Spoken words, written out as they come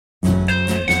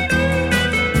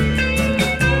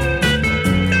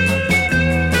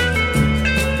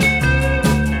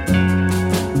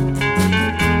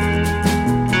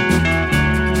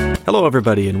Hello,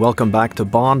 everybody, and welcome back to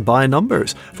Bond by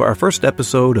Numbers for our first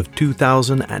episode of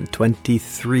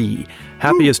 2023.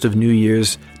 Happiest of New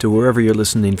Year's to wherever you're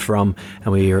listening from,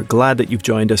 and we are glad that you've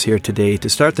joined us here today to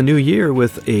start the new year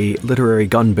with a Literary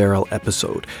Gun Barrel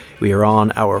episode. We are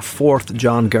on our fourth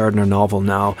John Gardner novel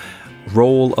now,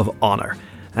 Roll of Honor.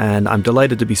 And I'm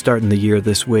delighted to be starting the year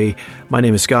this way. My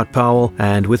name is Scott Powell,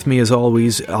 and with me as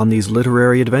always on these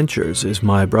literary adventures is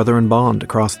my brother in bond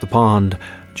across the pond,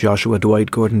 Joshua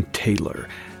Dwight Gordon Taylor.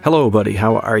 Hello, buddy.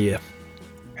 How are you?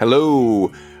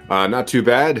 Hello. Not too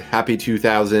bad. Happy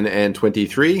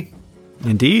 2023.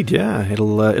 Indeed, yeah.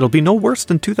 It'll be no worse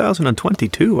than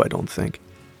 2022, I don't think.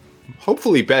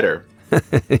 Hopefully better.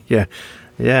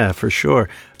 Yeah, for sure.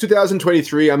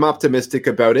 2023, I'm optimistic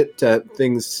about it.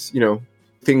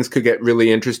 Things could get really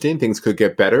interesting. Things could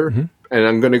get better. Mm-hmm. And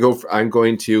I'm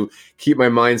going to keep my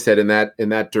mindset in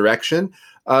that direction.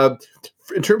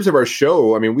 In terms of our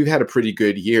show, I mean, we've had a pretty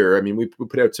good year. I mean, we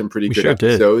put out some pretty good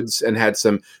episodes and had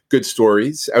some good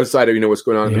stories outside of, what's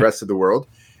going on in the rest of the world.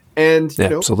 And,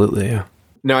 absolutely, yeah.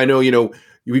 Now, I know,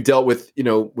 we've dealt with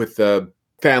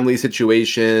family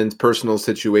situations, personal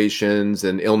situations,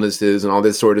 and illnesses and all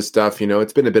this sort of stuff.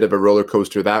 It's been a bit of a roller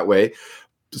coaster that way.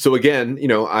 So again,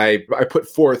 I put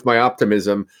forth my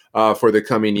optimism for the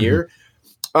coming year.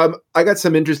 I got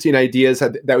some interesting ideas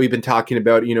that we've been talking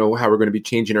about, how we're going to be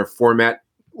changing our format.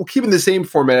 We'll keep in the same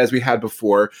format as we had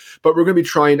before, but we're going to be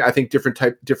trying, I think,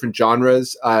 different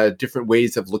genres, different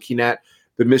ways of looking at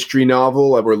the mystery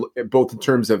novel, both in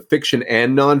terms of fiction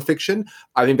and nonfiction.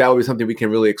 I think that will be something we can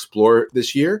really explore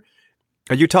this year.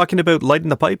 Are you talking about Lighting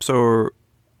the Pipes or?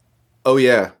 Oh,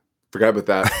 yeah. Forgot about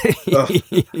that.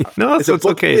 No, it's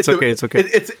okay. It's okay. So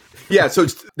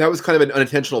that was kind of an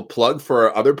unintentional plug for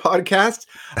our other podcast,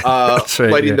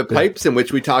 right, Lighting the Pipes, in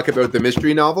which we talk about the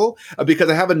mystery novel, because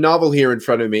I have a novel here in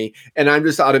front of me, and I'm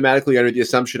just automatically under the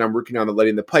assumption I'm working on the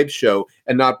Lighting the Pipes show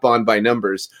and not Bond by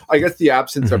Numbers. I guess the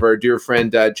absence of our dear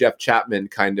friend Jeff Chapman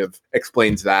kind of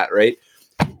explains that, right?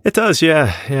 It does,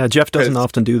 yeah. Yeah, Jeff doesn't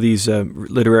often do these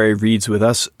literary reads with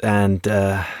us, and...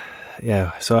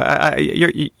 yeah, so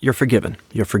you're forgiven.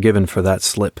 You're forgiven for that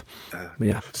slip.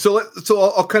 Yeah. So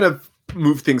I'll kind of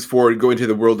move things forward and go into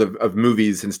the world of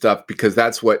movies and stuff, because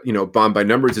that's what Bond by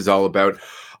Numbers is all about.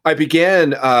 I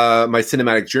began my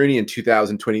cinematic journey in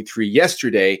 2023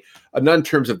 yesterday, not in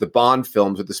terms of the Bond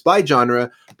films or the spy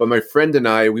genre, but my friend and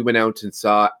I, we went out and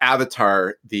saw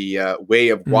Avatar: The Way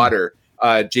of Water,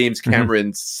 James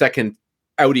Cameron's second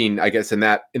outing, I guess, in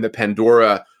the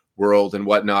Pandora world and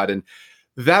whatnot, and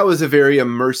that was a very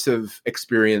immersive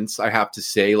experience, I have to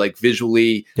say, like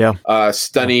visually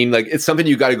stunning. Like, it's something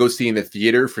you got to go see in the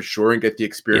theater for sure and get the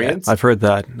experience. Yeah, I've heard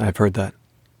that.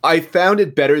 I found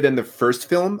it better than the first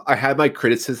film. I had my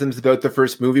criticisms about the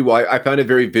first movie. Well, I found it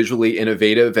very visually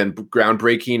innovative and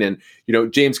groundbreaking. And,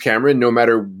 James Cameron, no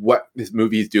matter what this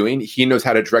movie is doing, he knows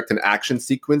how to direct an action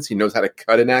sequence. He knows how to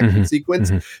cut an action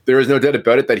sequence. There is no doubt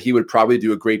about it that he would probably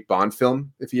do a great Bond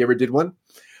film if he ever did one.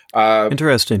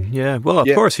 Interesting. Yeah. Well,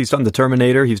 of course, he's done the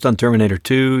Terminator. He's done Terminator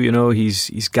 2.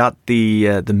 He's got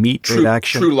the meat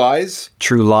action. True Lies.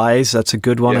 True Lies. That's a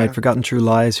good one. I'd forgotten True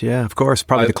Lies. Yeah, of course.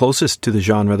 Probably the closest to the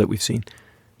genre that we've seen.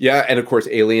 Yeah, and of course,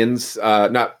 Aliens.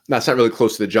 That's not really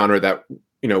close to the genre that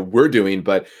we're doing,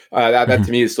 but that to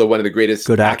me is still one of the greatest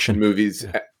good action movies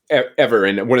ever,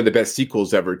 and one of the best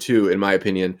sequels ever too, in my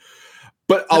opinion.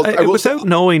 But without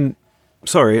knowing.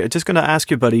 Sorry, just going to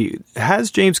ask you, buddy, has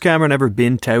James Cameron ever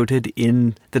been touted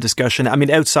in the discussion? I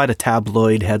mean, outside of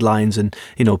tabloid headlines and,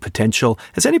 potential,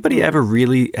 has anybody ever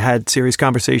really had serious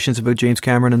conversations about James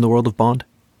Cameron in the world of Bond?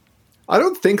 I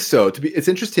don't think so. It's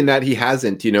interesting that he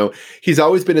hasn't. He's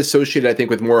always been associated, I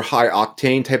think, with more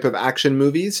high-octane type of action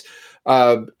movies.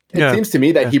 It seems to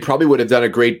me that he probably would have done a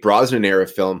great Brosnan-era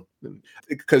film,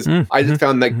 because I just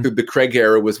found like the Craig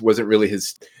era wasn't really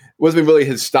his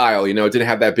style. It didn't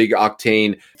have that big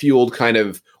octane fueled kind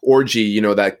of orgy,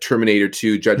 that Terminator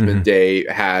 2 Judgment Day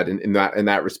had in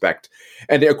that respect.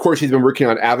 And of course, he's been working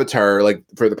on Avatar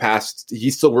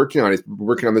he's still working on it. He's been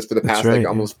working on this for the past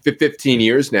almost 15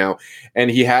 years now.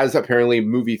 And he has apparently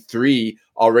movie 3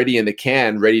 already in the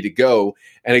can, ready to go.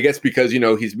 And I guess because,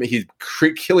 he's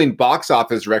killing box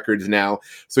office records now.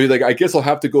 So he's like, I guess I'll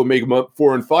have to go make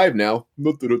 4 and 5 now.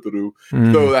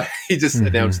 So he just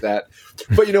announced that.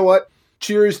 But you know what?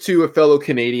 Cheers to a fellow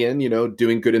Canadian,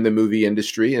 doing good in the movie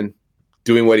industry and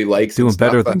doing what he likes. Doing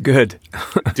better than good.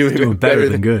 Doing better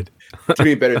than good.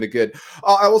 Doing better than good.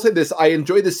 I will say this. I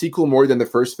enjoyed the sequel more than the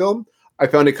first film. I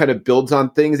found it kind of builds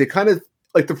on things. It kind of,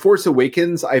 like The Force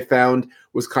Awakens, I found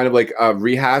was kind of like a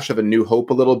rehash of A New Hope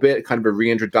a little bit, kind of a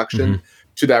reintroduction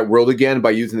to that world again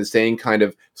by using the same kind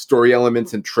of story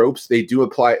elements and tropes. They do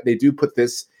put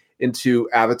this into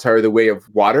Avatar: The Way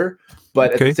of Water,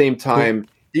 but at the same time,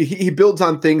 he builds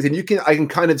on things, and I can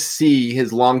kind of see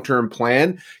his long-term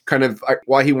plan, kind of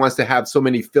why he wants to have so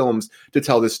many films to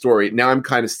tell this story. Now I'm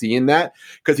kind of seeing that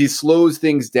because he slows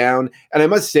things down. And I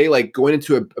must say, like, going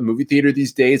into a movie theater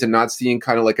these days and not seeing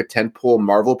kind of like a tentpole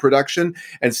Marvel production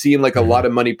and seeing like a lot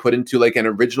of money put into like an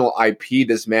original IP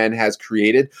this man has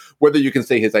created, whether you can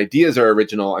say his ideas are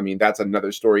original, I mean, that's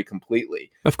another story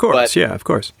completely. Of course. Of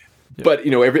course. Yeah. But,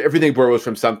 everything borrows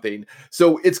from something.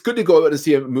 So it's good to go out and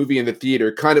see a movie in the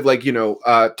theater, kind of like,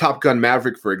 Top Gun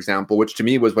Maverick, for example, which to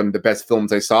me was one of the best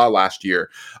films I saw last year.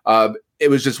 It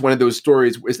was just one of those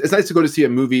stories. It's nice to go to see a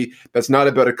movie that's not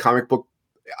about a comic book.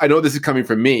 I know this is coming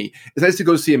from me. It's nice to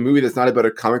go see a movie that's not about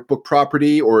a comic book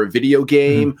property or a video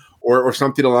game or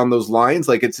something along those lines.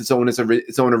 Like it's its own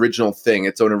original thing,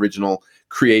 its own original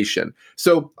creation.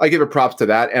 So I give it props to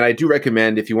that. And I do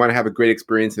recommend, if you want to have a great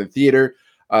experience in the theater,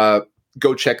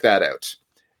 go check that out.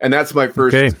 And that's my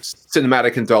first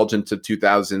cinematic indulgence of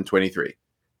 2023.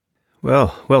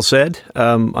 Well said.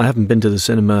 I haven't been to the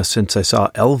cinema since I saw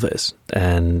Elvis,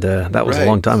 and that was a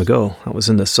long time ago. That was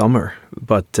in the summer,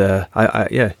 but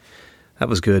that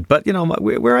was good. But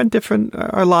we're on different.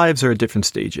 Our lives are at different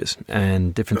stages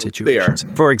and different situations.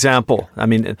 For example, I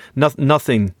mean,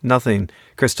 nothing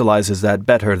crystallizes that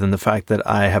better than the fact that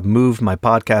I have moved my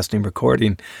podcasting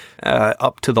recording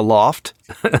up to the loft,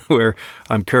 where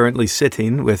I'm currently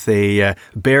sitting with a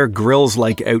Bear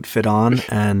Grylls-like outfit on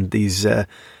and these.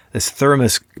 This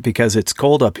thermos, because it's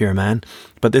cold up here, man.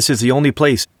 But this is the only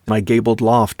place, my gabled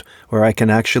loft, where I can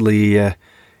actually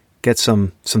get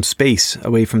some space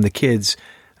away from the kids,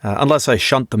 unless I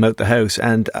shunt them out the house.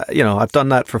 And, I've done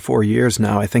that for 4 years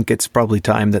now. I think it's probably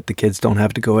time that the kids don't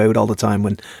have to go out all the time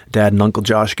when Dad and Uncle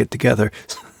Josh get together.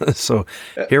 So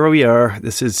here we are.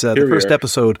 This is the first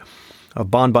episode of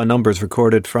Bond by Numbers,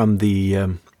 recorded from the,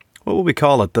 what will we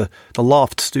call it? The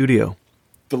Loft Studio.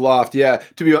 The Loft, yeah.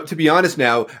 To be honest,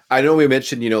 now I know we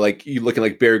mentioned, like you looking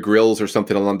like Bear Grylls or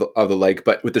something along the like,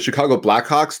 but with the Chicago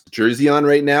Blackhawks jersey on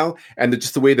right now, and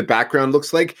just the way the background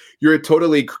looks like, you're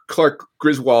totally Clark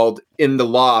Griswold in the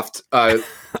Loft.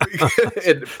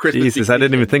 Jesus, I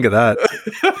didn't even think of that.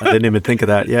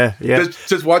 Yeah.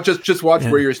 Just watch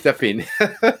where you're stepping.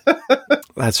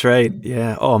 That's right.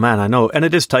 Yeah. Oh man, I know, and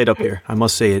it is tight up here. I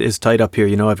must say, it is tight up here.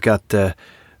 I've got.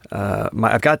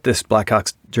 I've got this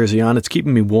Blackhawks jersey on. It's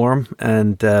keeping me warm,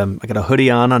 and I got a hoodie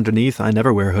on underneath. I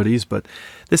never wear hoodies, but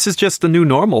this is just the new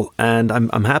normal, and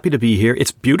I'm happy to be here.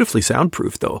 It's beautifully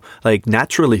soundproof, though, like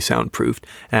naturally soundproofed,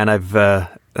 and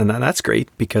and that's great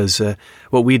because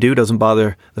what we do doesn't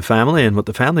bother the family, and what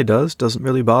the family does doesn't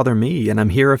really bother me. And I'm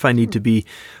here if I need to be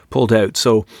pulled out.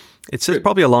 So it's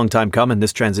probably a long time coming,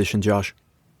 this transition, Josh.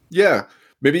 Yeah,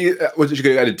 maybe what you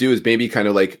got to do is maybe kind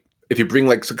of like, if you bring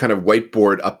like some kind of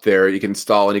whiteboard up there, you can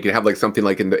install, and you can have like something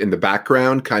like in the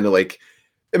background, kind of like,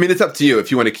 I mean, it's up to you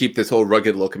if you want to keep this whole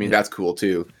rugged look. I mean, that's cool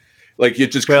too. Like you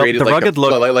just created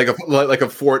like a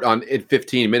fort in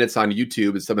 15 minutes on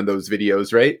YouTube and some of those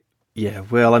videos, right? Yeah,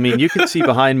 well, I mean, you can see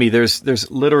behind me,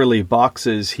 there's literally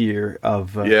boxes here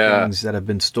of things that have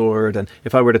been stored. And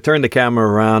if I were to turn the camera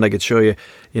around, I could show you,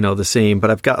 the same.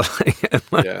 But I've got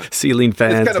like ceiling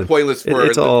fans. It's kind of pointless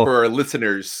for our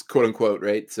listeners, quote unquote,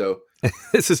 right? So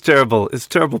this is terrible. It's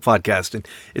terrible podcasting.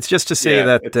 It's just to say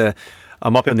that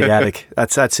I'm up in the attic.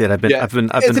 That's it. I've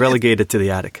been relegated to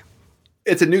the attic.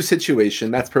 It's a new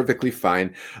situation. That's perfectly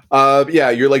fine.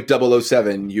 You're like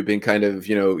 007. You've been kind of,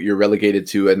 you're relegated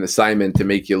to an assignment to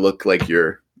make you look like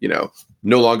you're, no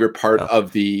longer part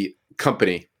of the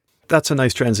company. That's a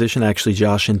nice transition, actually,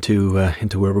 Josh, into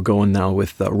where we're going now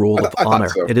with Roll of Honor.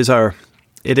 So.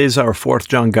 It is our fourth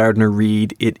John Gardner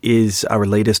read. It is our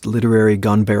latest literary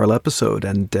gun barrel episode.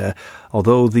 And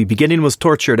although the beginning was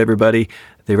tortured, everybody,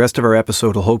 the rest of our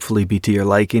episode will hopefully be to your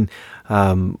liking.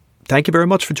 Thank you very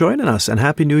much for joining us, and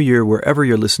Happy New Year wherever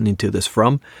you're listening to this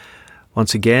from.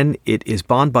 Once again, it is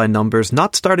Bond by Numbers,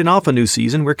 not starting off a new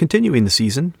season. We're continuing the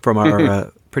season from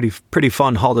our pretty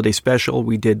fun holiday special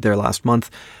we did there last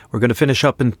month. We're going to finish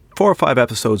up in 4 or 5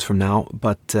 episodes from now.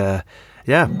 But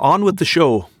on with the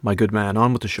show, my good man,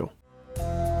 on with the show.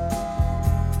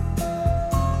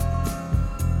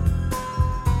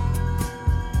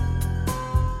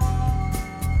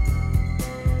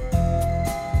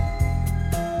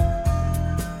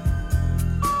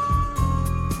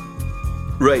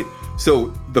 Right.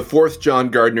 So the fourth John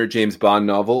Gardner James Bond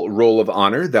novel, Roll of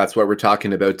Honor, that's what we're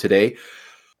talking about today.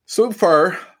 So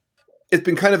far, it's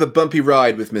been kind of a bumpy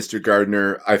ride with Mr.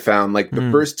 Gardner. I found like the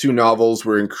first 2 novels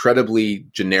were incredibly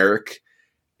generic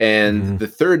And the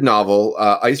third novel,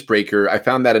 Icebreaker, I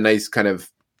found that a nice kind of,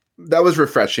 that was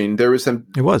refreshing. There was some,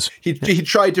 it was. He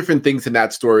tried different things in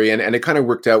that story, and it kind of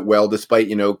worked out well, despite,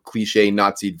 cliche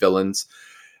Nazi villains.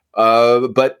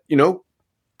 But,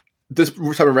 this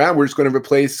time around, we're just going to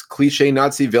replace cliche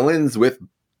Nazi villains with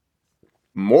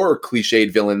more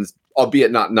cliched villains,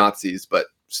 albeit not Nazis, but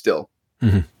still.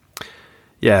 Mm-hmm.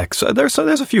 Yeah, so there's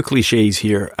a few cliches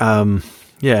here.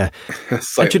 Yeah,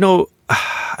 and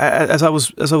as I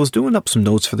was doing up some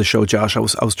notes for the show, Josh, I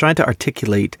was trying to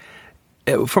articulate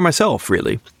for myself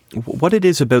really what it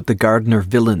is about the Gardner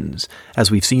villains as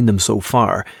we've seen them so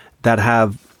far that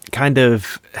have kind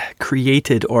of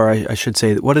created, or I should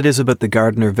say, what it is about the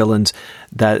Gardner villains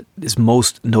that is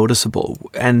most noticeable.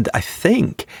 And I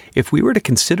think if we were to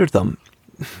consider them,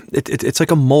 it's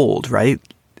like a mold, right?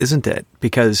 Isn't it?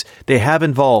 Because they have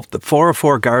involved, the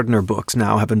 404 Gardner books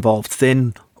now have involved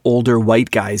thin, older white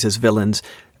guys as villains.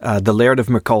 The Laird of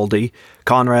Mercaldi,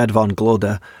 Conrad von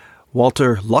Glode,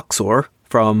 Walter Luxor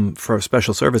for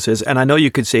Special Services. And I know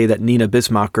you could say that Nina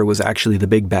Bismacher was actually the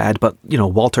big bad, but,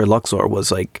 Walter Luxor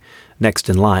was like next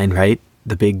in line, right?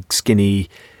 The big, skinny,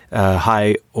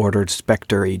 high-ordered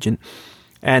Spectre agent.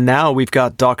 And now we've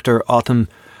got Dr. Autumn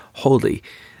Holy,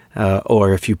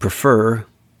 or if you prefer,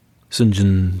 St.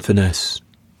 John Finesse.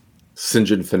 St.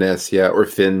 John Finesse, yeah, or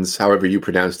Finns, however you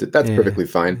pronounced it. That's perfectly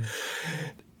fine.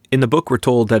 In the book, we're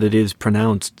told that it is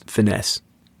pronounced Finesse.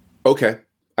 Okay.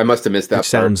 I must have missed that. Which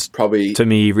sounds probably to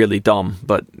me really dumb,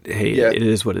 but hey, it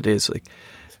is what it is. Like,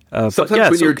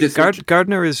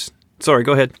 Gardner is. Sorry,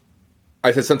 go ahead.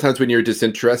 I said sometimes when you're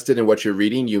disinterested in what you're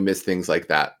reading, you miss things like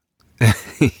that.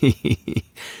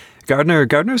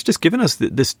 Gardner's just given us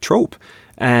this trope,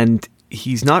 and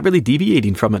he's not really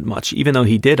deviating from it much, even though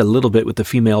he did a little bit with the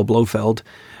female Blofeld,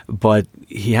 but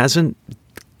he hasn't.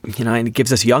 And it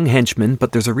gives us young henchmen,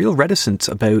 but there's a real reticence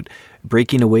about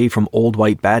breaking away from old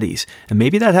white baddies. And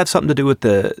maybe that had something to do with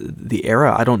the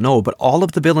era, I don't know. But all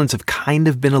of the villains have kind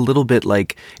of been a little bit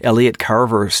like Elliot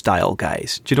Carver style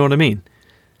guys. Do you know what I mean?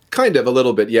 Kind of, a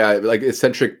little bit, yeah. Like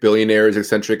eccentric billionaires,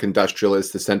 eccentric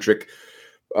industrialists, eccentric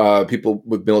people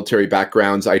with military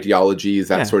backgrounds, ideologies,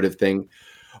 that sort of thing.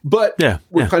 But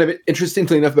we're kind of,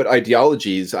 interestingly enough, about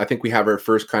ideologies, I think we have our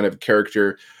first kind of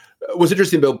character. What's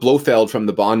interesting about Blofeld from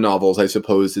the Bond novels, I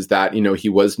suppose, is that, he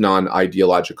was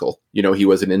non-ideological. He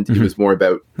wasn't he was more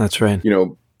about, that's right,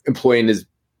 employing his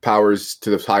powers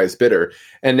to the highest bidder.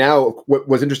 And now what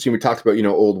was interesting, we talked about,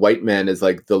 old white men as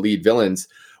like the lead villains.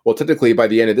 Well, technically by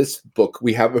the end of this book,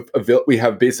 we have we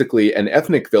have basically an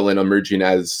ethnic villain emerging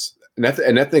as an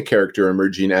ethnic character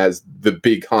emerging as the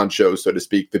big honcho, so to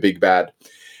speak, the big bad.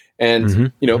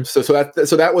 And, so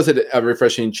that was a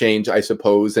refreshing change, I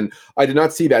suppose. And I did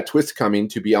not see that twist coming,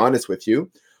 to be honest with you.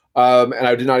 And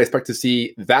I did not expect to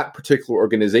see that particular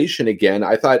organization again.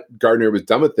 I thought Gardner was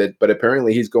done with it, but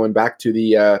apparently he's going back to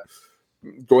he's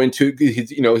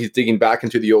digging back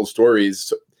into the old stories.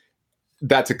 So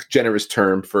that's a generous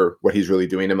term for what he's really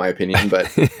doing, in my opinion.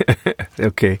 But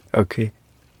okay.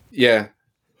 Yeah.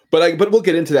 But we'll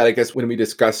get into that, I guess, when we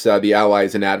discuss the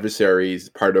allies and adversaries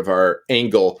part of our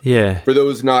angle. Yeah. For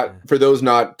those not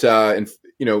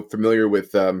familiar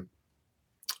with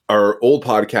our old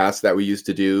podcast that we used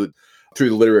to do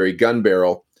through the Literary Gun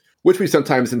Barrel, which we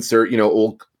sometimes insert,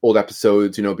 old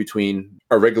episodes, between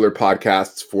our regular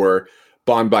podcasts for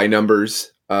Bond by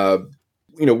Numbers, where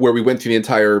we went through the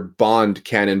entire Bond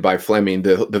canon by Fleming,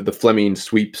 the Fleming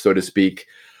sweep, so to speak.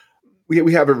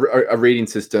 We have a rating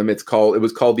system. It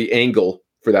was called the Angle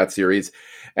for that series,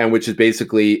 and which is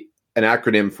basically an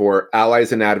acronym for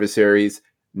Allies and Adversaries,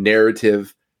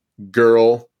 Narrative,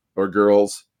 Girl or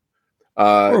Girls,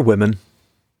 or Women,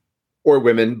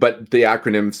 but the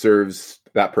acronym serves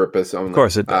that purpose only. Of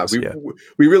course, it does.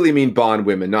 We really mean Bond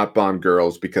women, not Bond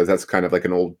girls, because that's kind of like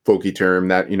an old folky term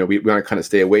that we want to kind of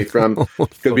stay away from.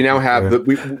 Because we now have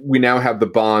we now have the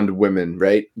Bond women,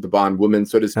 right? The Bond women,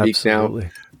 so to speak. Absolutely.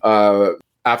 Now,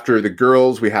 after the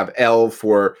girls, we have L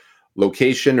for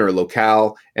location or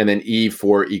locale, and then E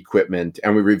for equipment,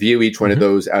 and we review each one of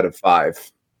those out of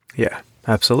 5. Yeah.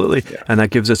 Absolutely. Yeah. And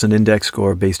that gives us an index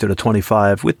score based out of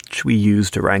 25, which we use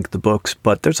to rank the books.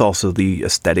 But there's also the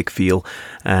aesthetic feel,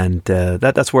 and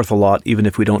that's worth a lot, even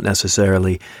if we don't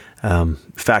necessarily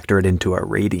factor it into our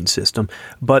rating system.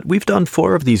 But we've done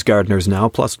 4 of these Gardners now,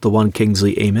 plus the one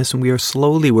Kingsley Amis, and we are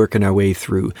slowly working our way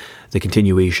through the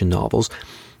continuation novels.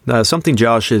 Something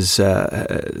Josh is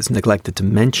neglected to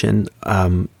mention,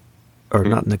 or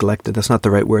not neglected, that's not the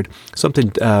right word.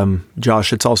 Something,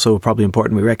 Josh, it's also probably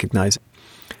important we recognize.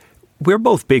 we're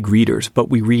both big readers, but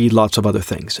we read lots of other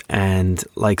things. And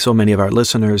like so many of our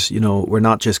listeners, we're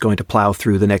not just going to plow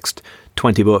through the next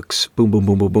 20 books, boom, boom,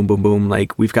 boom, boom, boom, boom, boom.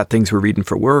 Like we've got things we're reading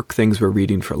for work, things we're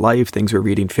reading for life, things we're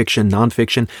reading fiction,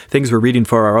 nonfiction, things we're reading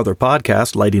for our other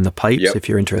podcast, Lighting the Pipes. Yep. If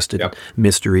you're interested in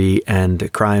mystery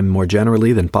and crime more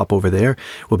generally, then pop over there.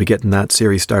 We'll be getting that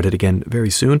series started again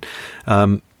very soon.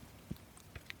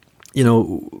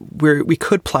 We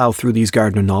could plow through these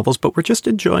Gardner novels, but we're just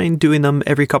enjoying doing them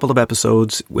every couple of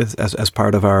episodes as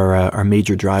part of our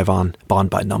major drive on Bond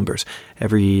by Numbers.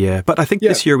 But I think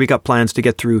this year we got plans to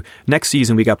get through. Next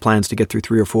season we got plans to get through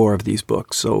 3 or 4 of these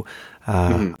books. So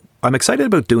I'm excited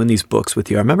about doing these books with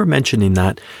you. I remember mentioning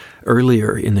that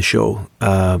earlier in the show,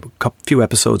 a few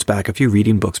episodes back, a few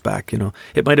reading books back.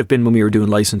 It might have been when we were doing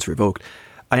License Revoked.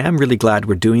 I am really glad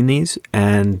we're doing these,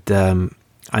 and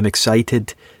I'm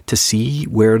excited to see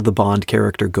where the Bond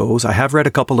character goes. I have read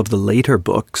a couple of the later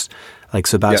books, like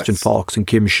Sebastian Faulks and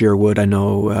Kim Sherwood, I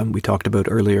know we talked about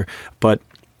earlier, but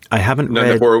I haven't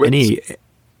read any.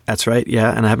 That's right,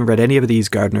 yeah, and I haven't read any of these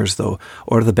Gardners, though,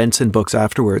 or the Benson books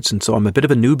afterwards, and so I'm a bit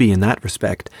of a newbie in that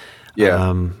respect. So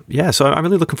I'm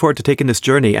really looking forward to taking this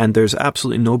journey, and there's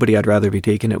absolutely nobody I'd rather be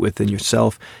taking it with than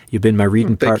yourself. You've been my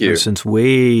reading partner since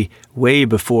way, way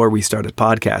before we started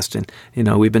podcasting.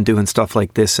 We've been doing stuff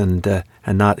like this and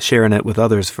not sharing it with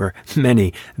others for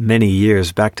many, many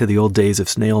years, back to the old days of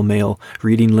snail mail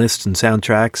reading lists and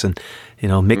soundtracks and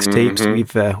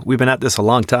mixtapes. We've been at this a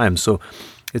long time, so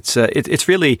it's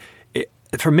really.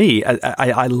 For me,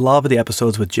 I love the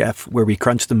episodes with Jeff where we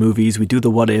crunch the movies, we do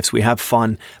the what ifs, we have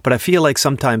fun. But I feel like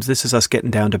sometimes this is us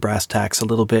getting down to brass tacks a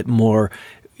little bit more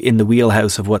in the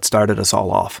wheelhouse of what started us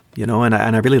all off, And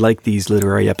I really like these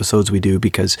literary episodes we do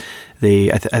because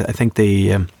I think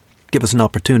they give us an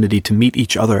opportunity to meet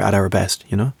each other at our best,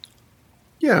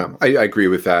 Yeah, I agree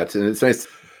with that, and it's nice.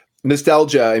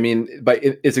 Nostalgia,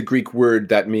 it's a Greek word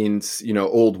that means,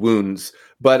 old wounds,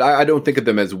 but I don't think of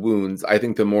them as wounds. I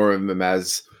think more of them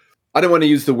as, I don't want to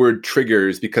use the word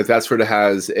triggers because that sort of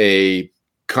has a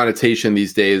connotation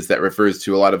these days that refers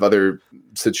to a lot of other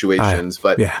situations.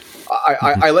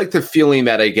 I like the feeling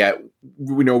that I get,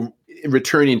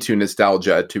 returning to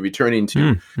nostalgia,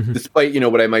 despite,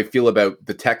 what I might feel about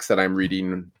the text that I'm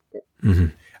reading. Mm-hmm.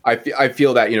 I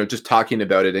feel that, just talking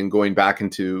about it and going back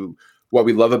into what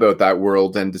we love about that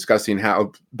world and discussing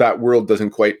how that world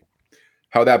doesn't quite,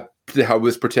 how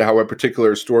a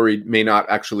particular story may not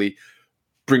actually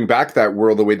bring back that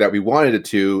world the way that we wanted it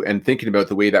to, and thinking about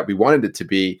the way that we wanted it to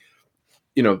be,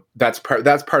 that's part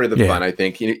of the fun, I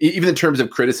think. Even in terms of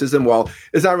criticism, while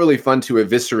it's not really fun to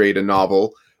eviscerate a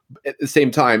novel, at the same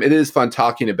time, it is fun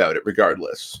talking about it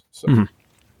regardless. So. Mm-hmm.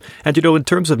 And, in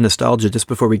terms of nostalgia, just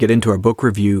before we get into our book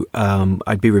review,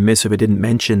 I'd be remiss if I didn't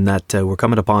mention that we're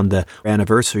coming upon the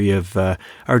anniversary of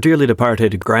our dearly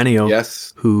departed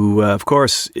Granio, who, of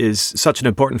course, is such an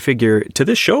important figure to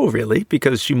this show, really,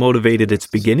 because she motivated its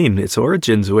beginning, its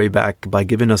origins way back by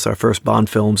giving us our first Bond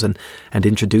films and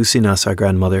introducing us, our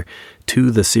grandmother,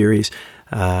 to the series.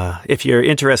 If you're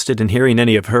interested in hearing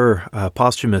any of her not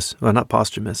posthumous,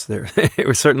 it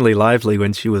was certainly lively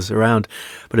when she was around,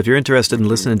 but if you're interested in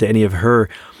listening to any of her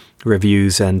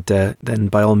reviews, and then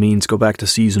by all means go back to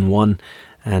season 1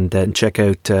 and check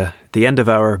out the end of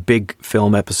our big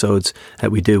film episodes that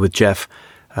we do with Jeff.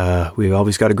 We've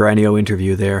always got a Granio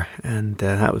interview there, and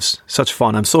that was such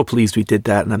fun. I'm so pleased we did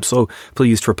that, and I'm so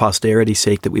pleased for posterity's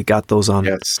sake that we got those on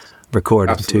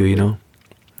recorded too,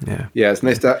 Yeah, it's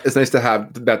nice to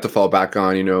have that to fall back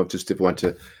on, just if you want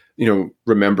to,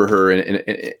 remember her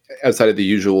and outside of the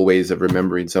usual ways of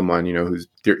remembering someone, who's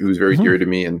very dear to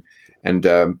me and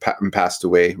passed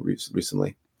away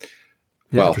recently.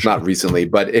 Not recently,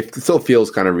 but it still feels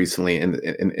kind of recently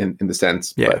in the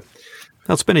sense. Yeah, well,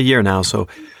 it's been a year now, so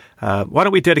why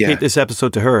don't we dedicate this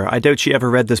episode to her? I doubt she ever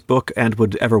read this book and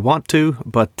would ever want to,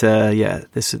 but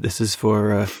this is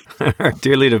for our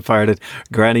dearly departed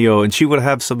Granio, and she would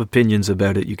have some opinions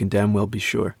about it, you can damn well be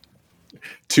sure.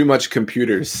 Too much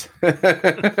computers.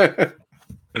 That's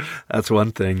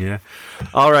one thing, yeah.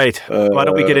 All right, why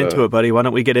don't we get into it, buddy? Why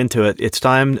don't we get into it? It's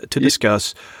time to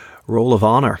discuss Roll of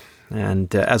Honor.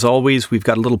 And as always, we've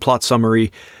got a little plot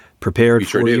summary prepared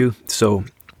for you. So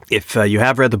if you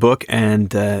have read the book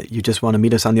and you just want to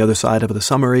meet us on the other side of the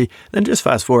summary, then just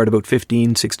fast forward about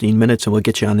 15, 16 minutes and we'll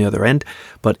get you on the other end.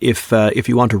 But if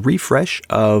you want a refresh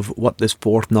of what this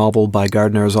fourth novel by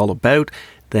Gardner is all about,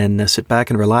 then sit back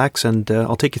and relax and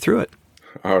I'll take you through it.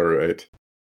 All right.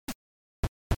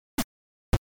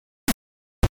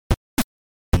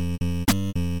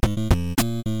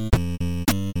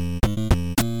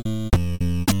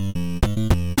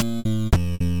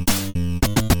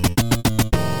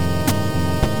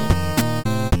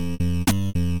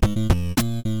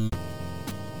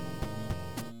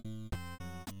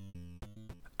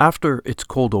 After its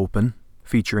cold open,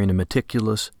 featuring a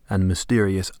meticulous and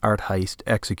mysterious art heist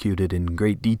executed in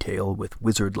great detail with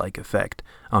wizard-like effect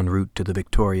en route to the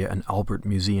Victoria and Albert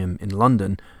Museum in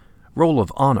London, Roll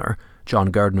of Honour,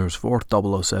 John Gardner's fourth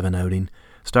 007 outing,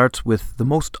 starts with the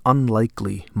most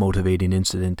unlikely motivating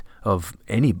incident of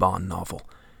any Bond novel.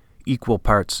 Equal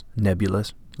parts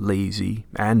nebulous, lazy,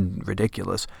 and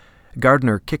ridiculous,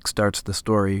 Gardner kickstarts the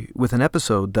story with an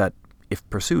episode that, if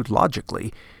pursued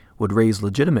logically, would raise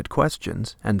legitimate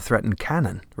questions and threaten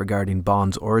canon regarding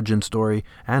Bond's origin story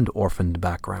and orphaned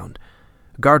background.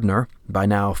 Gardner, by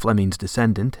now Fleming's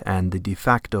descendant and the de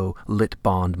facto lit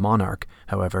Bond monarch,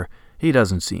 however, he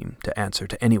doesn't seem to answer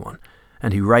to anyone,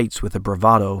 and he writes with a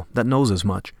bravado that knows as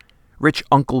much. Rich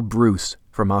Uncle Bruce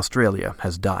from Australia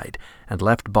has died and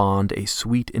left Bond a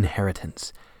sweet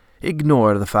inheritance.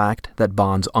 Ignore the fact that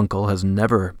Bond's uncle has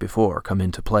never before come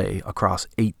into play across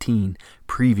 18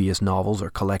 previous novels or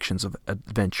collections of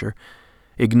adventure.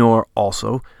 Ignore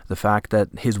also the fact that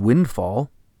his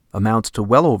windfall amounts to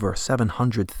well over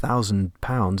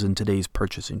 £700,000 in today's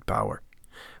purchasing power.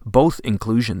 Both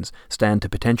inclusions stand to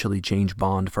potentially change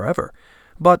Bond forever,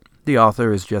 but the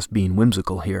author is just being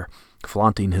whimsical here,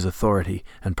 flaunting his authority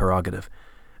and prerogative.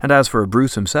 And as for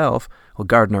Bruce himself, well,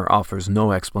 Gardner offers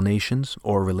no explanations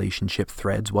or relationship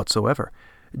threads whatsoever.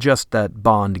 Just that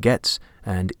Bond gets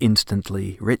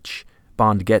instantly rich,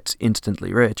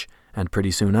 and pretty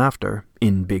soon after,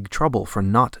 in big trouble for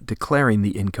not declaring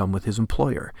the income with his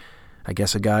employer. I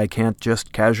guess a guy can't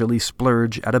just casually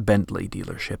splurge at a Bentley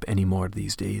dealership anymore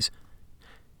these days.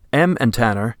 M and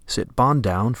Tanner sit Bond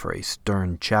down for a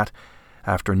stern chat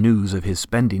after news of his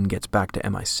spending gets back to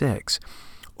MI6.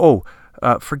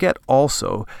 Forget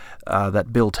also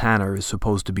that Bill Tanner is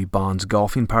supposed to be Bond's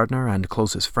golfing partner and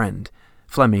closest friend.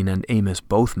 Fleming and Amos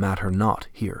both matter not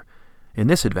here. In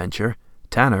this adventure,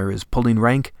 Tanner is pulling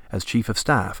rank as Chief of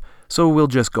Staff, so we'll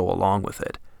just go along with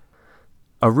it.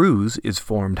 A ruse is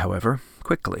formed, however,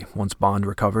 quickly once Bond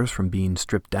recovers from being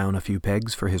stripped down a few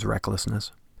pegs for his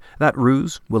recklessness. That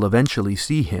ruse will eventually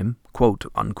see him,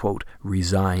 quote-unquote,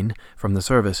 resign from the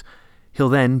service. He'll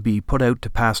then be put out to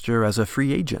pasture as a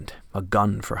free agent, a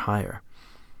gun for hire.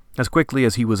 As quickly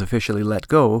as he was officially let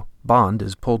go, Bond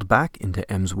is pulled back into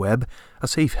M's web, a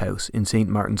safe house in St.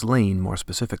 Martin's Lane more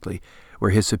specifically,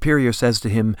 where his superior says to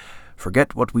him,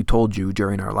 "Forget what we told you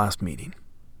during our last meeting."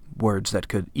 Words that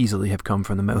could easily have come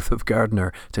from the mouth of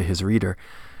Gardner to his reader.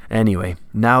 Anyway,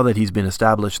 now that he's been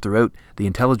established throughout the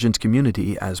intelligence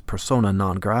community as persona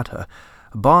non grata,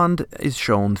 Bond is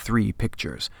shown 3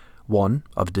 pictures. One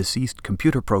of deceased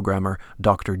computer programmer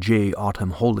Dr. J.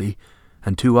 Autumn Holy,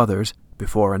 and 2 others,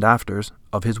 before and afters,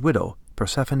 of his widow,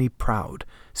 Persephone Proud,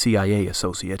 CIA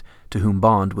associate, to whom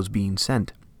Bond was being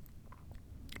sent.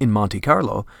 In Monte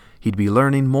Carlo, he'd be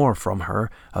learning more from her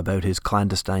about his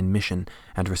clandestine mission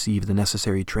and receive the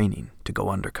necessary training to go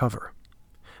undercover.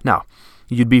 Now,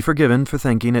 you'd be forgiven for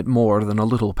thinking it more than a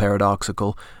little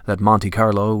paradoxical that Monte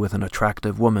Carlo with an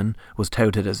attractive woman was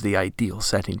touted as the ideal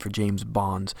setting for James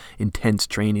Bond's intense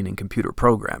training in computer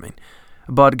programming.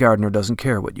 But Gardner doesn't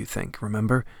care what you think,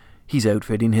 remember? He's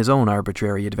outfitting his own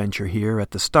arbitrary adventure here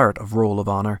at the start of Roll of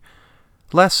Honour.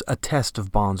 Less a test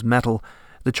of Bond's mettle,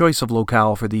 the choice of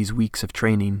locale for these weeks of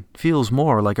training feels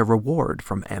more like a reward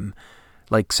from M,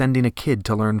 like sending a kid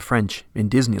to learn French in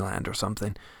Disneyland or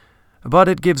something. But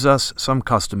it gives us some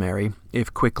customary,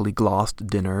 if quickly glossed,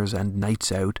 dinners and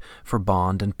nights out for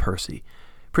Bond and Percy.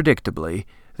 Predictably,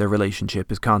 their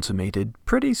relationship is consummated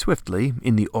pretty swiftly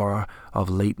in the aura of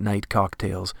late-night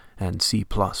cocktails and C+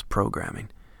 programming.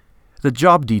 The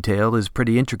job detail is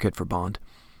pretty intricate for Bond.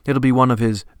 It'll be one of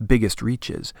his biggest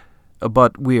reaches.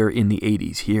 But we're in the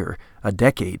 80s here, a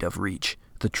decade of reach,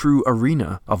 the true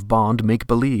arena of Bond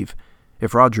make-believe.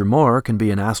 If Roger Moore can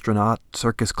be an astronaut,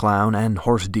 circus clown, and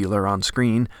horse dealer on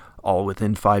screen, all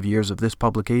within 5 years of this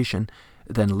publication,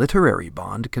 then literary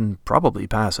Bond can probably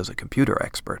pass as a computer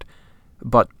expert.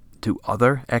 But to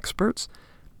other experts?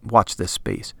 Watch this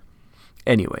space.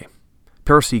 Anyway,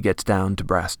 Percy gets down to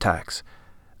brass tacks.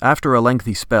 After a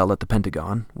lengthy spell at the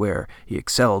Pentagon, where he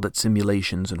excelled at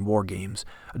simulations and war games,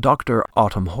 Dr.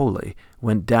 Autumn Holy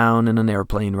went down in an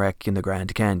airplane wreck in the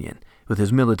Grand Canyon, with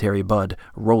his military bud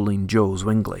Rolling Joe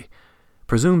Zwingli.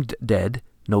 Presumed dead,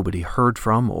 nobody heard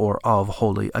from or of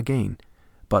Holy again.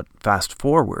 But fast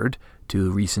forward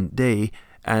to recent day,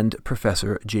 and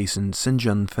Professor Jason St.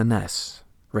 John Finesse,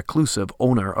 reclusive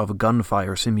owner of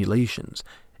Gunfire Simulations,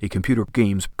 a computer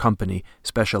games company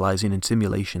specializing in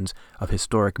simulations of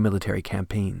historic military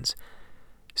campaigns.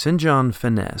 St. John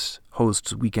Finesse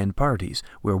hosts weekend parties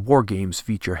where war games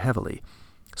feature heavily.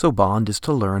 So Bond is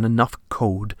to learn enough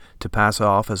code to pass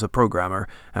off as a programmer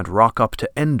and rock up to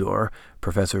Endor,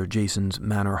 Professor Jason's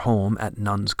manor home at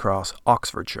Nuns Cross,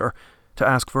 Oxfordshire, to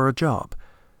ask for a job.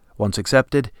 Once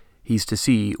accepted, he's to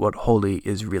see what Holly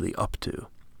is really up to.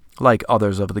 Like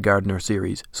others of the Gardner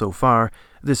series so far,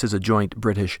 this is a joint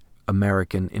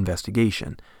British-American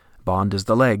investigation. Bond is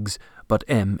the legs, but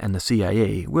M and the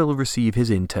CIA will receive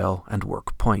his intel and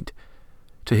work point.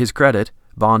 To his credit,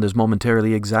 Bond is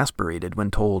momentarily exasperated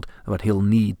when told what he'll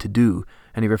need to do,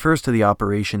 and he refers to the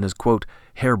operation as, quote,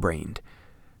 harebrained.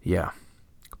 Yeah.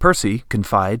 Percy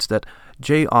confides that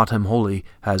J. Autumn Holly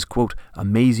has, quote,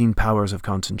 amazing powers of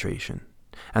concentration,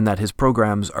 and that his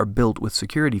programs are built with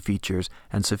security features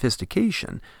and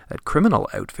sophistication that criminal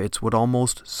outfits would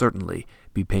almost certainly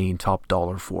be paying top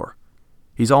dollar for.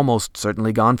 He's almost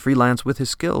certainly gone freelance with his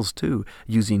skills, too,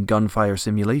 using gunfire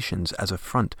simulations as a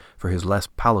front for his less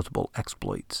palatable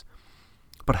exploits.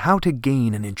 But how to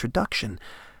gain an introduction?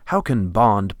 How can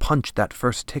Bond punch that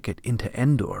first ticket into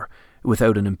Endor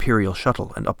without an Imperial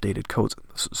shuttle and updated codes?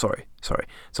 Sorry,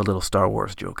 it's a little Star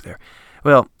Wars joke there.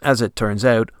 Well, as it turns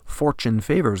out, fortune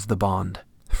favors the Bond.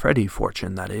 Freddie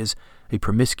Fortune, that is, a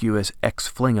promiscuous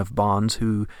ex-fling of Bond's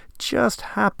who just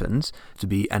happens to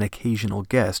be an occasional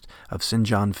guest of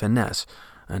Sinjan Finesse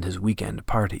and his weekend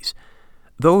parties.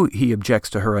 Though he objects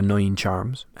to her annoying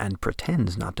charms and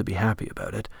pretends not to be happy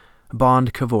about it,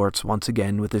 Bond cavorts once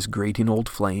again with this grating old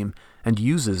flame and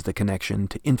uses the connection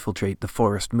to infiltrate the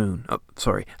Forest Moon.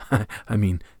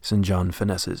 Sinjan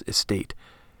Finesse's estate.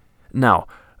 Now,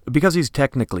 because he's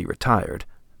technically retired,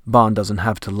 Bond doesn't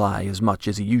have to lie as much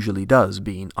as he usually does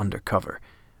being undercover.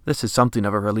 This is something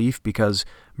of a relief because,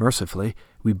 mercifully,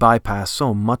 we bypass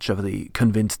so much of the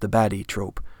convince the baddie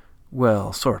trope.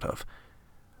 Well, sort of.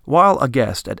 While a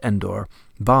guest at Endor,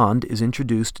 Bond is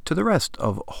introduced to the rest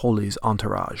of Holly's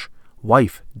entourage.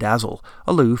 Wife Dazzle,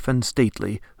 aloof and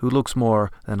stately, who looks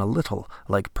more than a little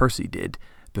like Percy did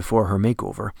before her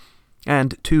makeover,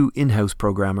 and two in-house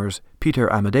programmers,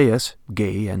 Peter Amadeus,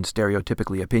 gay and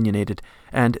stereotypically opinionated,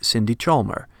 and Cindy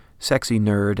Chalmer, sexy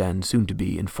nerd and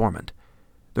soon-to-be informant.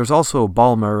 There's also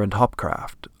Balmer and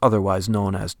Hopcraft, otherwise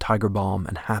known as Tiger Balm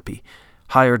and Happy,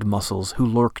 hired muscles who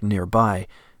lurk nearby,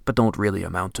 but don't really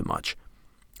amount to much.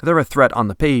 They're a threat on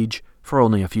the page for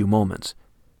only a few moments.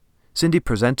 Cindy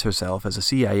presents herself as a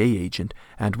CIA agent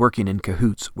and working in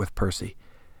cahoots with Percy.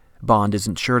 Bond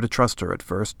isn't sure to trust her at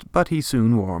first, but he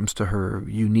soon warms to her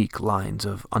unique lines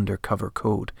of undercover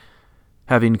code.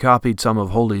 Having copied some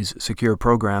of Holly's secure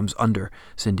programs under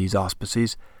Cindy's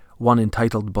auspices, one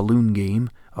entitled Balloon Game,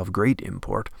 of great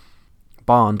import,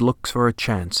 Bond looks for a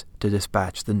chance to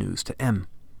dispatch the news to M.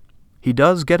 He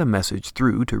does get a message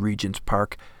through to Regent's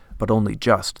Park, but only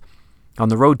just. On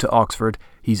the road to Oxford,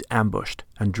 he's ambushed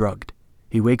and drugged.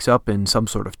 He wakes up in some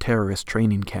sort of terrorist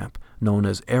training camp known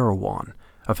as Erewhon,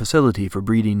 a facility for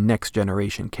breeding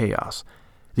next-generation chaos.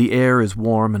 The air is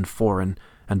warm and foreign,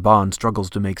 and Bond struggles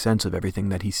to make sense of everything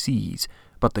that he sees,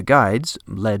 but the guides,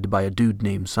 led by a dude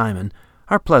named Simon,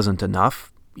 are pleasant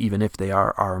enough, even if they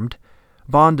are armed.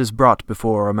 Bond is brought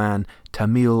before a man,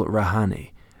 Tamil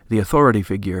Rahani, the authority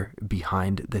figure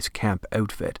behind this camp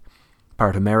outfit.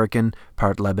 Part American,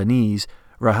 part Lebanese,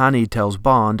 Rahani tells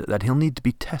Bond that he'll need to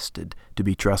be tested to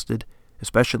be trusted,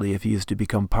 especially if he is to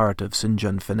become part of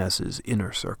Sinjan Finesse's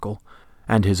inner circle,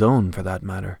 and his own for that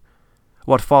matter.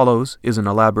 What follows is an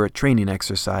elaborate training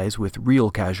exercise with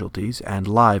real casualties and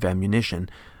live ammunition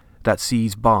that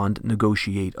sees Bond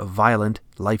negotiate a violent,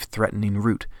 life-threatening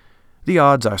route. The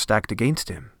odds are stacked against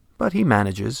him, but he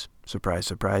manages, surprise,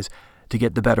 surprise, to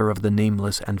get the better of the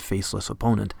nameless and faceless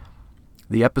opponent.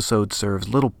 The episode serves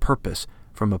little purpose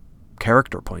from a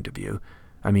character point of view.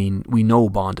 I mean, we know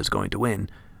Bond is going to win,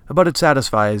 but it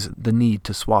satisfies the need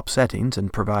to swap settings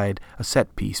and provide a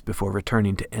set piece before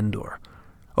returning to Endor.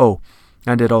 Oh,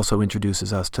 and it also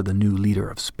introduces us to the new leader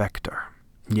of Spectre.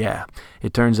 Yeah,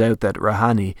 it turns out that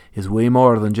Rahani is way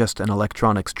more than just an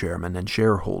electronics chairman and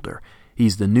shareholder.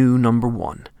 He's the new number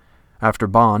one. After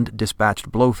Bond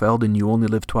dispatched Blofeld in You Only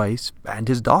Live Twice, and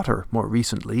his daughter, more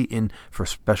recently, in For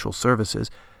Special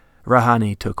Services,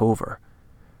 Rahani took over.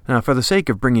 Now, for the sake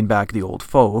of bringing back the old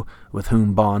foe, with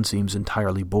whom Bond seems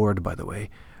entirely bored, by the way,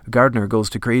 Gardner goes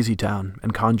to Crazy Town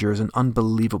and conjures an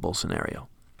unbelievable scenario.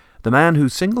 The man who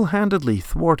single-handedly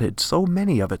thwarted so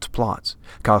many of its plots,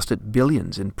 cost it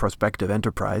billions in prospective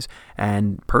enterprise,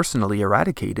 and personally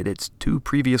eradicated its two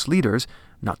previous leaders,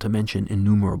 not to mention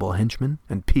innumerable henchmen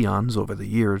and peons over the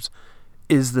years,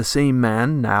 is the same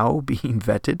man now being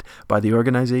vetted by the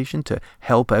organization to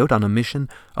help out on a mission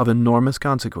of enormous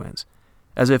consequence,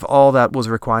 as if all that was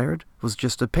required was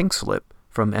just a pink slip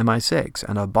from MI6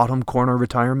 and a bottom corner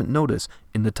retirement notice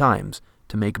in the Times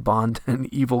to make Bond an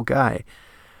evil guy.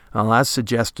 Well, as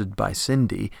suggested by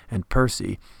Cindy and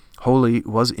Percy, Holy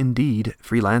was indeed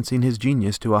freelancing his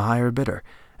genius to a higher bidder,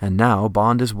 and now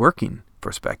Bond is working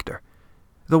for Spectre.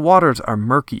 The waters are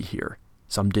murky here.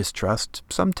 Some distrust,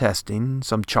 some testing,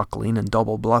 some chuckling and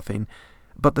double bluffing,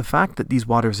 but the fact that these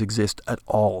waters exist at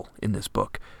all in this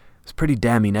book is pretty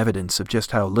damning evidence of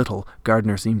just how little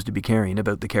Gardner seems to be caring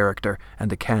about the character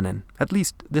and the canon, at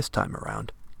least this time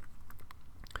around.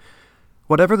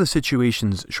 Whatever the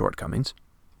situation's shortcomings,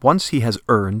 once he has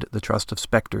earned the trust of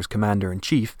Spectre's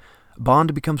commander-in-chief,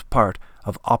 Bond becomes part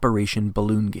of Operation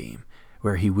Balloon Game,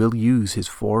 where he will use his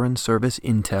Foreign Service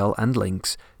intel and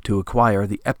links to acquire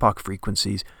the epoch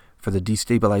frequencies for the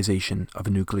destabilization of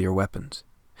nuclear weapons.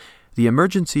 The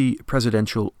emergency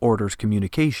presidential orders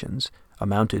communications,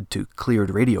 amounted to cleared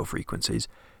radio frequencies,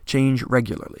 change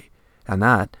regularly, and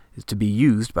that is to be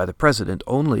used by the president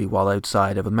only while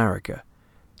outside of America.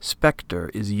 Spectre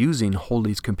is using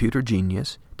Holy's computer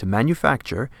genius to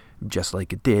manufacture, just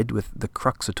like it did with the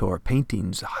Cruxator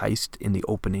paintings heist in the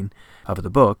opening of the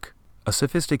book, a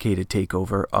sophisticated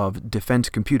takeover of defense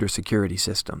computer security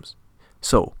systems.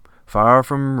 So, far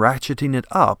from ratcheting it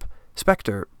up,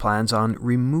 Spectre plans on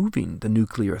removing the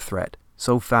nuclear threat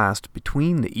so fast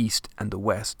between the East and the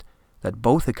West that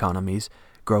both economies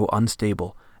grow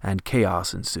unstable and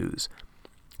chaos ensues.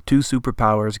 Two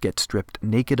superpowers get stripped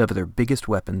naked of their biggest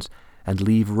weapons and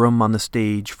leave room on the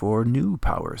stage for new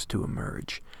powers to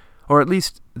emerge. Or at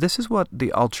least, this is what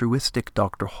the altruistic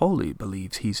Dr. Holy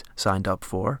believes he's signed up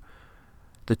for.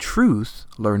 The truth,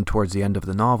 learned towards the end of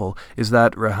the novel, is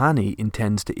that Rahani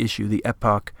intends to issue the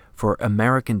epoch for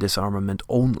American disarmament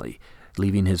only,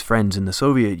 leaving his friends in the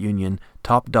Soviet Union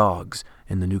top dogs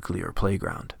in the nuclear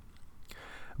playground.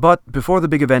 But before the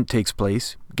big event takes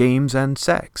place, games and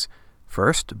sex.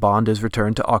 First, Bond is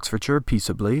returned to Oxfordshire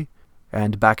peaceably,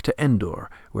 and back to Endor,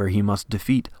 where he must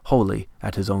defeat Holy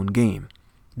at his own game.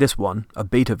 This one, a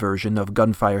beta version of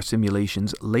Gunfire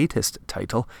Simulation's latest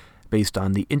title, based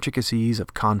on the intricacies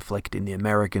of conflict in the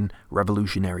American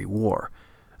Revolutionary War.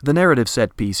 The narrative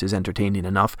set piece is entertaining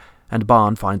enough, and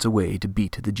Bond finds a way to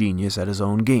beat the genius at his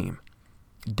own game.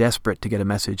 Desperate to get a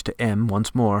message to M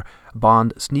once more,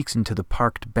 Bond sneaks into the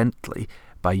parked Bentley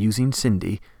by using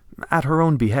Cindy, at her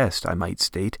own behest, I might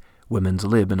state, women's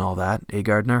lib and all that,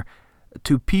 Gardner,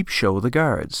 to peep show the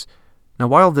guards. Now,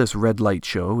 while this red light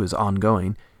show is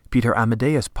ongoing, Peter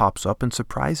Amadeus pops up and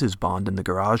surprises Bond in the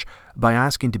garage by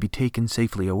asking to be taken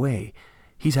safely away.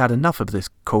 He's had enough of this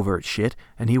covert shit,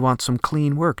 and he wants some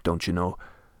clean work, don't you know?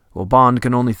 Well, Bond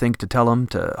can only think to tell him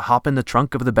to hop in the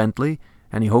trunk of the Bentley,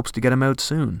 and he hopes to get him out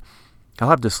soon. He'll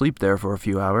have to sleep there for a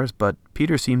few hours, but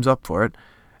Peter seems up for it.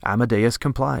 Amadeus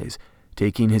complies,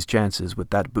 taking his chances with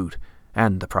that boot,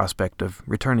 and the prospect of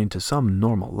returning to some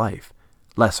normal life.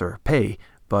 Lesser pay,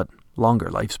 but longer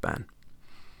lifespan.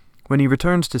 When he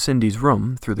returns to Cindy's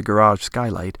room through the garage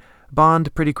skylight,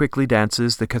 Bond pretty quickly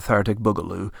dances the cathartic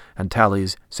boogaloo and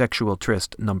tallies sexual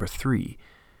tryst number 3.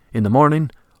 In the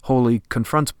morning, Holy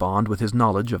confronts Bond with his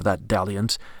knowledge of that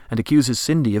dalliance and accuses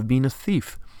Cindy of being a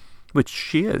thief, which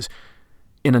she is.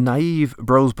 In a naive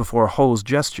bros before hoes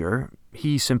gesture,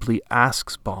 he simply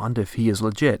asks Bond if he is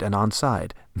legit and on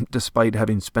side, despite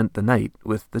having spent the night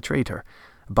with the traitor.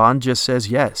 Bond just says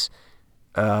yes.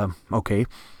 Okay,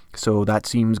 so that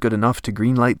seems good enough to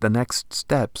greenlight the next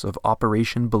steps of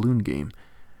Operation Balloon Game.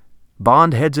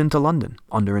 Bond heads into London,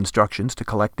 under instructions to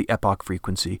collect the epoch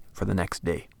frequency for the next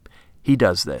day. He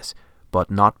does this,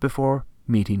 but not before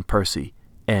meeting Percy,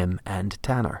 M, and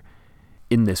Tanner.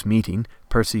 In this meeting,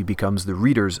 Percy becomes the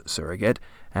reader's surrogate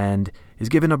and is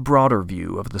given a broader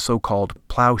view of the so-called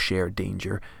plowshare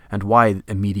danger and why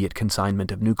immediate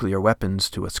consignment of nuclear weapons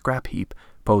to a scrap heap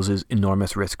poses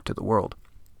enormous risk to the world.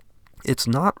 It's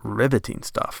not riveting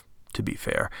stuff, to be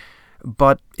fair,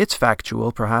 but it's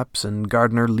factual, perhaps, and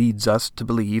Gardner leads us to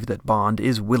believe that Bond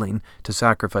is willing to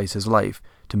sacrifice his life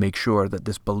to make sure that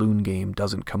this balloon game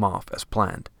doesn't come off as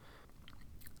planned.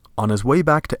 On his way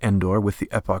back to Endor with the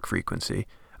epoch frequency,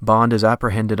 Bond is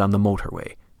apprehended on the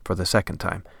motorway for the second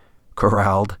time,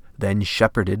 corralled, then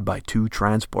shepherded by 2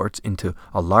 transports into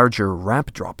a larger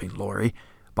ramp-dropping lorry.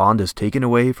 Bond is taken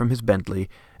away from his Bentley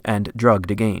and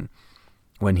drugged again.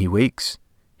 When he wakes,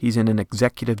 he's in an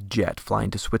executive jet flying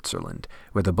to Switzerland,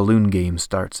 where the balloon game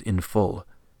starts in full.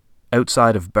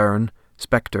 Outside of Bern,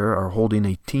 Spectre are holding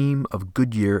a team of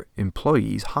Goodyear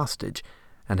employees hostage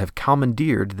and have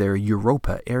commandeered their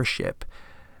Europa airship.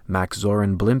 Max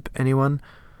Zorin blimp, anyone?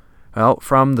 Well,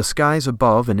 from the skies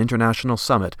above an international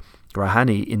summit,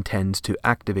 Rahani intends to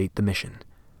activate the mission.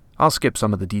 I'll skip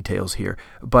some of the details here,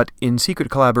 but in secret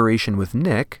collaboration with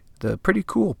Nick, the pretty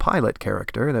cool pilot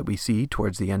character that we see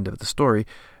towards the end of the story,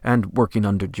 and working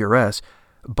under duress,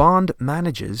 Bond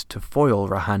manages to foil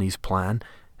Rahani's plan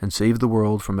and save the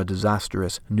world from a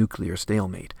disastrous nuclear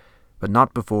stalemate, but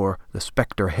not before the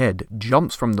Spectre head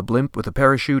jumps from the blimp with a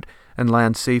parachute and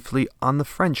lands safely on the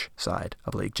French side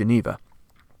of Lake Geneva.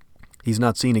 He's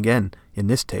not seen again in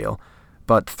this tale,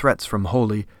 but threats from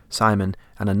Holy, Simon,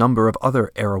 and a number of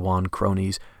other Erewhon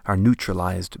cronies are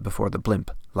neutralized before the blimp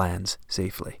lands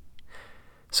safely.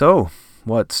 So,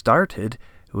 what started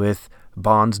with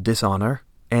Bond's dishonor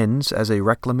ends as a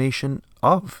reclamation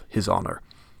of his honor.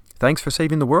 Thanks for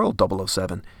saving the world,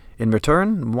 007. In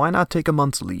return, why not take a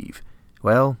month's leave?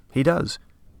 Well, he does,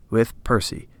 with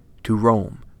Percy, to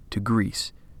Rome, to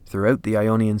Greece, throughout the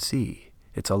Ionian Sea.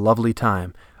 It's a lovely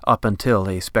time, up until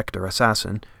a Spectre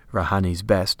assassin, Rahani's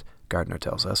best, Gardner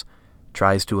tells us,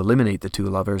 tries to eliminate the two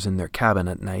lovers in their cabin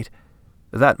at night.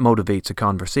 That motivates a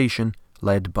conversation,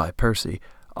 led by Percy,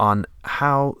 on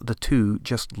how the two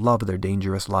just love their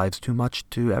dangerous lives too much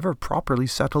to ever properly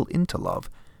settle into love.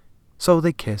 So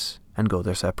they kiss and go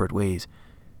their separate ways.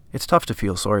 It's tough to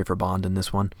feel sorry for Bond in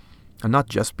this one, and not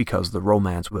just because the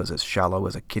romance was as shallow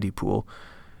as a kiddie pool.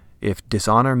 If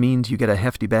dishonor means you get a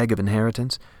hefty bag of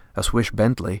inheritance, a Swiss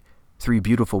Bentley, 3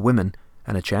 beautiful women,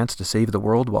 and a chance to save the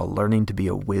world while learning to be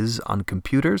a whiz on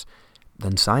computers,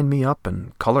 then sign me up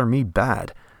and color me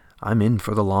bad. I'm in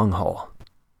for the long haul.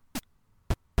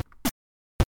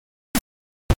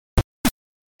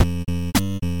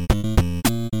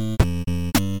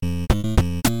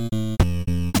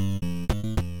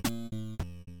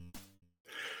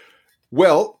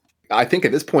 Well, I think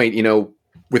at this point,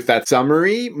 with that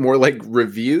summary, more like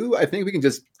review, I think we can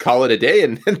just call it a day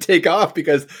and take off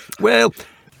because... Well,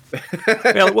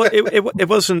 it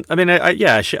wasn't... I mean,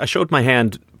 I showed my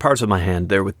hand, parts of my hand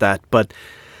there with that, but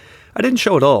I didn't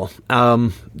show it all.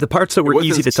 The parts that were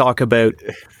easy to talk about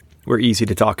were easy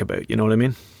to talk about, you know what I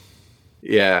mean?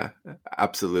 Yeah,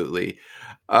 absolutely.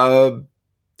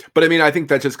 But I mean, I think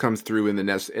that just comes through in the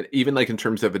next, even like in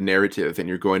terms of a narrative and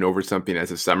you're going over something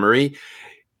as a summary,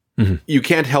 you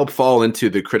can't help fall into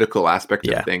the critical aspect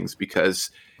of things because...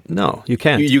 No, you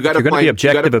can't. You got to be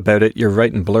objective about it. You're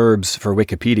writing blurbs for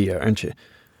Wikipedia, aren't you?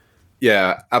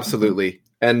 Yeah, absolutely.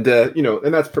 And,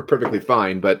 and that's perfectly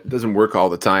fine, but it doesn't work all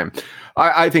the time.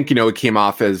 I think, it came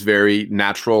off as very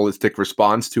naturalistic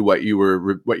response to what you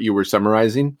were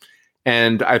summarizing.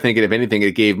 And I think, if anything,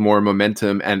 it gave more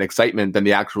momentum and excitement than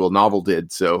the actual novel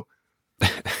did. So,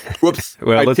 whoops,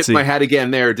 well, I tipped my hat again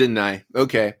there, didn't I?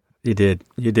 Okay. You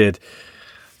did.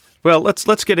 Well,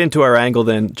 let's get into our angle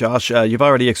then, Josh. You've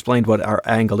already explained what our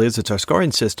angle is. It's our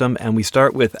scoring system, and we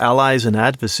start with allies and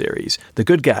adversaries, the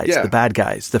good guys, the bad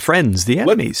guys, the friends, the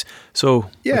enemies.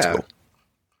 Let's go.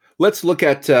 Let's look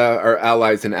at our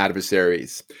allies and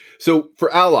adversaries. So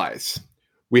for allies,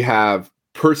 we have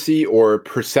Percy or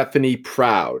Persephone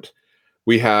Proud.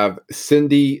 We have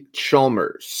Cindy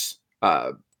Chalmers.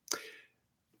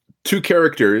 2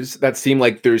 characters that seem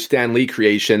like they're Stan Lee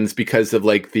creations because of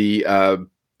like the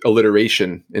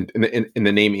alliteration in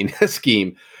the naming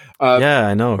scheme. Yeah,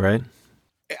 I know, right?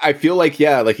 I feel like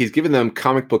he's given them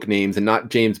comic book names and not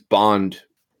James Bond,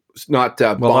 not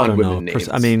Bond women names.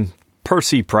 I mean,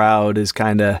 Percy Proud is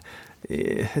kind of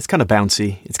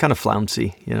bouncy. It's kind of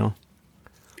flouncy,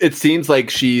 It seems like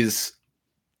she's,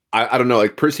 I don't know,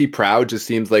 like Percy Proud just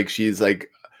seems like she's like,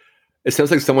 it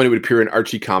sounds like someone who would appear in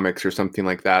Archie comics or something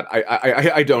like that.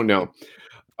 I don't know.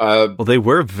 Well, they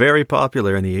were very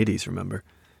popular in the 80s, remember?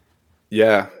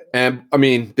 Yeah. And I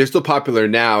mean, they're still popular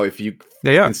now if you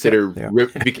consider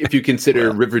if you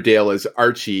consider Riverdale as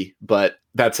Archie, but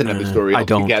that's another story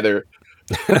altogether.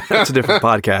 That's a different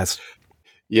podcast.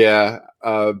 Yeah.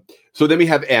 So then we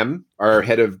have M, our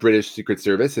head of British Secret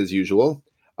Service, as usual.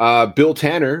 Bill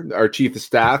Tanner, our chief of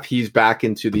staff, he's back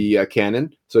into the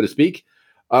canon, so to speak.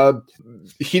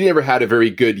 He never had a very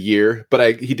good year,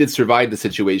 but he did survive the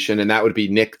situation, and that would be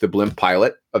Nick, the blimp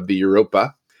pilot of the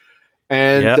Europa.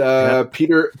 And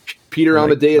Peter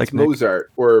Amadeus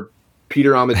Mozart, or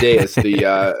Peter Amadeus, he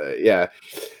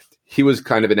was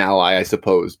kind of an ally, I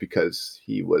suppose, because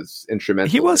he was instrumental.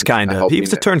 He was he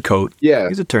was a turncoat. Yeah. He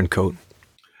was a turncoat.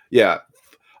 Yeah.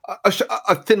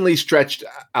 A thinly stretched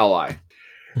ally.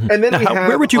 And then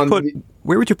where would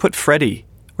you put Freddie?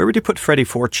 Where would you put Freddie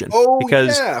Fortune? Oh,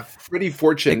 Freddie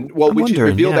Fortune. Which is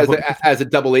revealed as a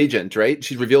double agent, right?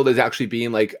 She's revealed as actually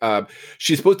being like,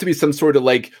 she's supposed to be some sort of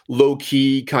like low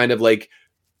key kind of like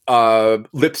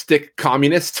lipstick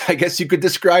communist, I guess you could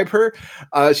describe her.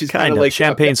 She's kind of like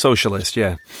champagne socialist,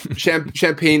 yeah.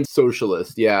 Champagne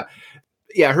socialist, yeah.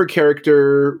 Yeah, her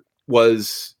character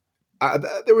was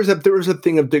there was a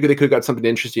thing of they could have got something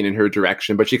interesting in her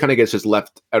direction, but she kind of gets just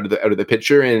left out of the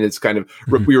picture, and it's kind of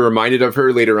we were reminded of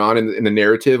her later on in the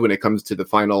narrative when it comes to the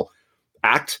final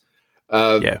act,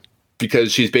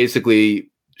 because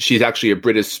she's actually a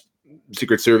British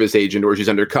Secret Service agent, or she's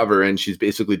undercover, and she's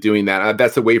basically doing that.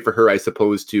 That's a way for her, I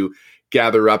suppose, to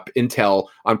gather up intel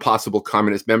on possible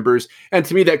communist members, and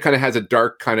to me, that kind of has a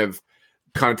dark kind of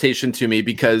connotation to me,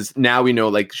 because now we know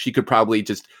like she could probably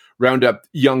just round up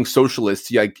young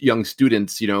socialists, like young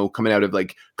students, coming out of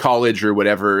like college or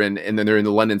whatever, and then they're in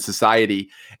the London society,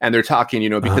 and they're talking,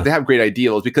 because they have great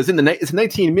ideals. Because it's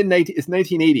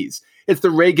 1980s, it's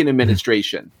the Reagan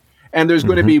administration, and there's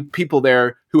going to be people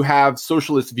there who have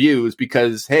socialist views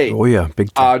because, hey,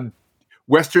 big time.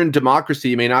 Western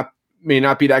democracy may not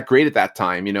be that great at that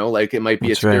time, like it might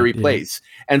be a scary place,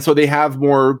 and so they have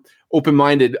more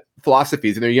open-minded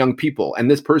philosophies, and they're young people.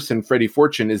 And this person, Freddie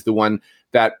Fortune, is the one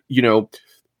that,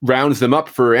 rounds them up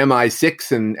for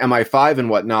MI6 and MI5 and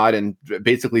whatnot, and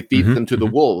basically feeds them to the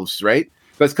wolves, right?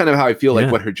 That's kind of how I feel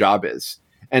like what her job is.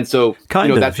 And so,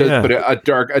 that does put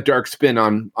a dark spin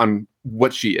on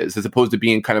what she is, as opposed to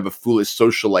being kind of a foolish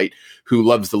socialite who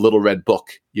loves the little red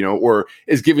book, or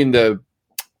is given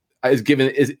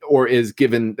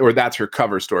or that's her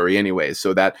cover story anyway,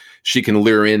 so that she can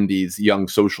lure in these young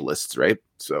socialists, right?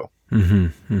 So,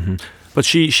 but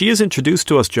she is introduced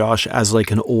to us, Josh, as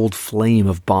like an old flame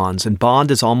of Bond's, and Bond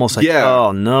is almost like,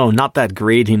 oh no, not that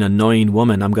grating, annoying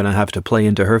woman. I'm going to have to play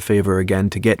into her favor again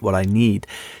to get what I need.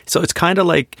 So it's kind of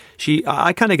like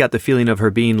I kind of got the feeling of her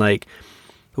being like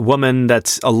a woman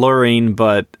that's alluring,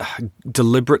 but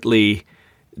deliberately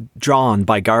drawn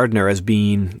by Gardner as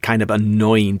being kind of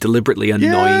annoying, deliberately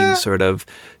annoying, sort of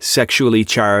sexually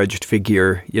charged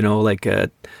figure, like a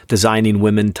designing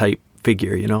women type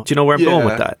figure, Do you know where I'm going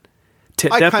with that?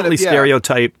 Definitely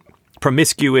stereotype,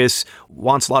 promiscuous,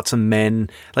 wants lots of men.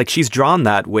 Like she's drawn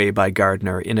that way by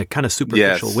Gardner in a kind of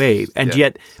superficial way. And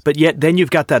yet then you've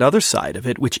got that other side of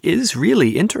it, which is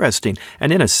really interesting.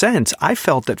 And in a sense, I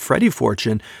felt that Freddie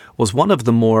Fortune was one of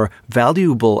the more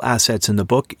valuable assets in the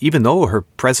book, even though her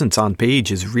presence on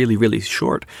page is really, really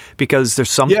short, because there's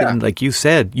something, like you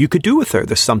said, you could do with her.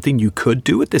 There's something you could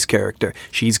do with this character.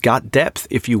 She's got depth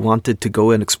if you wanted to go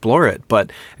and explore it,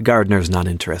 but Gardner's not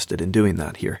interested in doing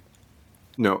that here.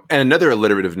 No, and another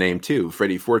alliterative name too,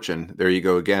 Freddie Fortune. There you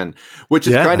go again, which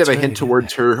is kind of a hint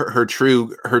towards her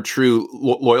true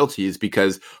loyalties,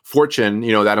 because fortune,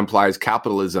 that implies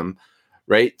capitalism,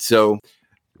 right? So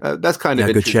that's kind of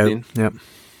interesting.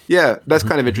 Yeah, that's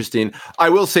kind of interesting. I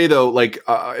will say though, like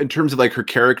in terms of like her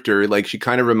character, like she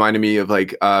kind of reminded me of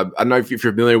like I don't know if you're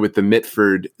familiar with the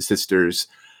Mitford sisters.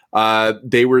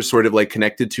 They were sort of like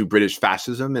connected to British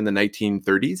fascism in the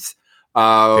 1930s.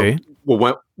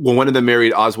 Well, one of them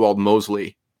married Oswald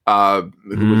Mosley, who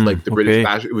was like the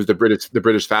British. It was the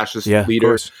British fascist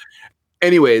leader.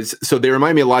 Anyways, so they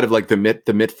remind me a lot of like the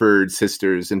Mitford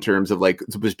sisters in terms of like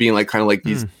just being like kind of like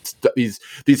these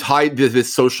high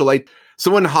this socialite,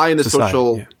 someone high in the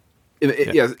social,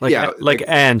 like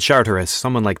Anne Charteris,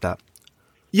 someone like that.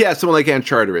 Yeah, someone like Anne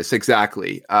Charteris,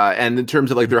 exactly. And in terms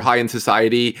of like they're high in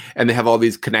society, and they have all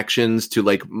these connections to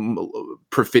like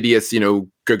perfidious,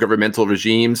 governmental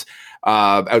regimes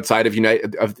outside of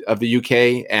of the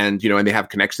UK, and and they have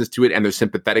connections to it, and they're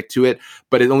sympathetic to it.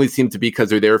 But it only seems to be because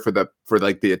they're there for the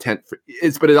intent.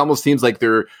 But it almost seems like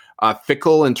they're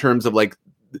fickle in terms of like.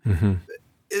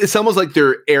 It's almost like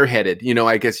they're airheaded,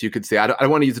 I guess you could say. I don't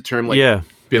want to use the term like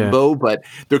bimbo, but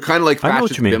they're kind of like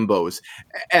fascist bimbos.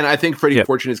 And I think Freddie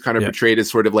Fortune is kind of portrayed as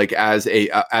sort of like as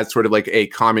sort of like a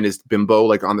communist bimbo,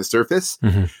 like on the surface.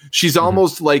 She's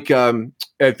almost like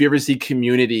if you ever see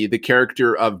Community, the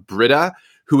character of Britta,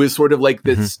 who is sort of like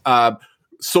this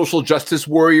social justice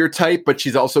warrior type, but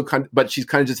she's also kind of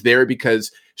just there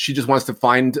because she just wants to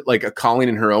find like a calling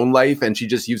in her own life, and she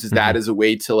just uses that as a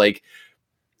way to like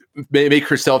make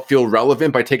herself feel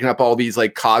relevant by taking up all these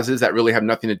like causes that really have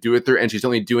nothing to do with her, and she's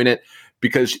only doing it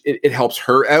because it helps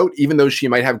her out. Even though she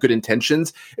might have good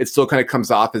intentions, it still kind of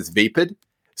comes off as vapid.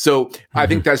 So I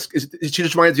think she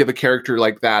just reminds me of a character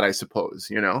like that, I suppose.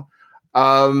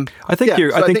 I think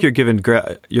you're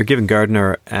giving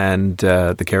Gardner and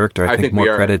the character I think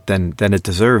more credit than it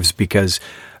deserves, because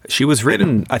she was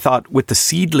written, I thought, with the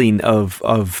seedling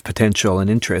of potential and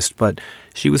interest, but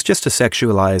she was just a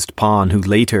sexualized pawn who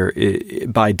later,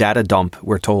 by data dump,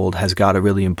 we're told, has got a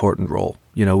really important role,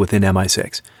 within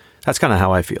MI6. That's kind of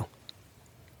how I feel.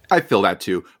 I feel that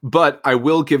too. But I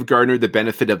will give Gardner the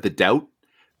benefit of the doubt.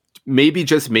 Maybe,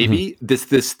 just maybe,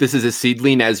 this is a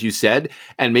seedling, as you said,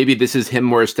 and maybe this is him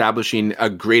more establishing a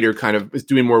greater kind of, is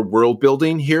doing more world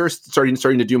building here, starting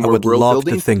to do more world building. I would love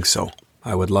to think so.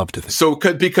 I would love to think. So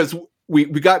because we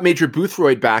got Major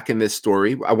Boothroyd back in this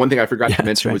story. One thing I forgot to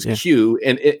mention was Q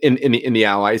in the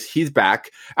Allies. He's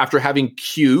back after having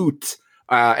Q'd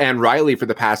Anne Riley for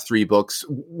the past 3 books.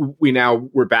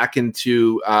 We're back to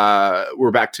Q,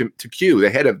 the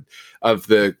head of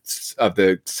the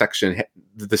section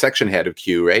head of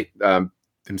Q, right?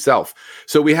 Himself.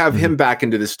 So we have him back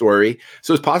into the story.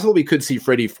 So it's possible we could see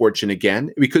Freddie Fortune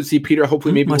again. We could see Peter.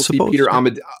 Hopefully, maybe we'll see Peter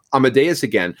Amadeus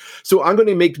again. So I'm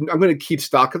going to keep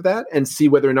stock of that and see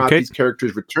whether or not these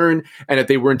characters return, and if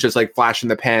they weren't just like flash in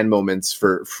the pan moments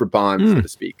for Bond, so to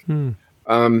speak.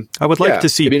 I would like to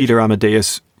see Peter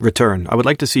Amadeus return. I would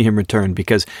like to see him return,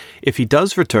 because if he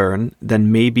does return,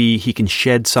 then maybe he can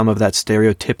shed some of that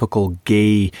stereotypical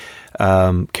gay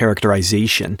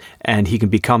characterization, and he can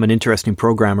become an interesting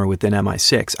programmer within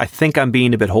MI6. I think I'm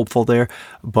being a bit hopeful there,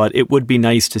 but it would be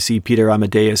nice to see Peter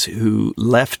Amadeus, who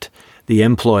left the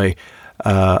employ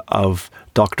of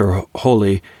Dr.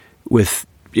 Holy with,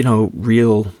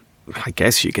 real, I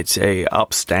guess you could say,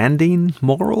 upstanding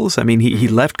morals. I mean, he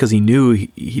left because he knew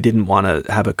he didn't want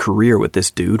to have a career with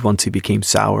this dude once he became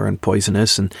sour and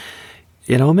poisonous. And,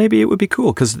 maybe it would be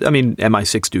cool because, I mean,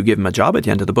 MI6 do give him a job at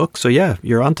the end of the book. So, yeah,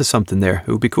 you're onto something there.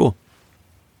 It would be cool.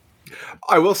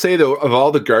 I will say, though, of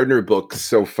all the Gardner books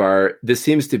so far, this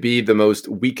seems to be the most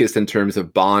weakest in terms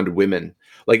of Bond women.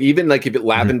 Like, even like if it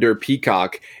Lavender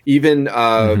Peacock, even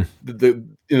even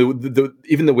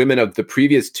the women of the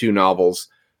previous 2 novels,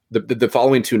 the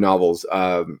following 2 novels,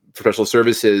 Professional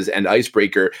Services and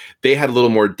Icebreaker, they had a little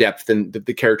more depth than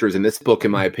the characters in this book,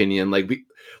 in my opinion. Like,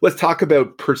 let's talk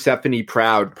about Persephone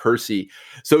Proud, Percy.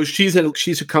 So she's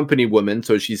a company woman,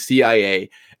 so she's CIA,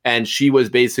 and she was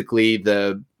basically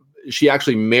she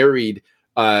actually married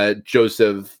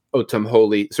Joseph Autumn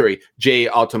Holy, J.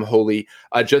 Autumn Holy,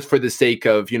 just for the sake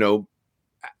of,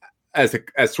 as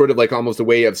sort of like almost a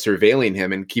way of surveilling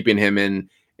him and keeping him in.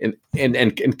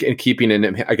 And keeping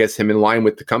him, I guess, him in line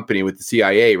with the company, with the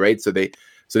CIA, right? So they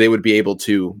would be able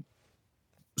to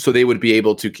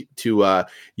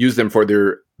use them for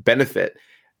their benefit.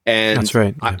 And that's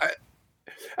right. Yeah.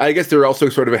 I guess they're also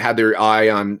sort of had their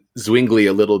eye on Zwingli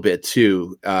a little bit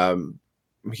too.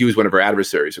 He was one of our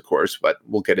adversaries, of course, but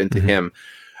we'll get into him.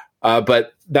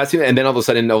 But that's, and then all of a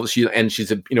sudden,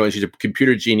 she's a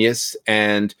computer genius,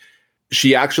 and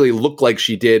she actually looked like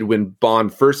she did when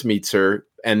Bond first meets her.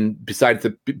 And despite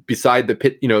the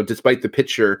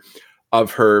picture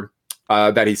of her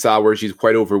that he saw where she's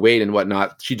quite overweight and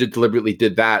whatnot, she deliberately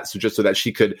did that so that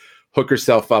she could hook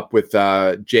herself up with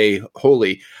Jay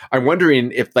Holy. I'm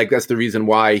wondering if that's the reason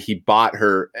why he bought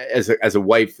her as a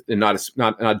wife and not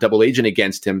a double agent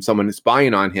against him, someone who's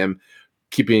spying on him,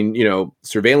 keeping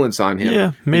surveillance on him.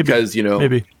 Yeah, maybe. Because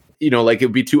maybe. Like it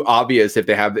would be too obvious if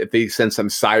they send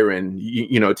some siren,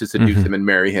 to seduce him and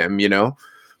marry him,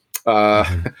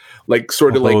 like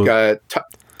sort of like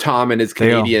Tom and his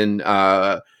Canadian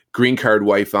green card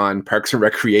wife on Parks and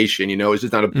Recreation. It's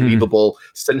just not a believable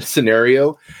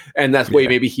scenario, and that's why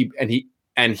maybe he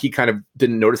kind of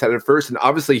didn't notice that at first, and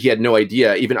obviously he had no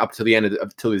idea even up to the end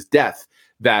till his death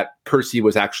that Percy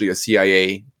was actually a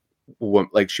CIA,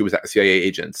 like she was a CIA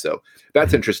agent. So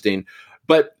that's interesting.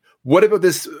 But what about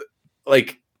this?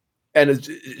 And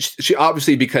she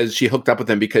obviously, because she hooked up with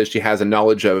him because she has a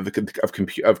knowledge of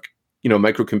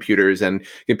microcomputers and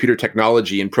computer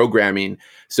technology and programming,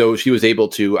 so she was able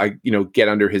to get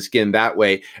under his skin that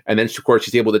way. And then of course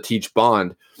she's able to teach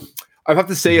Bond. I have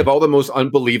to say, of all the most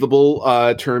unbelievable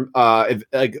adventures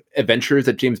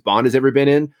that James Bond has ever been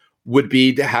in, would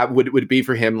be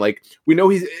for him, we know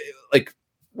he's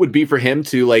would be for him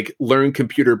to learn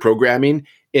computer programming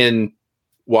in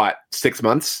 6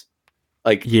 months.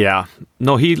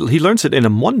 No, he learns it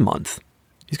in 1 month.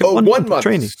 He's got 1 month of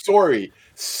training.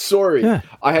 Sorry. Yeah.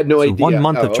 I had no idea. 1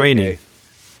 month of training. Okay.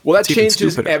 Well, that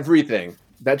changes everything.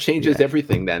 That changes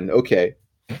everything then. Okay.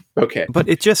 But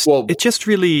it just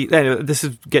really, this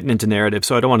is getting into narrative,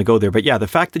 so I don't want to go there. But the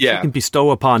fact that you can bestow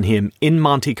upon him in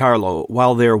Monte Carlo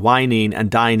while they're wining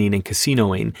and dining and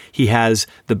casinoing, he has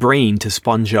the brain to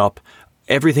sponge up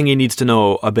everything he needs to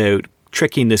know about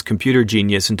tricking this computer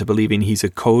genius into believing he's a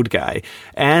code guy,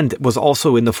 and was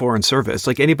also in the Foreign Service.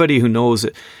 Like, anybody who knows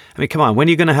it, I mean, come on, when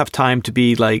are you going to have time to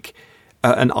be like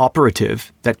an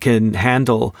operative that can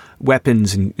handle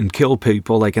weapons and kill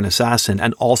people like an assassin,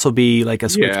 and also be like a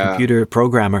switch computer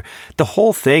programmer? The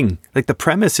whole thing, like the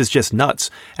premise is just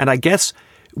nuts. And I guess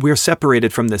we're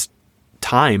separated from this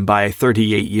time by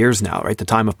 38 years now, right? The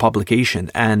time of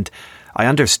publication. And I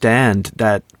understand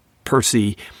that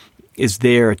Percy is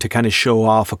there to kind of show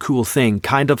off a cool thing,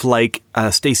 kind of like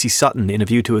Stacey Sutton in A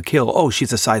View to a Kill. Oh,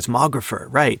 she's a seismographer,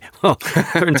 right? Well,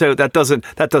 turns out that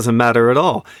doesn't matter at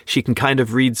all. She can kind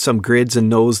of read some grids and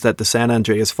knows that the San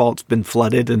Andreas Fault's been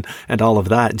flooded and all of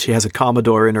that, and she has a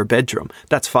Commodore in her bedroom.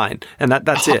 That's fine, and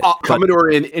that's it. Commodore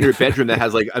in her bedroom that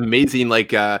has like amazing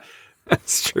like.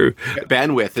 That's true.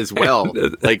 Bandwidth as well,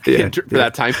 like for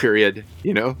that time period,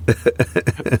 you know.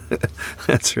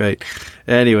 That's right.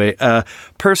 Anyway,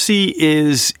 Percy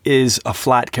is a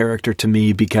flat character to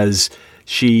me because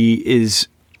she's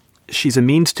a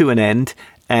means to an end,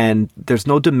 and there's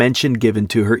no dimension given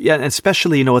to her. Yeah, and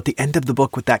especially, you know, at the end of the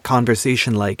book with that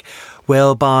conversation, like,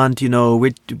 well, Bond, you know,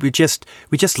 we just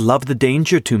love the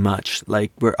danger too much.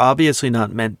 Like, we're obviously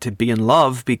not meant to be in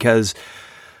love because.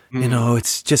 You know,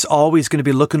 it's just always going to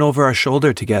be looking over our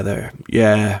shoulder together.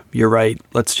 Yeah, you're right.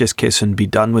 Let's just kiss and be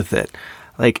done with it.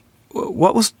 Like,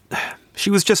 she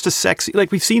was just a sexy,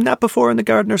 like we've seen that before in the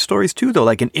Gardner stories too, though,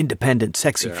 like an independent,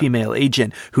 sexy female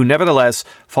agent who nevertheless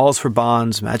falls for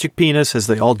Bond's magic penis, as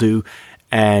they all do.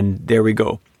 And there we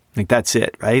go. Like, that's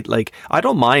it, right? Like, I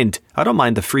don't mind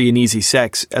the free and easy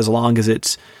sex as long as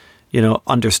it's, you know,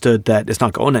 understood that it's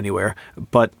not going anywhere.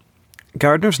 But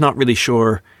Gardner's not really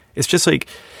sure. It's just like,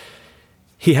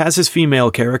 he has his female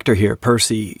character here,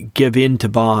 Percy, give in to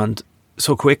Bond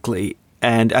so quickly.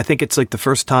 And I think it's like the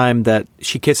first time that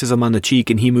she kisses him on the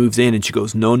cheek and he moves in and she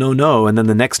goes, no, no, no. And then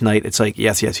the next night it's like,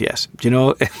 yes, yes, yes. Do you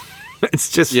know? It's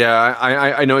just... Yeah,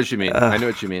 I know what you mean. I know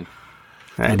what you mean.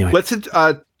 Anyway.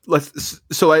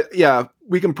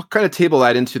 We can kind of table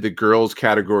that into the girls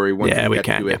category once we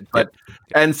get to it. But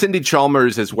and Cindy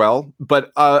Chalmers as well.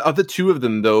 But of the two of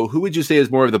them, though, who would you say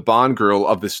is more of the Bond girl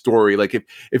of the story? Like,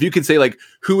 if you could say, like,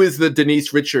 who is the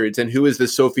Denise Richards and who is the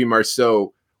Sophie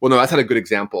Marceau? Well, no, that's not a good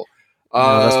example.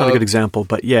 No, that's not a good example.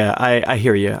 But yeah, I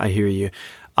hear you. I hear you.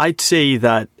 I'd say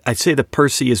that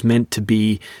Percy is meant to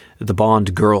be the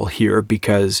Bond girl here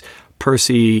because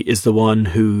Percy is the one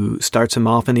who starts him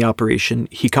off in the operation.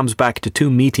 He comes back to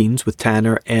 2 meetings with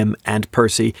Tanner, M, and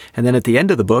Percy. And then at the end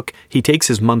of the book, he takes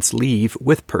his month's leave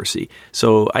with Percy.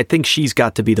 So I think she's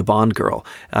got to be the Bond girl.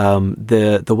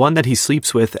 The one that he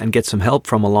sleeps with and gets some help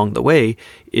from along the way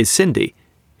is Cindy,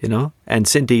 you know? And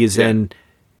Cindy is then...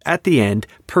 At the end,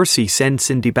 Percy sends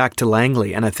Cindy back to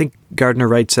Langley, and I think Gardner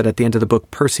writes that at the end of the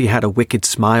book, Percy had a wicked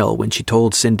smile when she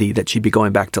told Cindy that she'd be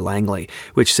going back to Langley,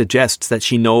 which suggests that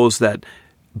she knows that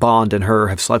Bond and her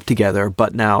have slept together,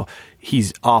 but now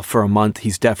he's off for a month.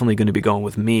 He's definitely going to be going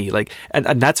with me. Like,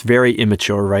 and that's very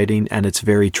immature writing, and it's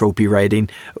very tropey writing.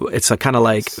 It's a kind of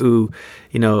like, ooh,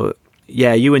 you know,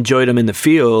 yeah, you enjoyed him in the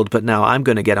field, but now I'm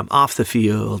going to get him off the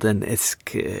field, and it's...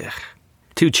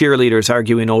 2 cheerleaders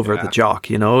arguing over the jock,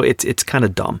 you know, it's kind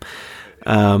of dumb.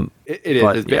 It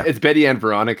is. It's Betty and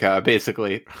Veronica,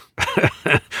 basically.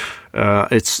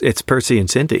 It's Percy and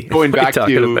Cindy. Going back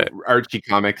to Archie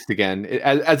comics again,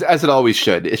 as it always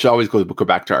should. It should always go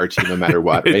back to Archie, no matter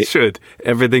what. It right? should.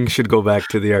 Everything should go back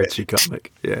to the Archie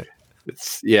comic. Yeah.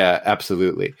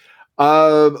 Absolutely.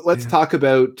 Let's talk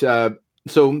about.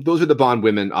 So those are the Bond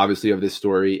women, obviously, of this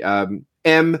story. M.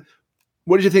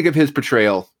 What did you think of his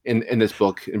portrayal in this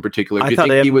book in particular? Do you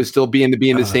think he was still being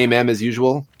the same M as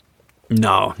usual?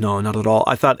 No, not at all.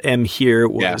 I thought M here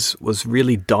was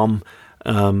really dumb.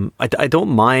 I don't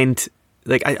mind.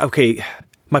 Like,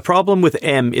 my problem with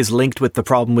M is linked with the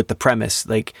problem with the premise.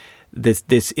 Like,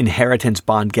 this inheritance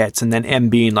Bond gets, and then M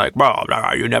being like, well,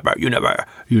 you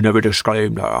never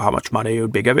described how much money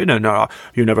you'd be given, and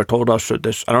you never told us that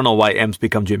this. I don't know why M's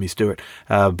become Jimmy Stewart,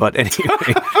 but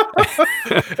anyway,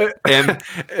 M,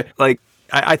 like,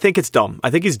 I think it's dumb. I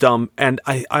think he's dumb, and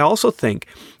I also think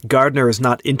Gardner is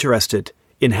not interested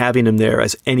in having him there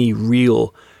as any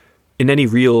real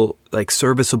like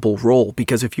serviceable role,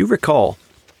 because if you recall,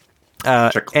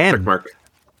 check mark.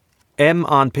 M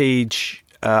on page.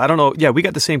 I don't know. Yeah, we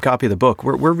got the same copy of the book.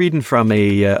 We're reading from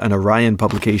an Orion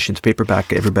Publications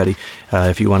paperback. Everybody,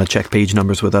 if you want to check page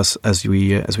numbers with us as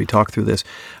we talk through this.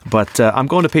 But I'm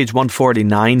going to page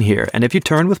 149 here, and if you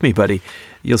turn with me, buddy,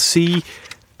 you'll see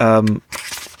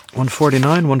 149,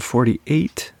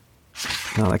 148.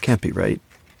 No, that can't be right.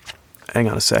 Hang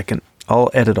on a second. I'll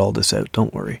edit all this out.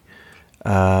 Don't worry.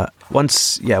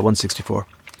 164.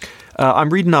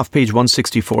 I'm reading off page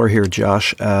 164 here,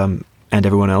 Josh. And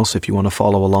everyone else, if you want to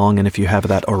follow along, and if you have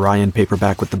that Orion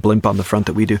paperback with the blimp on the front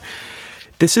that we do.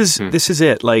 This is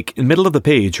it. Like, in the middle of the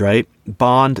page, right?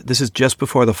 Bond, this is just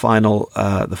before the final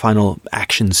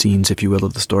action scenes, if you will,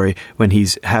 of the story, when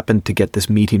he's happened to get this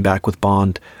meeting back with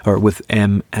Bond, or with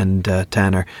M and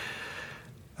Tanner.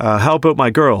 How about my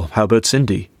girl? How about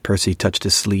Cindy? Percy touched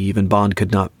his sleeve, and Bond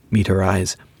could not meet her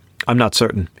eyes. I'm not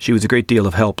certain. She was a great deal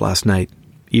of help last night.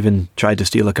 Even tried to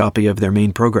steal a copy of their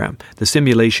main program, the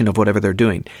simulation of whatever they're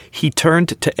doing. He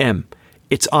turned to M.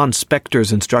 It's on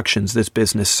Spectre's instructions, this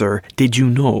business, sir. Did you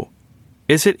know?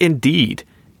 Is it indeed?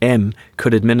 M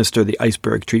could administer the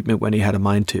iceberg treatment when he had a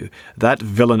mind to. That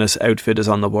villainous outfit is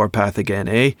on the warpath again,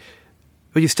 eh?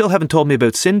 But you still haven't told me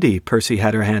about Cindy. Percy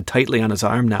had her hand tightly on his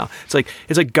arm now. It's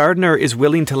like Gardner is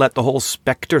willing to let the whole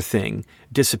Spectre thing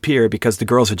disappear because the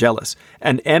girls are jealous.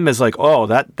 And M is like, oh,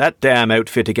 that damn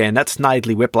outfit again, that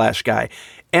Snidely Whiplash guy.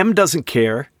 M doesn't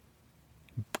care.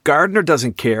 Gardner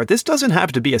doesn't care. This doesn't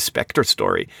have to be a Spectre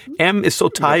story. M is so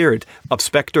tired of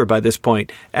Spectre by this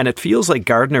point, and it feels like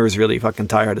Gardner is really fucking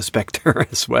tired of Spectre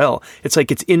as well. It's like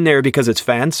it's in there because it's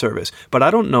fan service, but I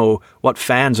don't know what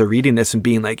fans are reading this and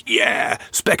being like, yeah,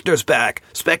 Spectre's back,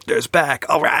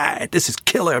 all right, this is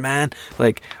killer, man.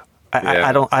 Like,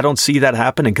 I don't see that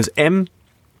happening, because M,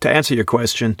 to answer your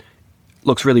question,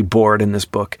 looks really bored in this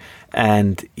book,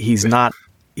 and he's not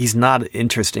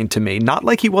interesting to me. Not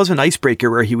like he was an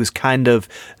Icebreaker, where he was kind of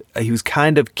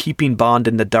keeping Bond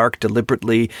in the dark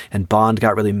deliberately, and Bond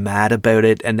got really mad about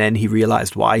it, and then he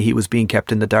realized why he was being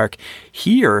kept in the dark.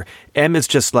 Here, M is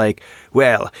just like,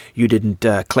 well, you didn't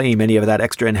claim any of that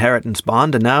extra inheritance,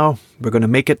 Bond, and now we're going to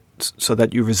make it so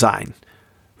that you resign.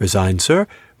 Resign, sir?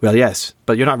 Well, yes,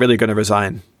 but you're not really going to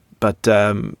resign. But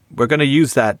we're going to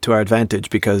use that to our advantage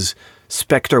because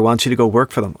Spectre wants you to go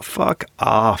work for them. Fuck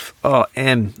off. Oh,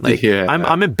 M.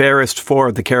 I'm embarrassed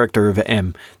for the character of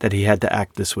M that he had to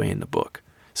act this way in the book.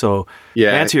 So,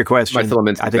 to answer your question,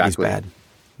 I think he's bad.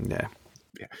 Yeah.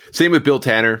 Same with Bill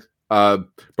Tanner. Brought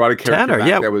a character Tanner,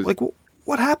 back that was... like,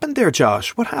 what happened there, Josh?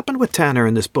 What happened with Tanner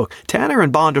in this book? Tanner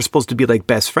and Bond are supposed to be like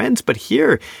best friends, but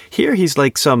here he's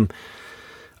like some...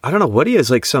 I don't know what he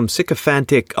is, like some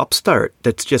sycophantic upstart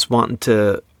that's just wanting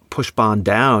to push Bond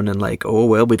down and like, oh,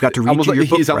 well, we've got to read your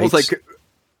book. He's almost like,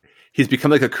 he's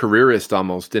become like a careerist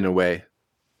almost in a way.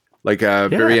 Like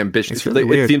very ambitious. Really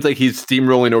it seems like he's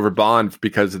steamrolling over Bond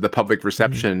because of the public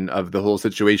reception of the whole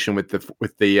situation with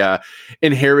the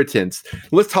inheritance.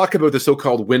 Let's talk about the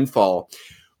so-called windfall.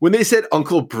 When they said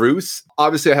Uncle Bruce,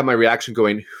 obviously I had my reaction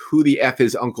going, who the F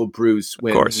is Uncle Bruce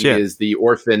when he is the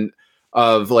orphan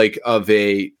of a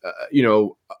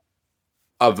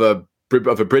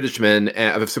Britishman,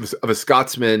 of a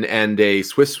Scotsman and a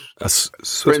Swiss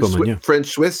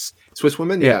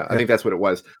woman. Yeah, I think that's what it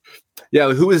was.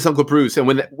 Yeah, who is Uncle Bruce? And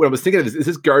when I was thinking of this, is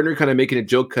this Gardner kind of making a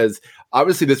joke because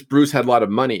obviously this Bruce had a lot of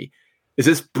money? Is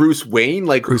this Bruce Wayne?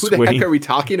 Like, who the heck are we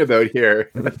talking about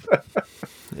here?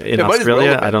 In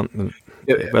Australia, I don't.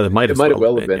 Well, it might have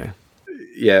well been.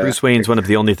 Yeah, Bruce Wayne's one of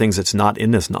the only things that's not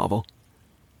in this novel.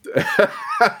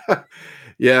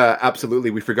 Yeah, absolutely.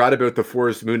 We forgot about the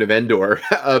forest moon of Endor,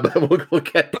 but we'll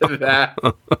get to that.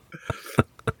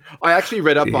 I actually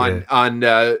read up on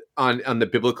the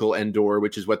biblical Endor,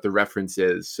 which is what the reference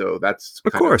is. So that's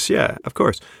of course.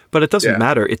 But it doesn't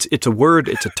matter. It's a word,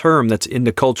 it's a term that's in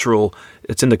the cultural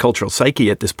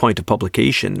psyche at this point of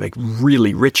publication, like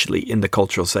really richly in the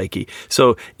cultural psyche.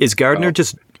 So is Gardner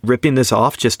just ripping this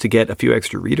off just to get a few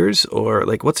extra readers, or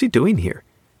like what's he doing here?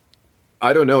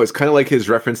 I don't know. It's kind of like his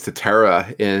reference to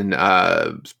Terra in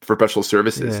for Special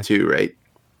Services too, right?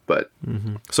 But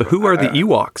so who are the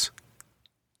Ewoks?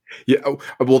 Yeah,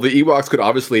 well, the Ewoks could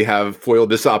obviously have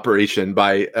foiled this operation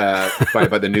by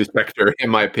the new Spectre, in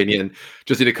my opinion.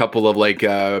 Just need a couple of like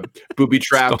booby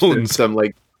traps and some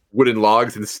like wooden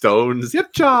logs and stones.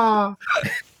 Yep-cha!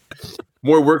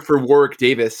 More work for Warwick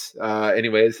Davis.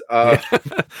 Anyways, I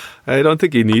don't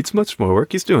think he needs much more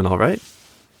work. He's doing all right.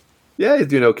 Yeah, he's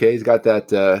doing okay. He's got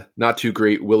that not too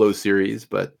great Willow series,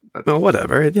 but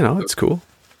whatever. It's cool.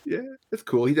 Yeah, it's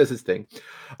cool. He does his thing.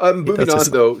 Moving on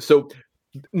though. So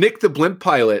Nick the Blimp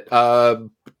pilot,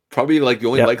 probably like the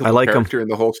only likable character in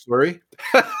the whole story.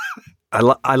 I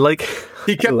like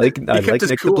Nick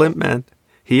the Blimp, man.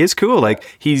 He is cool. Like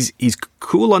he's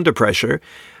cool under pressure.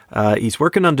 He's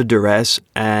working under duress,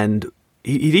 and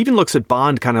he even looks at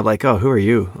Bond kind of like, "Oh, who are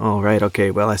you? Oh, right, okay.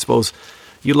 Well, I suppose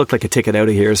you look like a ticket out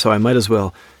of here, so I might as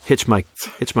well hitch my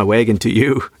wagon to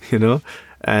you,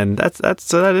 And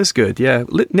that is good. Yeah,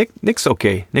 Nick's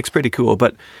okay. Nick's pretty cool,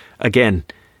 but again,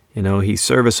 he's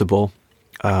serviceable.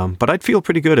 But I'd feel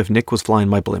pretty good if Nick was flying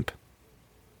my blimp.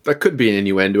 That could be an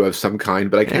innuendo of some kind,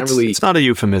 but I can't really... It's not a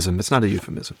euphemism.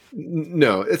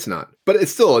 No, it's not. But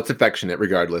it's affectionate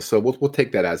regardless, so we'll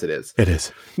take that as it is. It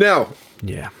is. Now,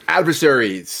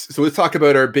 adversaries. So let's talk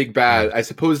about our big bad. I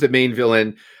suppose the main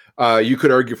villain, you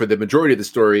could argue for the majority of the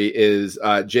story, is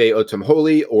J.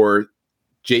 Otumholi, or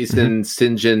Jason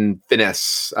St. John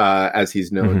Finesse, as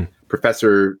he's known.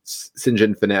 Professor St.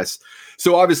 John Finesse.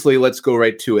 So obviously, let's go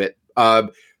right to it.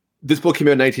 this book came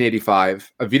out in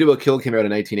 1985. A View to a Kill came out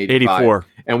in 1985. 84.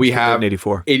 And we have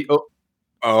 84.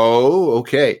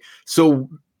 Okay. So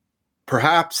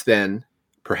perhaps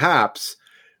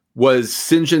was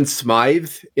St. John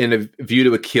Smythe in A View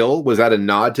to a Kill? Was that a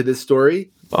nod to this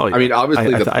story? Oh, yeah. I mean,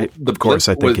 obviously, of course,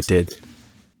 I think it did.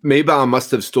 Maibaum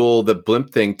must have stole the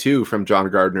blimp thing too from John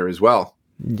Gardner as well.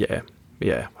 Yeah.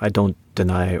 I don't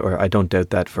deny or I don't doubt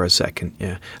that for a second.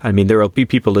 Yeah. I mean, there will be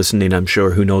people listening, I'm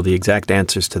sure, who know the exact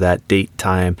answers to that date,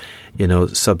 time,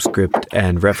 subscript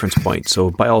and reference point. So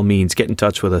by all means, get in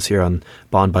touch with us here on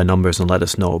Bond by Numbers and let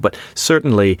us know. But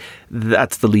certainly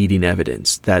that's the leading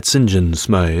evidence that St. John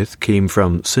Smythe came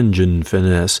from St. John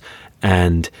Finesse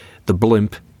and the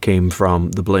blimp came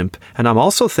from the blimp. And I'm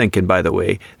also thinking, by the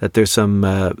way, that there's some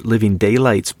Living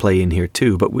Daylights play in here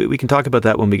too. But we can talk about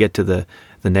that when we get to the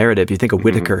narrative. You think of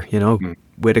Whitaker,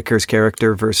 Whitaker's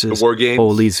character versus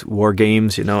Foley's War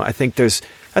Games. I think the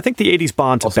 80s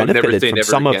Bond also benefited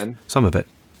from some of it.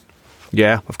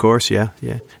 Yeah, of course. Yeah.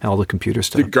 And all the computer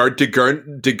stuff.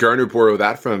 Did Garner borrow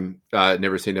that from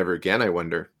Never Say Never Again? I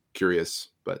wonder. Curious.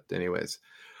 But anyways.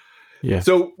 Yeah.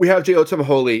 So we have J.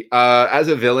 Otumaholi. As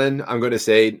a villain, I'm going to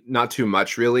say not too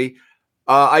much, really.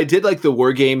 I did like the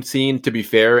war game scene, to be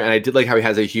fair, and I did like how he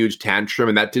has a huge tantrum,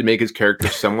 and that did make his character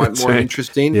somewhat more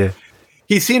interesting. Yeah.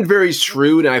 He seemed very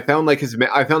shrewd, and I found like his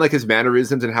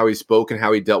mannerisms and how he spoke and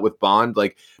how he dealt with Bond,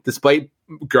 like despite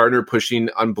Gardner pushing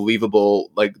the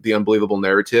unbelievable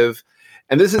narrative.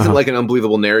 And this isn't like an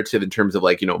unbelievable narrative in terms of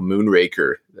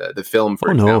Moonraker, the film,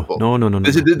 for example. No.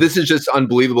 This is just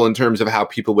unbelievable in terms of how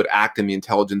people would act in the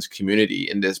intelligence community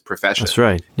in this profession. That's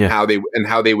right. Yeah. How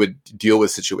they would deal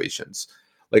with situations.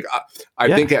 Like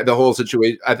I think the whole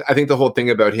situation. I think the whole thing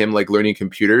about him learning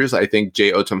computers. I think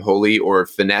J. Otumaholi or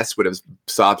Finesse would have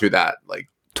saw through that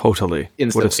totally.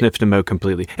 Instantly. Would have sniffed him out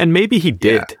completely. And maybe he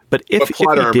did. Yeah. But if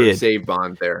plot he armor did, saved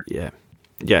Bond there. Yeah.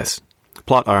 Yes.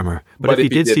 Plot armor. But if he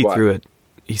did see through it.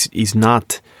 He's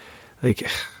not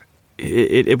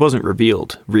it wasn't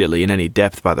revealed really in any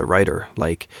depth by the writer.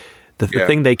 The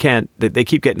thing they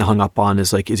keep getting hung up on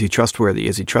is is he trustworthy?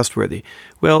 Is he trustworthy?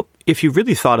 Well, if you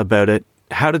really thought about it,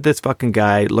 how did this fucking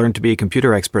guy learn to be a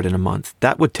computer expert in a month?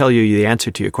 That would tell you the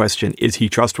answer to your question, is he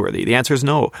trustworthy? The answer is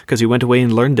no, because he went away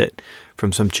and learned it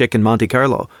from some chick in Monte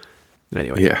Carlo.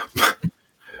 Anyway. Yeah.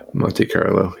 Monte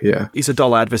Carlo, yeah. He's a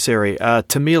dull adversary.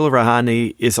 Tamil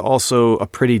Rahani is also a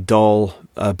pretty dull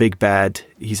big bad.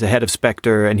 He's the head of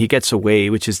Spectre, and he gets away,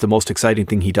 which is the most exciting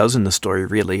thing he does in the story,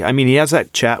 really. I mean, he has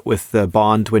that chat with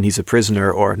Bond when he's a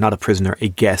prisoner, or not a prisoner, a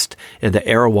guest in the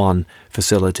Erewhon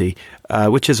facility,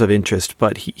 which is of interest,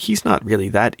 but he's not really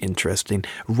that interesting.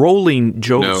 Rolling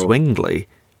Joe Zwingli.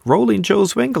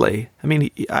 I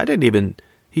mean,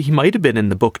 he might have been in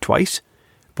the book twice.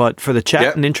 But for the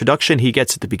chat and introduction he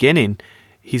gets at the beginning,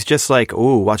 he's just like,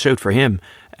 oh, watch out for him.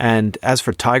 And as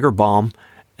for Tiger Bomb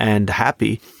and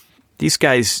Happy, these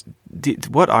guys,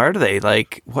 what are they?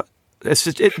 What? That's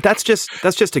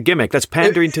just a gimmick. That's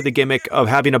pandering to the gimmick of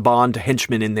having a Bond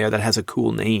henchman in there that has a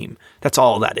cool name. That's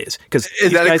all that is. Because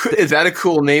is that a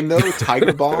cool name though?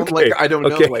 Tiger Bomb? Okay. I don't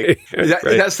know. Is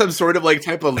that some sort of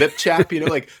type of lip chap?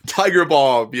 Tiger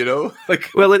Bomb.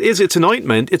 Well, it is. It's an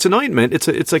ointment.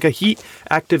 It's like a heat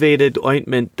activated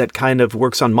ointment that kind of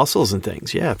works on muscles and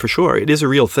things. Yeah, for sure. It is a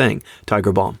real thing.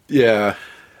 Tiger Bomb. Yeah,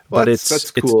 well, but that's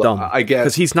cool. It's dumb. I guess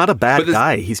because he's not a bad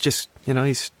guy. He's just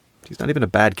He's not even a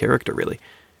bad character, really.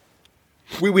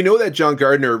 We know that John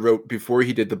Gardner wrote before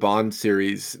he did this Bond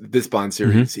series.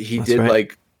 Mm-hmm. He did right.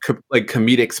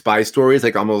 Comedic spy stories,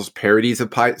 almost parodies of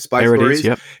spy stories.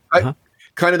 Yep.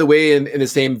 Kind of the way in the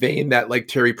same vein that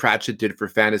Terry Pratchett did for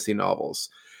fantasy novels.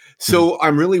 So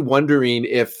I'm really wondering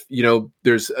if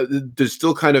there's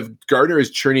still kind of Gardner is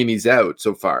churning these out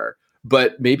so far,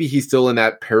 but maybe he's still in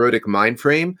that parodic mind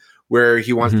frame where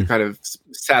he wants to kind of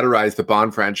satirize the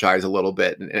Bond franchise a little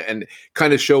bit and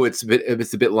kind of show it's a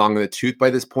bit long in the tooth by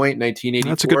this point, 1984.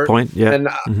 That's a good point. Yeah, and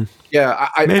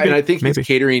I think he's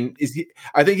catering.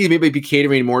 I think he maybe be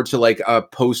catering more to a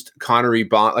post Connery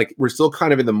Bond. We're still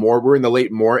kind of we're in the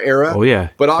late Moore era. Oh yeah,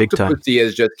 but Octopussy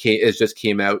has just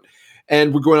came out,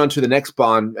 and we're going on to the next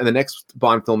Bond, and the next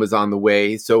Bond film is on the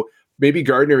way. So maybe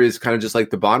Gardner is kind of just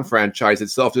like the Bond franchise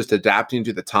itself, just adapting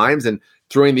to the times and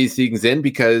throwing these things in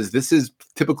because this is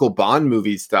typical Bond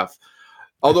movie stuff.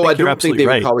 Although I don't think they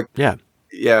would probably. Yeah.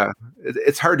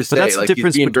 It's hard to say. That's the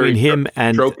difference between him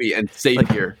and tropey and safe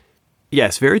here.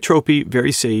 Yes, very tropey,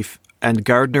 very safe. And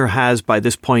Gardner has, by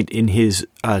this point in his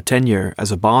tenure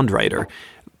as a Bond writer,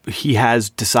 he has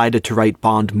decided to write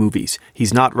Bond movies.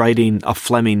 He's not writing a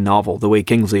Fleming novel the way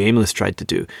Kingsley Amis tried to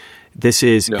do. This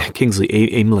is Kingsley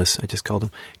Amis. I just called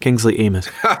him Kingsley Amis.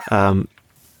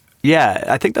 Yeah,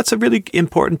 I think that's a really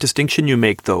important distinction you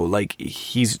make, though. Like,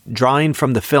 he's drawing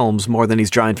from the films more than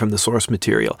he's drawing from the source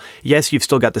material. Yes, you've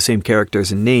still got the same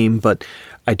characters and name, but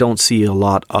I don't see a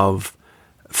lot of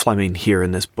Fleming here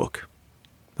in this book.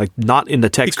 Like, not in the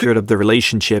texture of the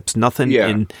relationships, nothing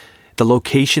in the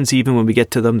locations. Even when we get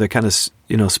to them, they're kind of,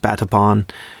 spat upon.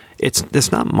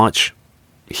 There's not much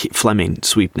Fleming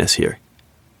sweetness here.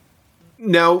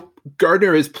 Now,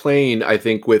 Gardner is playing, I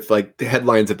think, with like the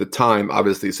headlines at the time,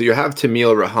 obviously. So you have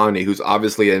Tamil Rahani, who's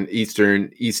obviously an East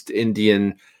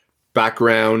Indian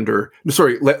background,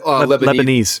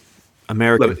 Lebanese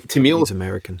American. Tamil is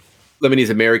American.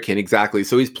 Lebanese American, exactly.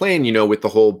 So he's playing, with the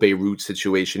whole Beirut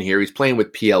situation here. He's playing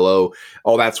with PLO,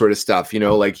 all that sort of stuff.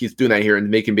 Like he's doing that here and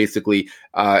making basically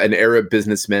an Arab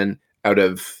businessman out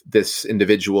of this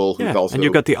individual who's also. And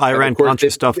you've got the Iran-Contra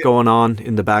stuff going on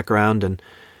in the background, and.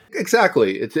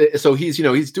 Exactly. So he's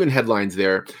doing headlines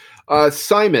there.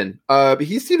 Simon,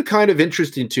 he seemed kind of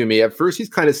interesting to me. At first, he's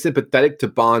kind of sympathetic to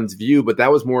Bond's view, but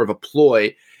that was more of a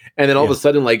ploy. And then all of a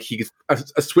sudden, like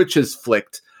a switch is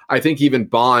flicked. I think even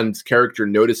Bond's character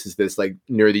notices this, like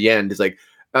near the end. Is like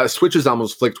a switch is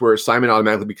almost flicked where Simon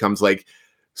automatically becomes like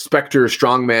Spectre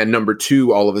strongman number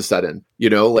 2 all of a sudden, he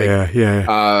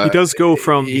does go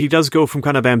from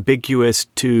kind of ambiguous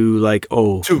to like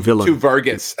to villain to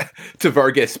Vargas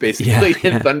basically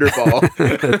in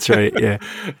Thunderball. That's right. Yeah.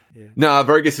 Nah,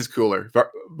 Vargas is cooler.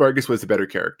 Vargas was a better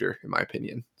character in my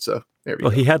opinion. So there we go.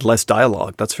 He had less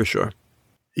dialogue, that's for sure.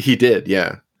 He did,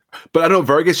 yeah. But I know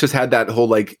Vargas just had that whole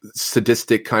like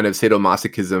sadistic kind of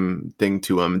sadomasochism thing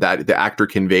to him that the actor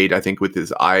conveyed, I think, with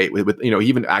his eye, with he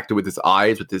even acted with his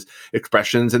eyes, with his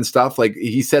expressions and stuff. Like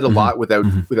he said a lot without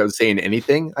saying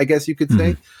anything, I guess you could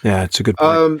say. Yeah, it's a good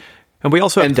point. And we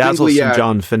also have Dazzle St.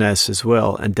 John Finesse as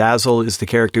well. And Dazzle is the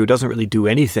character who doesn't really do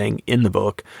anything in the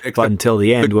book, but until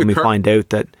the end when we find out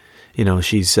that,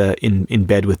 she's in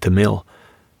bed with Tamil.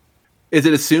 Is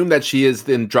it assumed that she is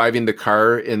then driving the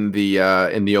car in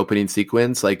the opening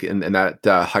sequence, like in that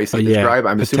heist you described?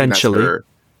 I'm assuming that's her.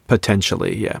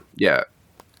 Potentially, yeah. Yeah.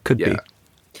 Could be.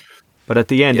 But at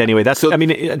the end, anyway, that's. So,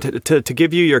 to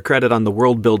give you your credit on the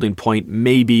world building point,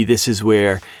 maybe this is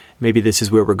where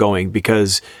we're going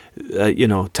because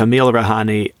Tamil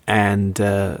Rahani and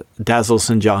Dazzle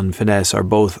St. John Finesse are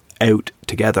both out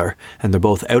together, and they're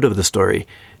both out of the story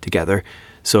together.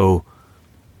 So.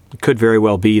 It could very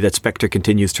well be that Spectre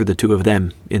continues through the two of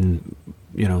them in,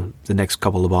 the next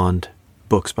couple of Bond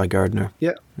books by Gardner.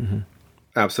 Yeah,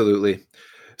 absolutely.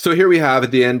 So here we have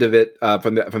at the end of it,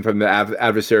 from the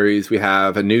adversaries, we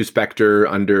have a new Spectre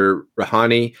under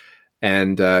Rahani,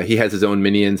 and he has his own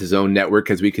minions, his own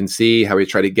network, as we can see how he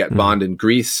tried to get Bond in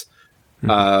Greece.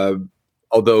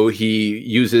 Although he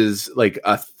uses like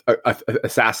a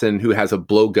assassin who has a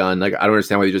blowgun. Like, I don't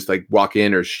understand why they just like walk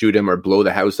in or shoot him or blow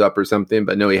the house up or something.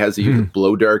 But no, he has to use a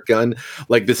blow dart gun.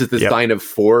 Like this is the sign of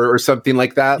 4 or something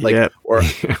like that. Like, or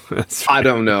right. I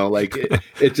don't know. Like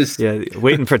it just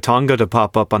waiting for Tonga to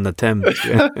pop up on the Thames.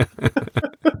 Yeah.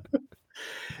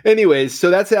 Anyways,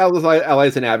 so that's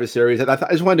Allies and Adversaries. I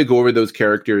just wanted to go over those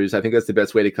characters. I think that's the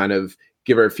best way to kind of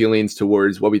give our feelings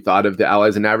towards what we thought of the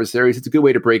Allies and Adversaries. It's a good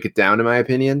way to break it down, in my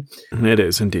opinion. It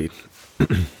is indeed.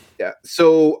 Yeah.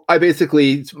 So I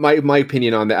basically, my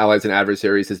opinion on the Allies and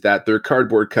Adversaries is that they're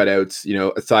cardboard cutouts,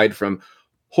 aside from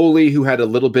Holy, who had a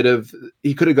little bit of,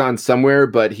 he could have gone somewhere,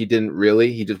 but he didn't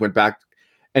really. He just went back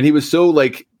and he was so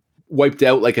like wiped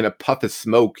out, like in a puff of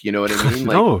smoke. You know what I mean?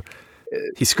 Like, no.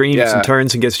 He screams and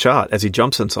turns and gets shot as he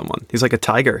jumps on someone. He's like a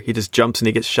tiger. He just jumps and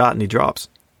he gets shot and he drops.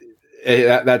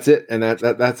 That's it. And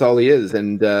that's all he is.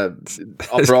 And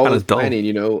for all his planning,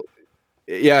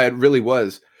 it really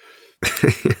was.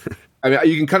 I mean,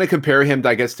 you can kind of compare him,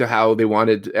 I guess, to how they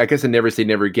wanted, I guess in Never Say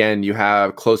Never Again, you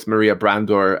have Klaus Maria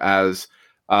Brandor as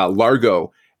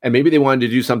Largo. And maybe they wanted to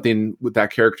do something with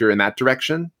that character in that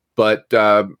direction. But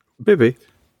maybe.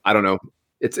 I don't know.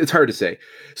 It's hard to say.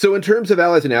 So in terms of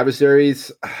Allies and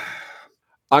Adversaries,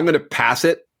 I'm going to pass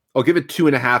it. I'll give it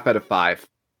 2.5 out of 5.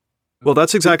 Well,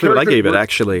 that's exactly what I gave it,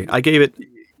 actually. I did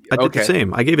the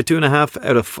same. I gave it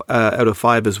 2.5 out of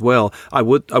 5 as well. I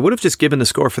would have just given the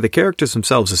score for the characters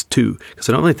themselves as 2 because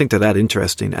I don't really think they're that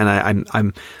interesting, and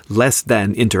I'm less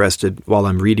than interested while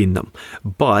I'm reading them.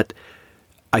 But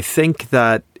I think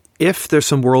that if there's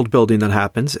some world building that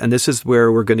happens, and this is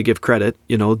where we're going to give credit,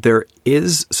 there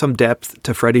is some depth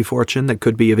to Freddie Fortune that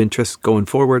could be of interest going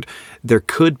forward. There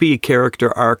could be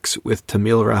character arcs with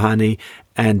Tamil Rahani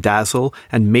and Dazzle,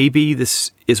 and maybe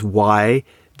this is why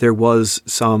there was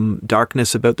some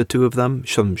darkness about the two of them,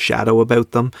 some shadow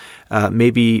about them.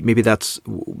 Maybe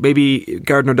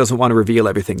Gardner doesn't want to reveal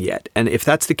everything yet. And if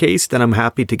that's the case, then I'm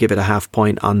happy to give it a half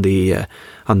point on the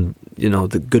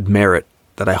the good merit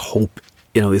that I hope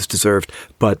is deserved.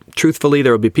 But truthfully,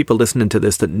 there will be people listening to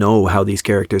this that know how these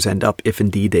characters end up, if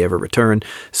indeed they ever return.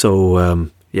 So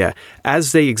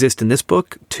as they exist in this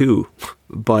book, 2.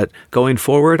 But going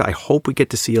forward, I hope we get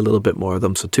to see a little bit more of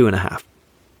them. So 2.5.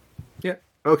 Yeah.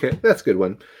 Okay. That's a good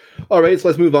one. All right. So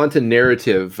let's move on to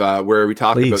narrative, where we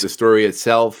talk about the story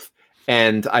itself.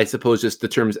 And I suppose just the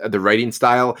terms of the writing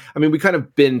style. I mean, we kind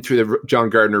of been through the John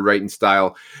Gardner writing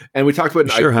style, and we talked about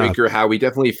in Icebreaker how we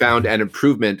definitely found an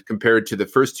improvement compared to the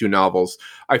first 2 novels.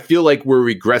 I feel like we're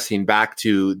regressing back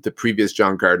to the previous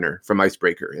John Gardner from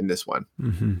Icebreaker in this one.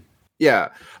 Mm-hmm. Yeah,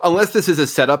 unless this is a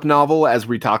setup novel, as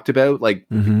we talked about, like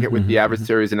with the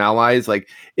adversaries and allies. Like,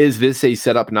 is this a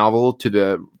setup novel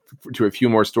to a few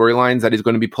more storylines that he's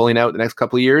going to be pulling out the next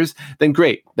couple of years? Then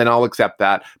great, then I'll accept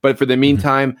that. But for the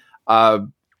meantime,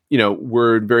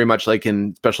 we're very much like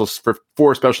in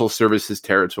for special services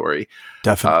territory.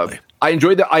 Definitely, I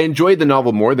enjoyed the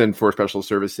novel more than For Special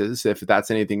Services, if that's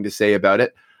anything to say about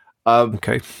it.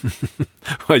 Okay,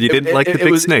 well, you didn't like the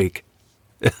big snake.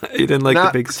 You didn't like the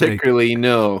big snake?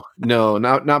 No,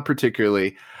 not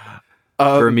particularly.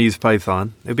 Burmese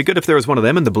python. It'd be good if there was one of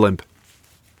them in the blimp.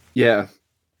 Yeah.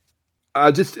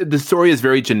 Just the story is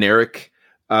very generic,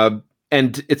 and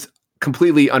it's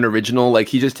completely unoriginal. Like,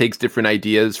 he just takes different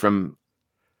ideas from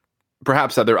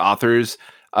perhaps other authors.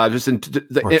 Also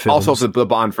the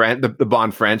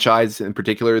Bond franchise in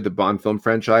particular, the Bond film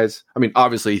franchise. I mean,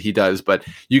 obviously he does, but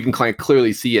you can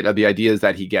clearly see it of the ideas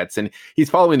that he gets, and he's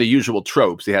following the usual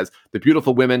tropes. He has the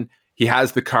beautiful women. He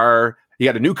has the car. He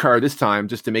had a new car this time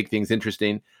just to make things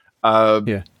interesting. But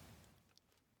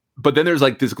then there's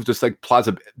like this, just like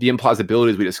the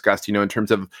implausibilities we discussed. In terms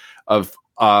of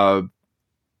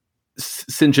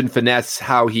St. John Finesse,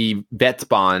 how he vets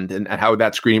Bond and how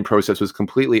that screening process was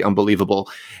completely unbelievable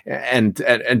and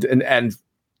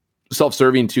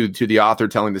self-serving to the author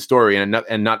telling the story and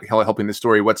not helping the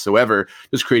story whatsoever,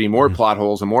 just creating more plot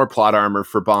holes and more plot armor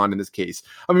for Bond in this case.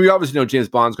 I mean, we obviously know James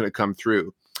Bond's going to come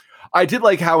through. I did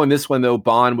like how in this one, though,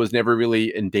 Bond was never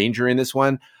really in danger in this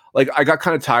one. Like, I got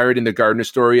kind of tired in the Gardner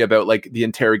story about like the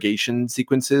interrogation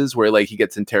sequences where like he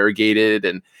gets interrogated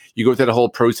and you go through the whole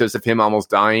process of him almost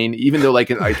dying, even though like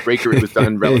in Icebreaker it was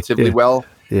done relatively well.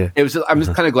 Yeah, I'm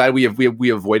just kind of glad we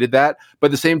avoided that. But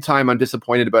at the same time, I'm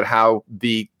disappointed about how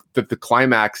the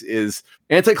climax is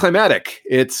anticlimactic.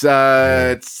 It's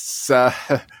a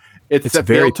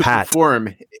very pat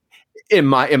form, in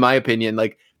my opinion.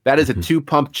 Like, that is a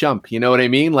 2-pump chump. You know what I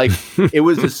mean? Like, it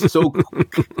was just so.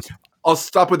 I'll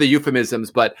stop with the euphemisms,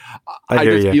 but I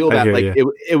just feel that like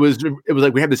it was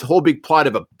like we had this whole big plot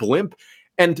of a blimp,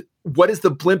 and what is the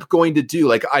blimp going to do?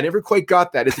 Like, I never quite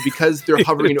got that. Is it because they're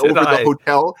hovering over the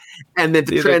hotel, and then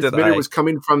the transmitter was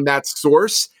coming from that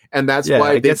source, and that's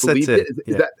why they believed it?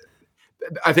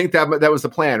 I think that was the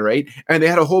plan, right? And they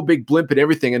had a whole big blimp and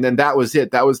everything, and then that was it.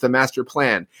 That was the master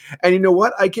plan. And you know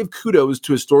what? I give kudos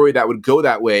to a story that would go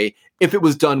that way if it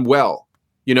was done well.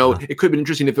 It could have been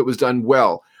interesting if it was done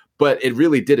well. But it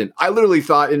really didn't. I literally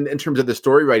thought, in terms of the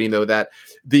story writing, though, that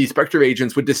the Spectre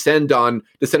agents would descend from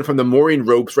the mooring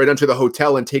ropes right onto the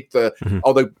hotel and take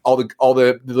all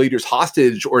the leaders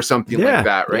hostage or something like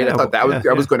that. Right? I thought that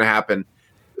was going to happen.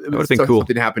 That would have been cool.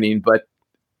 Something happening, but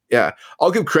yeah, I'll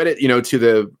give credit, to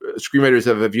the screenwriters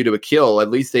of A View to a Kill.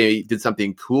 At least they did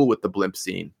something cool with the blimp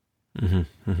scene.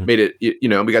 Made it.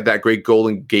 We got that great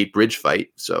Golden Gate Bridge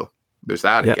fight. So there's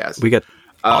that. I guess we got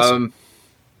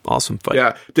awesome fight.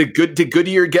 Yeah. Did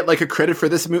Goodyear get like a credit for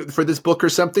this book or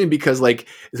something? Because like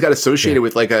it's got associated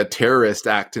with like a terrorist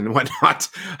act and whatnot.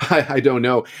 I don't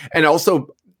know. And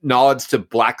also nods to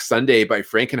Black Sunday by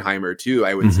Frankenheimer too,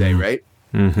 I would say, right?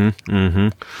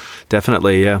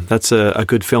 Definitely. Yeah. That's a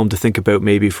good film to think about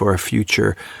maybe for a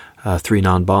future 3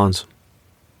 non-Bonds.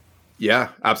 Yeah,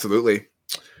 absolutely.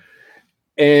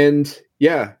 And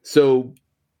yeah, so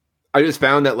I just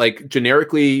found that like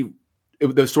generically,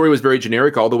 the story was very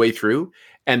generic all the way through.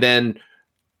 And then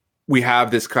we have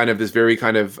this very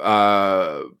kind of,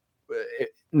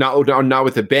 not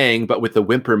with a bang, but with the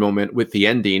whimper moment with the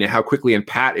ending and how quickly and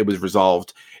pat it was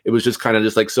resolved. It was just kind of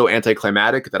just like so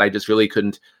anticlimactic that I just really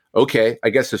couldn't. Okay, I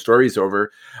guess the story's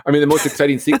over. I mean, the most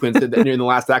exciting sequence in the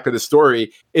last act of the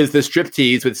story is the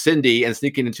striptease with Cindy and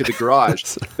sneaking into the garage.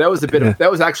 That was that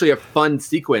was actually a fun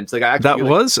sequence. Like I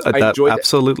enjoyed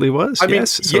absolutely was. I mean,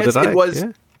 yes, so yes, did I. It was.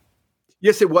 Yeah.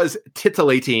 yes, it was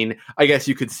titillating, I guess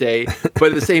you could say. But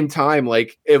at the same time,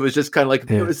 like, it was just kind of like,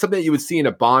 it was something that you would see in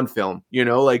a Bond film, you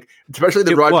know, like, especially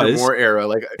the Roger Moore era.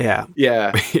 Like, yeah.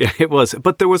 Yeah, it was.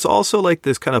 But there was also like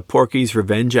this kind of Porky's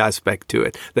revenge aspect to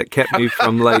it that kept me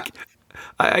from like,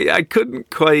 I couldn't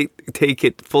quite take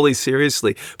it fully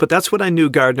seriously. But that's when I knew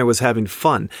Gardner was having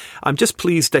fun. I'm just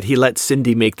pleased that he let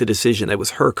Cindy make the decision. It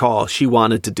was her call. She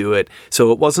wanted to do it.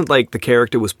 So it wasn't like the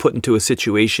character was put into a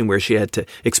situation where she had to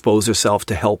expose herself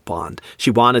to help Bond. She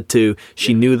wanted to.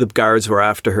 She knew the guards were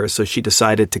after her, so she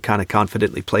decided to kind of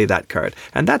confidently play that card.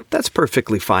 And that's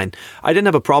perfectly fine. I didn't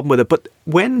have a problem with it. But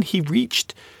when he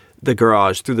reached the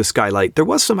garage through the skylight, there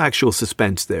was some actual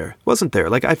suspense there, wasn't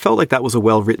there? Like, I felt like that was a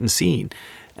well-written scene.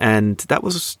 And that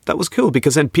was cool,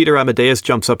 because then Peter Amadeus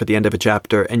jumps up at the end of a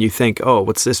chapter and you think, oh,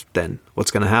 what's this then?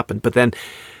 What's going to happen? But then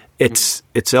it's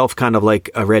itself kind of like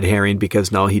a red herring,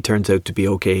 because now he turns out to be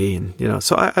okay. And, you know,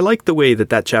 so I like the way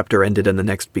that chapter ended and the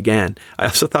next began. I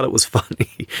also thought it was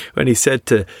funny when he said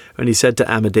to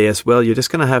Amadeus, well, you're just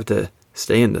going to have to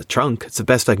stay in the trunk. It's the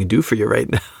best I can do for you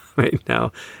right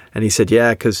now. And he said,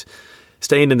 yeah, because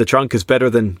staying in the trunk is better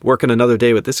than working another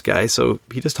day with this guy. So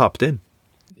he just hopped in.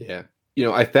 Yeah. You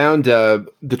know, I found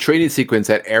the training sequence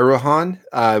at Arahan,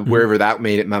 wherever that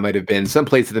might have been,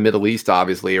 someplace in the Middle East,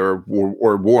 obviously, or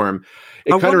warm.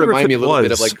 It kind of reminded me a little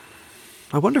bit of like.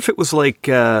 I wonder if it was like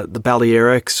the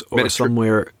Balearics or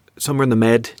somewhere in the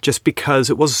Med, just because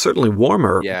it was certainly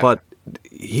warmer, but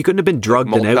he couldn't have been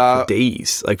drugged and out for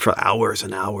days, like for hours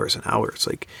and hours and hours,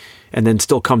 like, and then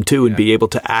still come to and be able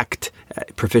to act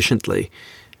proficiently.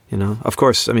 You know, of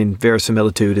course, I mean,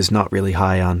 verisimilitude is not really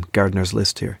high on Gardner's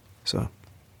list here. So,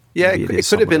 yeah, it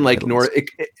could have been like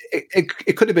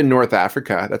It could have been North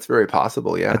Africa. That's very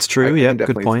possible. Yeah, that's true.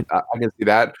 Good point. I can see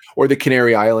that, or the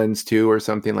Canary Islands too, or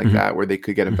something like that, where they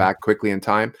could get him back quickly in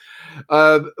time.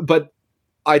 But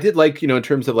I did like, in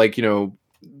terms of like,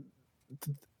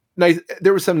 nice.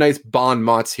 There were some nice Bond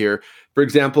mots here. For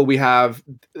example, we have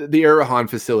the Arahan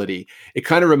facility. It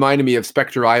kind of reminded me of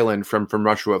Spectre Island from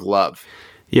Russia of Love.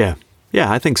 Yeah,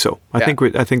 I think so. I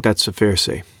think that's a fair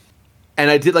say. And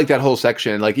I did like that whole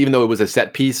section, like, even though it was a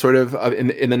set piece sort of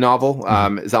in the novel,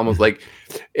 it's almost like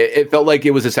it felt like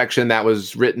it was a section that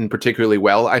was written particularly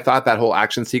well. I thought that whole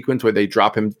action sequence where they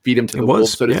feed him to the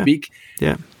wolves, so to speak.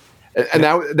 Yeah. And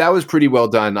that was pretty well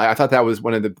done. I thought that was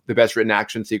one of the best written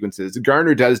action sequences.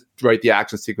 Gardner does write the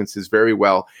action sequences very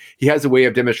well. He has a way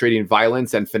of demonstrating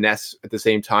violence and finesse at the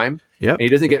same time. Yeah. And he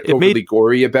doesn't get overly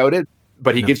gory about it,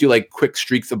 but he gives you like quick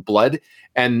streaks of blood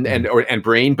and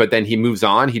brain, but then he moves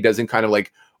on. He doesn't kind of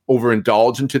like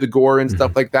overindulge into the gore and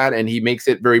stuff like that. And he makes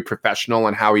it very professional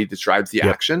on how he describes the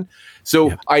action.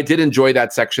 So I did enjoy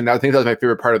that section. I think that was my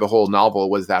favorite part of the whole novel,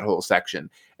 was that whole section.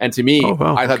 And to me,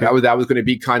 I thought that was going to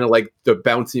be kind of like the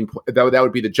bouncing point. That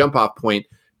would be the jump off point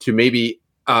to maybe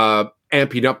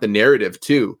amping up the narrative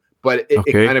too. But it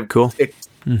kind of cool.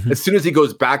 As soon as he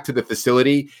goes back to the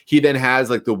facility, he then has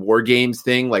like the war games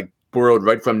thing, like borrowed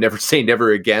right from Never Say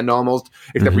Never Again, almost,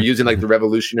 except for using like the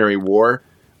Revolutionary War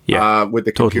with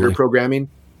the computer programming.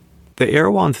 The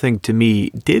Erewhon thing to me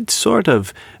did sort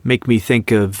of make me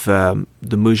think of the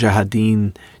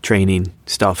Mujahideen training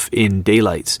stuff in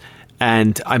Daylights.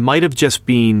 And I might have just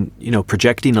been,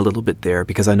 projecting a little bit there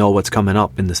because I know what's coming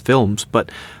up in the films. But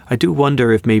I do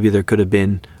wonder if maybe there could have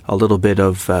been a little bit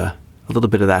of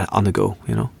that on the go,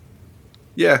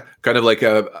 Yeah, kind of like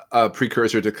a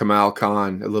precursor to Kamal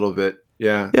Khan, a little bit.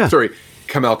 Yeah. Sorry,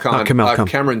 Kamal Khan.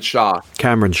 Cameron Shaw.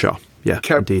 Cameron Shaw. Yeah,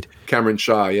 indeed. Cameron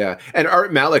Shaw, yeah. And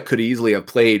Art Malik could easily have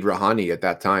played Rouhani at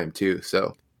that time, too.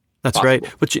 So that's possible.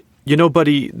 Right. But,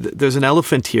 buddy, there's an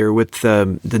elephant here with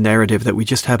the narrative that we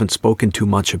just haven't spoken too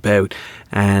much about.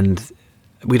 And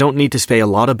we don't need to say a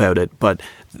lot about it. But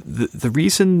the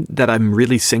reason that I'm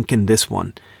really sinking this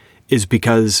one is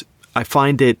because I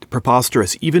find it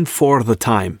preposterous, even for the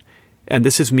time. And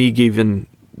this is me giving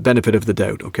benefit of the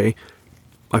doubt, okay?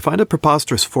 I find it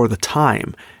preposterous for the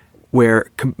time,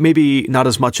 where maybe not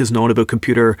as much is known about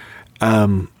computer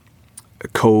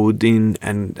coding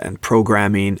and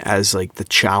programming as like the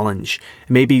challenge.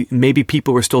 Maybe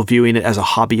people were still viewing it as a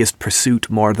hobbyist pursuit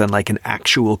more than like an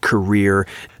actual career.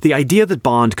 The idea that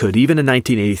Bond could, even in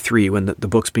 1983 when the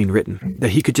book's being written,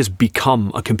 that he could just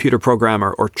become a computer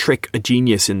programmer or trick a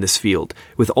genius in this field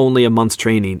with only a month's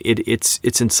training,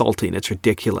 it's insulting. It's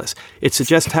ridiculous. It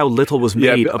suggests how little was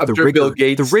made of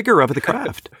the rigor of the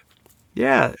craft.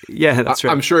 Yeah, that's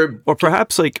right. I'm sure, or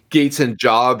perhaps like Gates and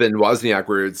Job and Wozniak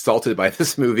were insulted by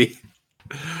this movie.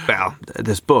 Well,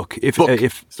 this book,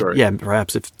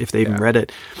 perhaps if they even read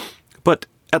it. But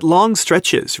at long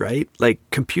stretches, right? Like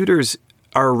computers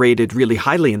are rated really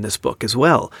highly in this book as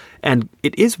well. And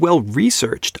it is well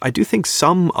researched. I do think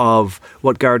some of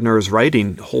what Gardner is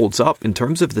writing holds up in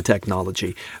terms of the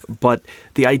technology. But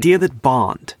the idea that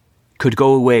Bond could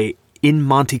go away in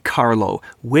Monte Carlo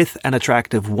with an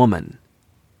attractive woman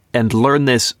and learn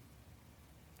this,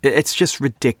 it's just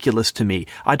ridiculous to me.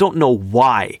 I don't know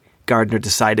why Gardner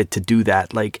decided to do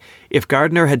that. Like, if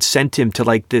Gardner had sent him to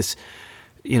like this,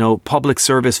 public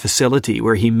service facility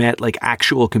where he met like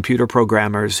actual computer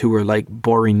programmers who were like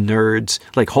boring nerds,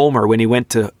 like Homer when he went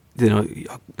to,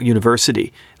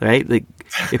 university, right? Like,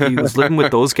 if he was living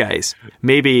with those guys,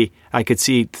 maybe I could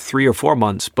see 3 or 4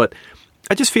 months, but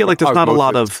I just feel like there's not a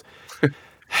lot of,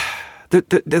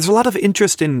 there's a lot of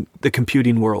interest in the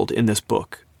computing world in this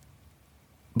book,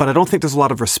 but I don't think there's a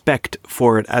lot of respect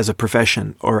for it as a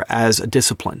profession or as a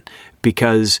discipline,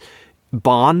 because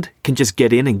Bond can just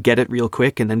get in and get it real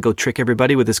quick and then go trick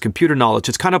everybody with his computer knowledge.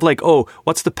 It's kind of like, oh,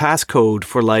 what's the passcode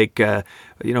for like,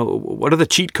 what are the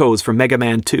cheat codes for Mega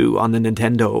Man 2 on the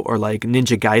Nintendo, or like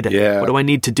Ninja Gaiden? Yeah. What do I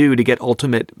need to do to get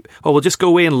ultimate? Oh, we'll just go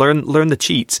away and learn the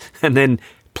cheats and then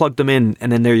plug them in,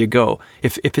 and then there you go.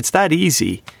 If it's that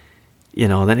easy,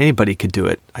 then anybody could do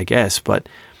it, I guess. But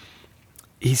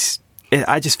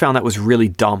I just found that was really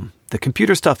dumb. The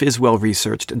computer stuff is well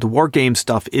researched, and the war game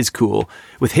stuff is cool,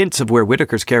 with hints of where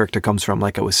Whitaker's character comes from,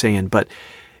 like I was saying. But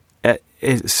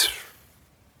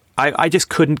I just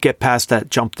couldn't get past that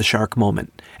jump the shark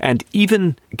moment. And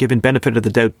even given benefit of the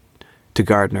doubt to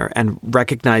Gardner and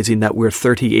recognizing that we're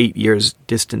 38 years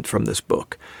distant from this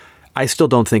book, I still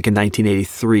don't think in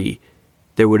 1983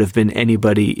 there would have been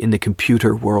anybody in the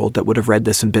computer world that would have read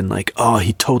this and been like, oh,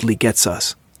 he totally gets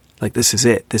us. Like, this is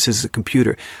it. This is a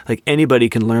computer. Like, anybody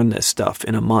can learn this stuff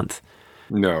in a month.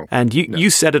 No. And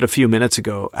you said it a few minutes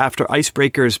ago. After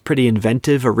Icebreaker's pretty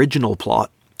inventive original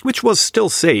plot, which was still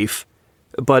safe,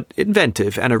 but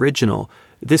inventive and original,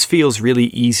 this feels really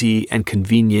easy and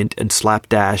convenient and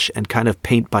slapdash and kind of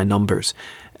paint by numbers.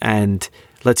 And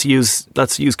let's use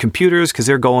computers because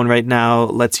they're going right now.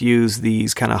 Let's use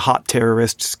these kind of hot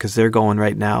terrorists because they're going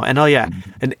right now. And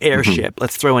an airship.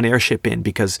 Let's throw an airship in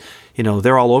because,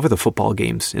 they're all over the football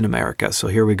games in America. So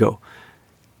here we go.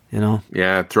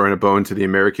 Yeah, throwing a bone to the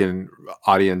American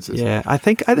audiences. Yeah, I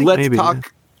think Let's maybe.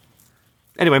 talk.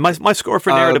 Anyway, my score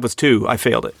for narrative was 2. I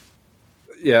failed it.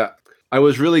 Yeah, I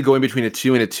was really going between a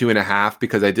 2 and a 2.5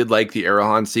 because I did like the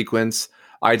Arahan sequence.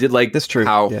 I did like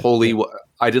how Holy.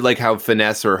 I did like how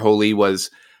Finesse or Holy was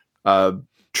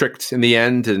tricked in the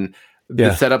end, and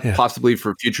the setup possibly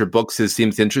for future books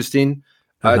seems interesting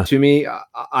to me.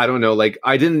 I don't know, like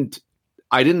I didn't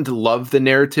love the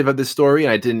narrative of the story,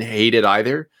 and I didn't hate it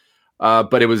either,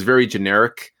 but it was very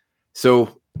generic.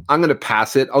 So I'm going to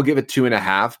pass it. I'll give it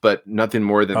 2.5, but nothing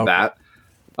more than that.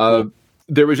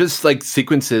 There were just like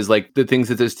sequences, like the things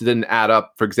that just didn't add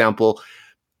up. For example,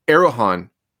 Arahan.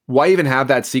 Why even have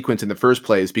that sequence in the first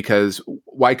place? Because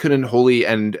why couldn't Holy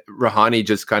and Rahani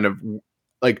just kind of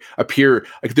like appear?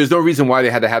 Like, there's no reason why they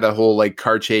had to have that whole like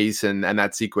car chase and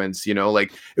that sequence.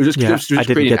 Like it was just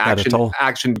creating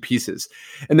action pieces.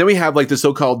 And then we have like the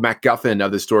so-called MacGuffin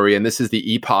of the story, and this is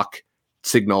the epoch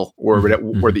signal or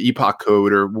the epoch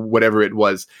code or whatever it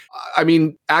was. I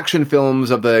mean, action films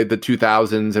of the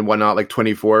 2000s and whatnot, like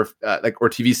 24, or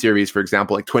TV series, for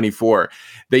example, like 24,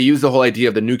 they use the whole idea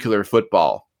of the nuclear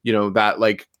football. That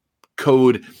like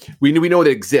code, we know it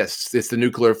exists. It's the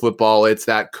nuclear football. It's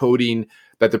that coding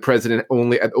that the president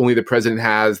only the president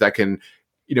has that can,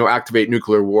 activate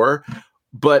nuclear war.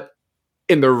 But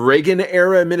in the Reagan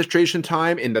era administration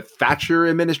time, in the Thatcher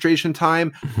administration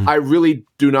time, I really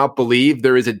do not believe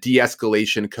there is a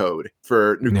de-escalation code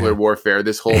for nuclear warfare.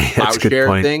 This whole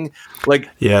plowshare thing, like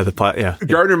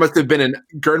Gardner must have been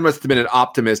an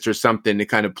optimist or something to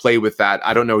kind of play with that.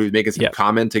 I don't know. He's making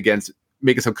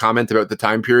some comment about the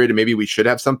time period, and maybe we should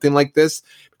have something like this.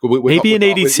 Maybe in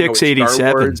 86,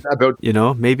 87,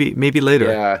 maybe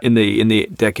later in the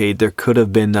decade, there could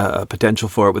have been a potential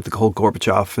for it with the whole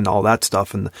Gorbachev and all that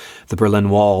stuff and the Berlin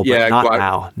Wall, but not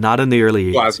now, not in the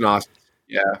early 80s. Glasnost.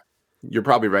 Yeah, you're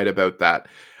probably right about that.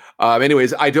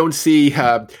 Anyways, I don't see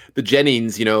the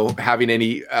Jennings, having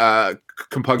any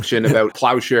compunction about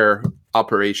plowshare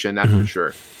operation, that's for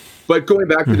sure. But going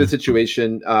back to the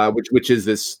situation, which is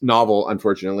this novel,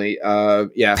 unfortunately,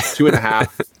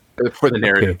 2.5 for the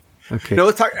narrative. Okay. Now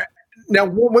let's talk. Now,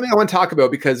 one thing I want to talk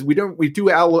about, because we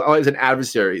do always an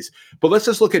adversaries, but let's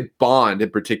just look at Bond in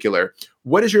particular.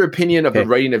 What is your opinion of the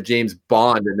writing of James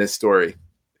Bond in this story?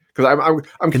 Because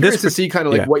I'm curious to see kind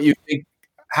of like what you think,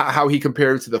 how he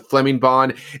compares to the Fleming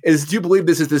Bond. Do you believe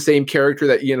this is the same character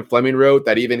that Ian Fleming wrote,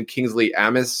 that even Kingsley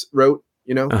Amis wrote?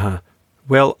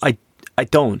 Well, I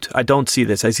don't see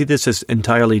this. I see this as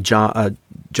entirely John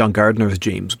Gardner's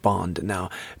James Bond now,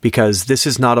 because this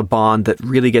is not a Bond that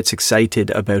really gets excited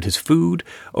about his food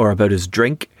or about his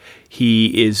drink.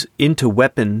 He is into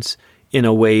weapons in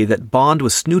a way that Bond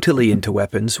was snootily into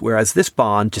weapons, whereas this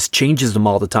Bond just changes them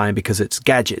all the time because it's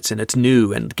gadgets and it's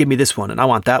new and give me this one and I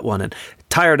want that one and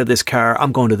tired of this car,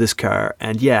 I'm going to this car,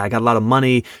 and yeah, I got a lot of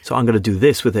money, so I'm going to do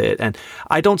this with it. And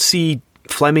I don't see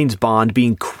Fleming's Bond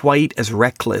being quite as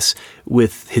reckless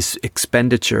with his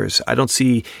expenditures. I don't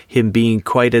see him being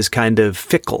quite as kind of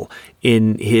fickle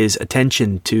in his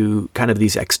attention to kind of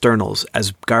these externals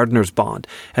as Gardner's Bond.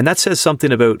 And that says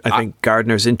something about, I think,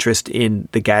 Gardner's interest in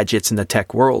the gadgets and the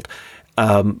tech world.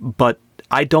 But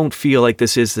I don't feel like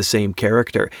this is the same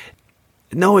character.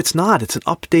 No, it's not. It's an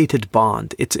updated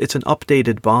Bond. It's an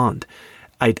updated Bond.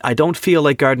 I don't feel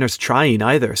like Gardner's trying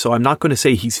either. So I'm not going to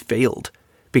say he's failed,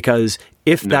 because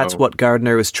if that's what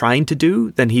Gardner is trying to do,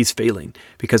 then he's failing,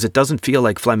 because it doesn't feel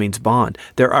like Fleming's Bond.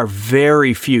 There are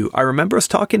very few. I remember us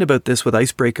talking about this with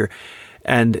Icebreaker,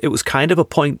 and it was kind of a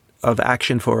point of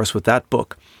action for us with that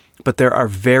book. But there are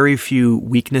very few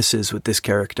weaknesses with this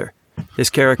character. This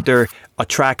character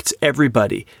attracts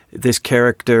everybody. This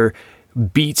character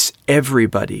beats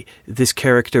everybody. This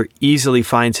character easily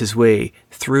finds his way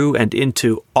through and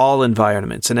into all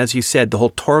environments. And as you said, the whole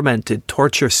tormented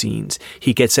torture scenes,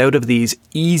 he gets out of these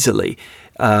easily.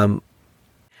 I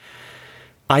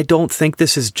don't think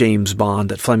this is James Bond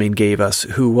that Fleming gave us,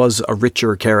 who was a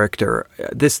richer character.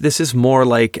 This is more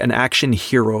like an action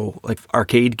hero, like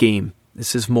arcade game.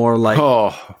 This is more like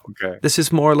This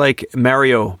is more like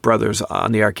Mario Brothers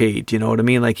on the arcade. You know what I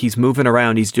mean? Like, he's moving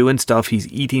around, he's doing stuff,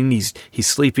 he's eating, he's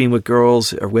sleeping with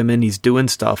girls or women, he's doing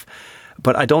stuff.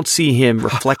 But I don't see him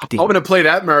reflecting. I'm going to play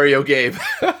that Mario game.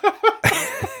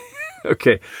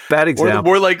 Okay, bad example.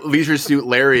 More like Leisure Suit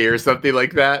Larry or something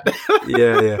like that.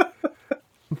 Yeah.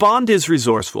 Bond is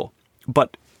resourceful,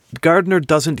 but Gardner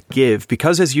doesn't give,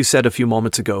 because, as you said a few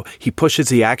moments ago, he pushes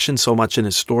the action so much in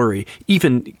his story,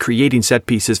 even creating set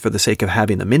pieces for the sake of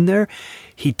having them in there.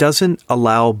 He doesn't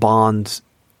allow Bond's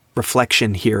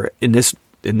reflection here in this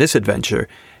adventure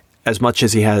as much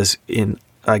as he has in,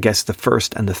 I guess, the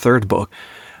first and the third book.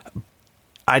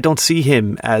 I don't see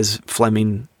him as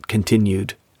Fleming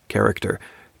continued character.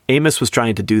 Amos was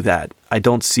trying to do that. I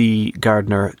don't see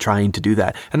Gardner trying to do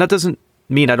that. And that doesn't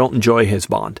mean I don't enjoy his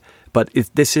Bond. But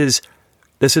this is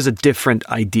a different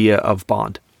idea of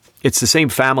Bond. It's the same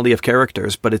family of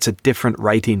characters, but it's a different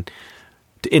writing.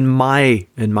 In my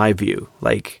view,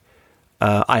 like,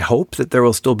 I hope that there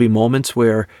will still be moments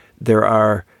where there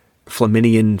are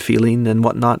Fleminian feeling and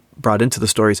whatnot brought into the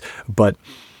stories. But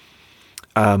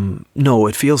no,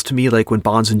 it feels to me like when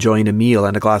Bond's enjoying a meal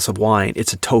and a glass of wine,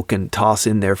 it's a token toss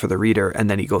in there for the reader, and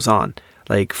then he goes on.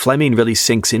 Like, Fleming really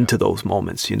sinks into those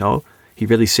moments, you know? He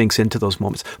really sinks into those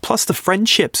moments. Plus the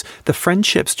friendships,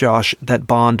 Josh, that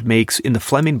Bond makes in the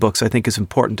Fleming books, I think is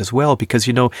important as well, because,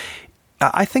 you know,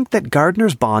 I think that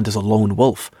Gardner's Bond is a lone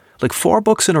wolf. Like 4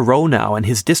 books in a row now, and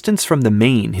his distance from the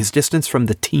main, his distance from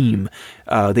the team,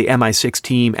 the MI6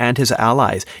 team and his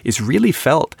allies is really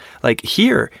felt. Like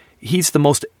here, he's the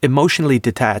most emotionally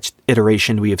detached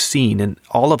iteration we have seen in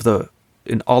all of the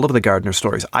Gardner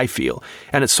stories, I feel.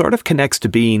 And it sort of connects to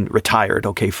being retired,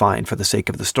 okay, fine, for the sake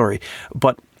of the story.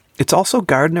 But it's also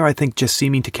Gardner, I think, just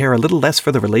seeming to care a little less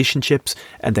for the relationships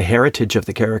and the heritage of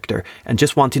the character, and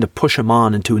just wanting to push him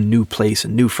on into a new place, a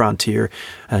new frontier,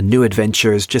 new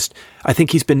adventures. Just, I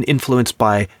think he's been influenced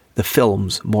by the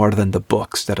films more than the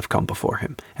books that have come before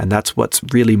him. And that's what's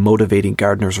really motivating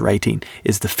Gardner's writing,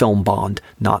 is the film Bond,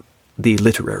 not the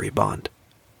literary Bond.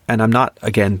 And I'm not,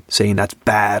 again, saying that's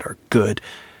bad or good,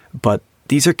 but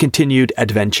these are continued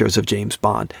adventures of James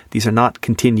Bond. These are not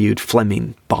continued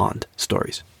Fleming Bond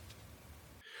stories.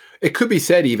 It could be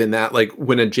said even that, like,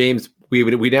 when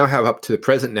we now have up to the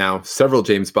present now several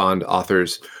James Bond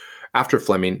authors after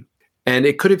Fleming, and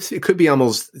it could be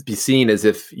almost be seen as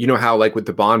if, you know how, like, with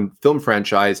the Bond film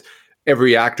franchise,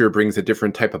 every actor brings a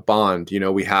different type of Bond. You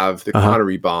know, we have the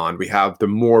Connery Bond, we have the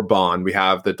Moore Bond, we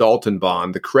have the Dalton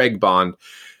Bond, the Craig Bond.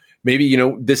 Maybe, you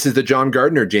know, this is the John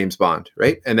Gardner James Bond,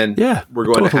 right? And then we're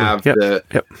going to have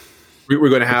we're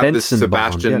going to have the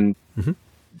Sebastian, Bond,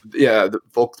 the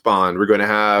Volks Bond. We're going to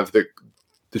have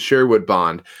the Sherwood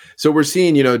Bond. So we're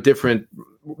seeing, you know, different.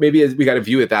 Maybe we got to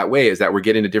view it that way, is that we're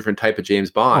getting a different type of James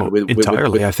Bond.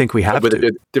 Entirely, I think we have with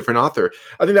a different author.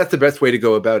 I think that's the best way to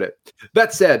go about it.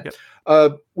 That said,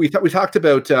 we talked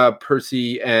about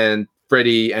Percy and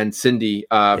Freddie and Cindy.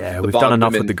 We've done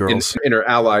enough with the girls and her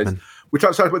allies. We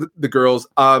talked about the girls.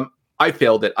 I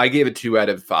failed it. I gave it 2 out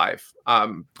of 5.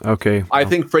 Okay. I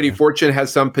think Freddie Fortune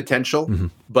has some potential,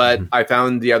 but I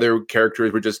found the other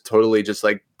characters were just totally just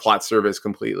like plot service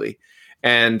completely.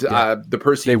 And the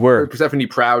Persephone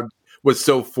Proud was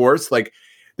so forced. Like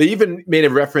they even made a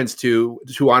reference to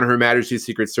On Her Majesty's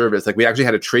Secret Service. Like we actually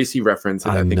had a Tracy reference,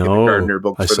 in the Gardner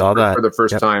book for the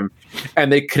first time.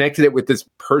 And they connected it with this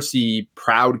Percy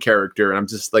Proud character. And I'm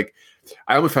just like,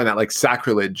 I almost find that like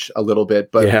sacrilege a little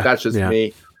bit, but that's just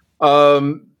me.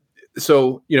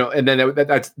 So, and then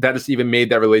that just even made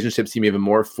that relationship seem even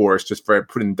more forced just for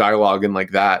putting dialogue in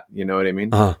like that. You know what I mean?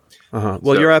 Well,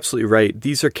 you're absolutely right.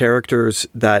 These are characters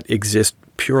that exist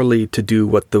purely to do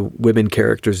what the women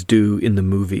characters do in the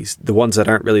movies, the ones that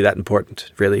aren't really that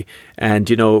important, really. And,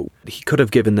 he could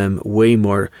have given them way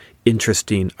more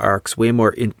interesting arcs, way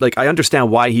more... I understand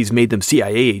why he's made them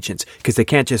CIA agents, because they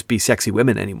can't just be sexy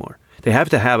women anymore. They have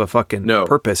to have a fucking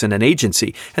purpose and an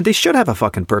agency. And they should have a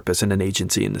fucking purpose and an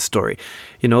agency in the story.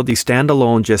 These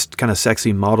standalone, just kind of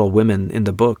sexy model women in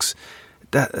the books,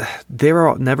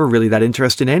 they're never really that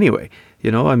interesting anyway.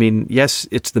 Yes,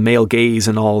 it's the male gaze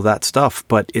and all that stuff,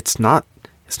 but it's not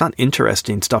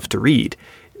interesting stuff to read.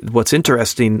 What's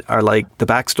interesting are like the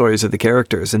backstories of the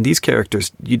characters, and these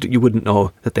characters, you wouldn't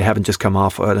know that they haven't just come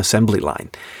off an assembly line.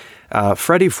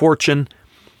 Freddie Fortune,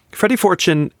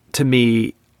 to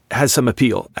me, has some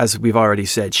appeal, as we've already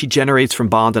said. She generates from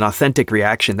Bond an authentic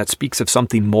reaction that speaks of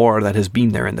something more that has been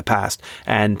there in the past,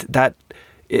 and that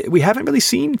we haven't really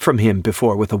seen from him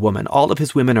before with a woman. All of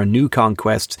his women are new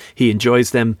conquests. He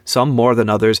enjoys them, some more than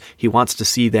others. He wants to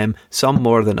see them, some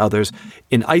more than others.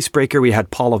 In Icebreaker, we had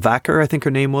Paula Vacker, I think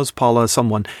her name was, Paula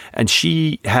someone, and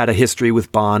she had a history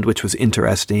with Bond, which was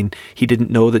interesting. He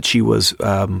didn't know that she was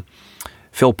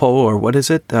Filpo, or what is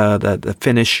it? The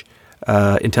Finnish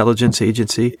intelligence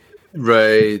agency.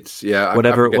 Right. Yeah.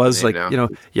 Whatever it was,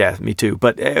 yeah, me too.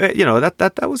 But,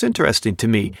 that was interesting to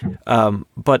me.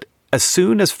 But as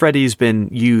soon as Freddie's been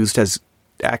used as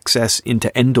access into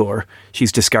Endor,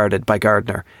 she's discarded by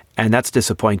Gardner, and that's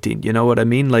disappointing. You know what I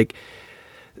mean? Like,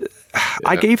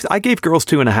 I gave Girls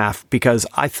 2.5 because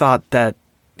I thought that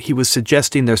he was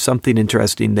suggesting there's something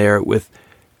interesting there with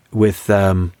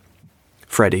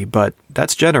Freddie, but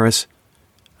that's generous.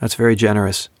 That's very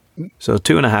generous. So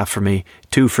 2.5 for me,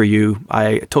 2 for you.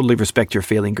 I totally respect your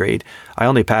failing grade. I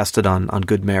only passed it on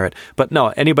good merit. But no,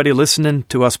 anybody listening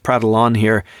to us prattle on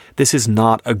here, this is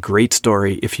not a great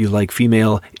story if you like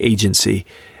female agency.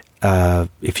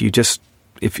 If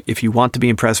you want to be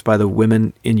impressed by the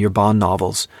women in your Bond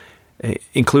novels,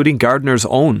 including Gardner's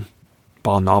own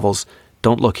Bond novels,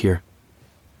 don't look here.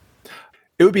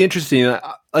 It would be interesting.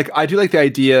 I do like the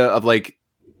idea of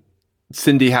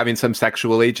Cindy having some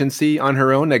sexual agency on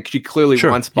her own. Like she clearly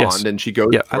wants Bond, and she goes.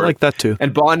 Yeah, I like that too.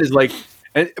 And Bond is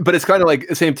but it's kind of at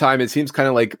the same time, it seems kind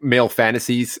of like male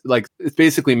fantasies. Like it's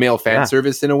basically male fan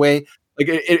service in a way. Like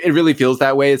it really feels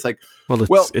that way. It's like,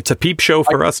 it's a peep show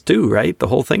for us too, right? The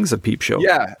whole thing's a peep show.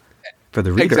 Yeah. For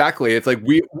the reader. Exactly. It's like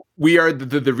we are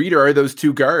the reader are those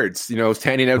two guards,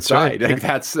 standing outside.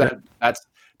 That's right.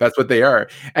 That's what they are.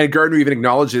 And Gardner even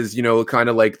acknowledges, kind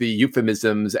of like the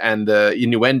euphemisms and the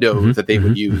innuendos that they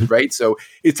would use, right? So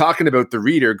he's talking about the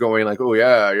reader going like, oh,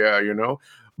 yeah,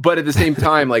 But at the same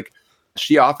time,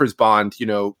 she offers Bond,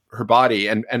 her body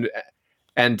and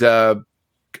Bond,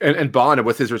 and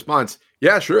what's his response?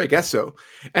 Yeah, sure, I guess so.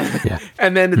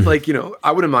 And then it's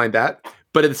I wouldn't mind that.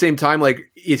 But at the same time,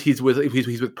 he's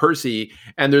with Percy,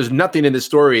 and there's nothing in the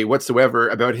story whatsoever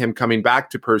about him coming back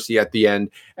to Percy at the end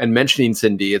and mentioning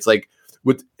Cindy. It's it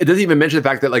doesn't even mention the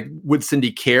fact that would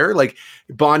Cindy care?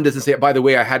 Bond doesn't say, by the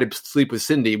way, I had to sleep with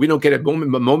Cindy. We don't get a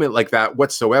moment like that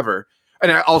whatsoever. And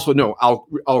I also know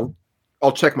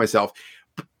I'll check myself.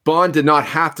 Bond did not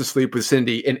have to sleep with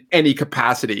Cindy in any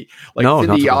capacity.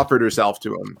 Cindy offered herself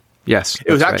to him. Yes,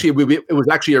 it was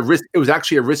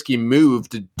actually a risky move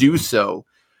to do so.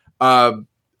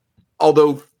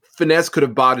 Although Finesse could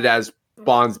have bought it as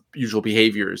Bond's usual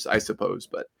behaviors, I suppose.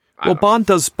 But Bond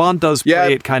does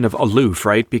play it kind of aloof,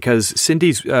 right? Because Cindy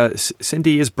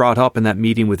is brought up in that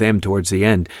meeting with M towards the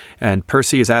end, and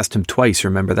Percy has asked him twice.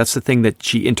 Remember, that's the thing that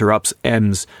she interrupts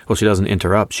M's. Well, she doesn't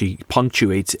interrupt. She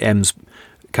punctuates M's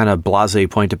kind of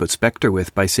blasé point about Spectre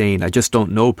with by saying, I just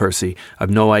don't know, Percy. I've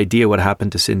no idea what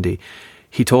happened to Cindy.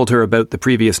 He told her about the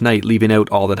previous night, leaving out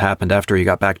all that happened after he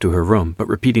got back to her room, but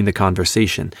repeating the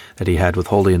conversation that he had with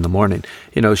Holy in the morning.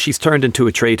 She's turned into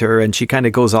a traitor, and she kind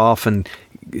of goes off and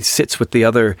sits with the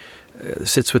other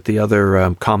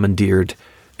commandeered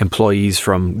employees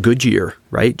from Goodyear,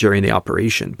 right, during the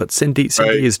operation. But Cindy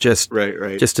is just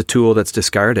a tool that's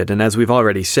discarded. And as we've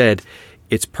already said,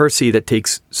 it's Percy that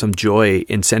takes some joy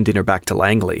in sending her back to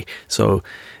Langley. So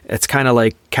it's kind of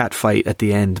like cat fight at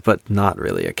the end, but not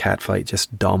really a cat fight,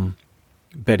 just dumb.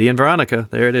 Betty and Veronica,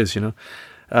 there it is,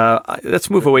 Let's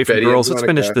move away from girls. Let's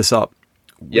finish this up.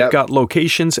 We've got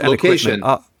locations and equipment.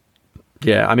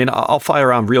 Yeah, I mean, I'll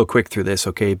fire on real quick through this,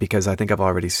 okay, because I think I've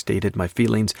already stated my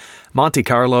feelings. Monte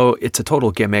Carlo, it's a total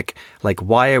gimmick. Like,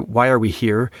 why are we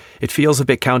here? It feels a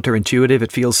bit counterintuitive.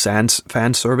 It feels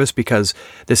fan service because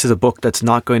this is a book that's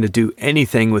not going to do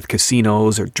anything with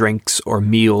casinos or drinks or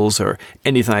meals or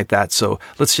anything like that. So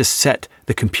let's just set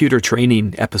the computer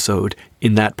training episode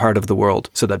in that part of the world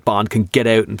so that Bond can get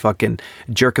out and fucking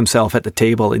jerk himself at the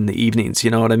table in the evenings. You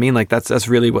know what I mean? Like, that's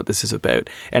really what this is about.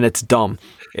 And it's dumb.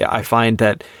 I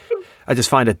just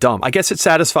find it dumb. I guess it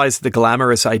satisfies the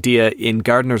glamorous idea in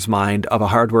Gardner's mind of a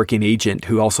hardworking agent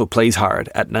who also plays hard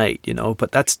at night,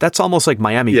 but that's almost like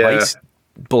Miami Vice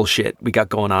bullshit we got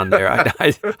going on there.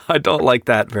 I don't like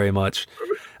that very much.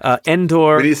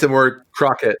 Endor. We need some more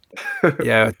Crockett.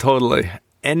 Yeah, totally.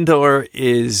 Endor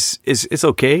is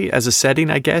okay as a setting,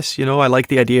 I guess. I like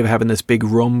the idea of having this big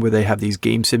room where they have these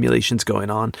game simulations going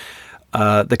on.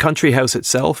 The country house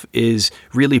itself is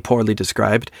really poorly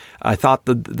described. I thought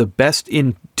the best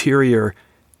interior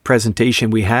presentation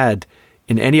we had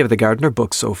in any of the Gardner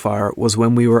books so far was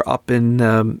when we were up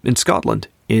in Scotland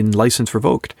in License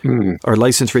Revoked, or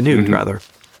License Renewed, rather.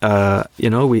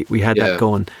 We had that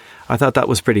going. I thought that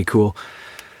was pretty cool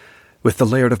with the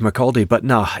Laird of Macaldy. But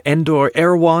no, Endor,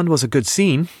 Erewhon was a good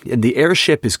scene, and the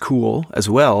airship is cool as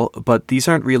well, but these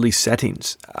aren't really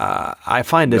settings. I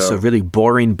find this a really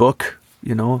boring book.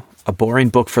 A boring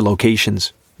book for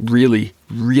locations. Really,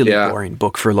 really boring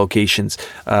book for locations.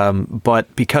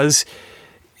 But because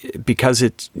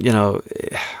it,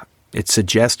 it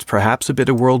suggests perhaps a bit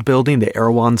of world building, the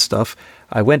Erewhon stuff,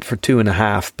 I went for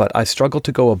 2.5, but I struggle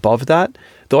to go above that.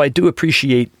 Though I do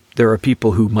appreciate there are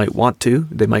people who might want to.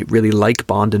 They might really like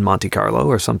Bond in Monte Carlo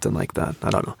or something like that. I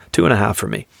don't know. 2.5 for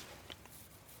me.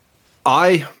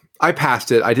 I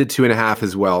passed it. I did 2.5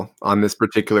 as well on this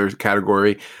particular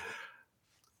category.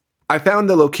 I found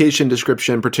the location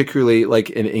description, particularly like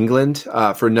in England,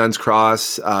 for Nun's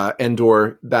Cross,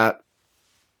 Endor, that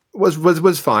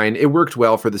was fine. It worked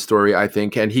well for the story, I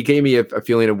think, and he gave me a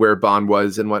feeling of where Bond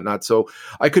was and whatnot. So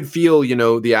I could feel,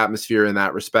 the atmosphere in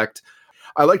that respect.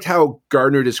 I liked how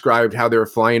Gardner described how they were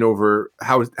flying over,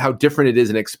 how different it is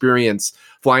an experience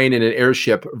flying in an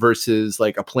airship versus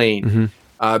like a plane.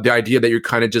 Mm-hmm. The idea that you're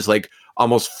kind of just like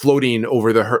almost floating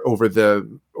over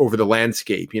the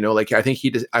landscape, like I think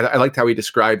I liked how he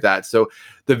described that. So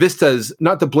the vistas,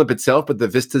 not the blimp itself, but the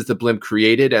vistas the blimp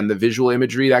created and the visual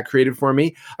imagery that created for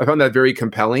me, I found that very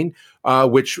compelling,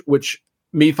 which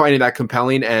me finding that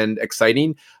compelling and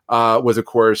exciting was of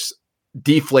course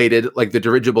deflated like the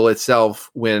dirigible itself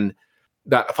when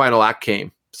that final act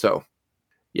came. So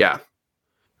yeah.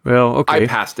 Well, okay. I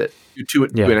passed it.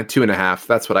 2.5.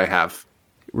 That's what I have.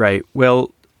 Right.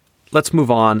 Well, let's move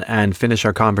on and finish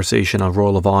our conversation on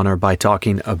Roll of Honor by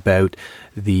talking about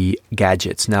the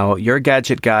gadgets. Now, you're a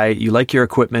gadget guy. You like your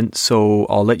equipment, so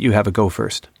I'll let you have a go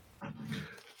first.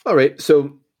 All right.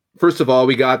 So first of all,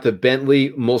 we got the Bentley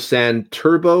Mulsanne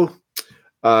Turbo,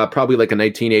 probably like a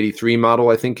 1983 model.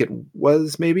 I think it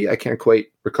was, maybe. I can't quite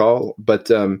recall. But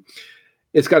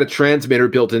it's got a transmitter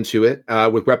built into it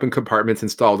with weapon compartments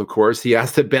installed, of course. He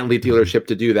asked the Bentley dealership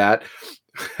to do that.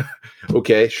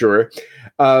 Okay, sure.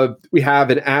 We have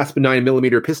an ASP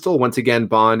 9mm pistol. Once again,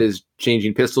 Bond is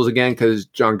changing pistols again because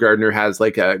John Gardner has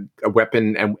like a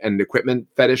weapon and equipment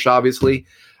fetish, obviously.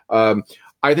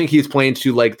 I think he's playing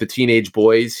to like the teenage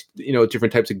boys,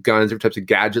 different types of guns, different types of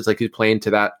gadgets, like he's playing to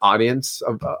that audience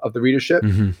of the readership.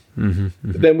 Mm-hmm, mm-hmm,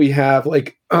 mm-hmm. Then we have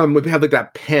like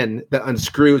that pen that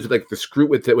unscrews with like the screw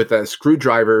with a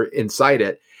screwdriver inside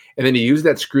it. And then he used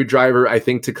that screwdriver, I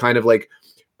think, to kind of like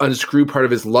unscrew part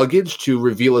of his luggage to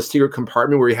reveal a secret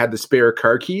compartment where he had the spare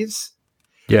car keys.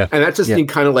 Yeah. And that just seemed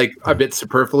kind of like a bit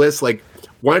superfluous. Like,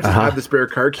 why don't you have the spare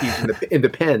car keys in the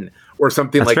pen or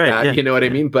something like that? Yeah. You know what I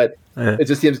mean? But it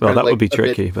just seems well, kind that of like would be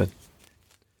tricky, but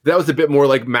that was a bit more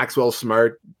like Maxwell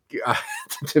Smart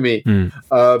to me.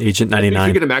 Agent 99.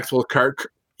 Speaking of Maxwell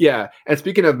yeah. And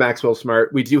speaking of Maxwell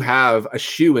Smart, we do have a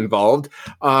shoe involved.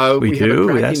 We do.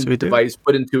 Have a tracking device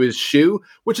put into his shoe,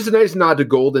 which is a nice nod to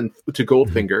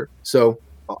Goldfinger. So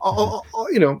I'll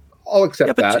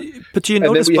accept that. But do you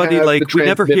notice, buddy, like we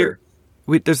never hear.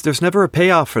 There's never a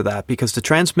payoff for that because the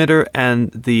transmitter and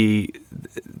the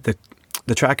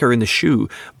tracker in the shoe,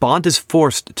 Bond is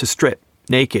forced to strip.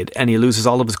 naked and he loses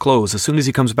all of his clothes as soon as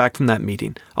he comes back from that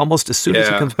meeting. Almost as soon as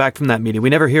he comes back from that meeting. We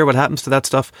never hear what happens to that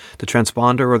stuff, the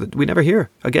transponder, we never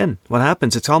hear, again, what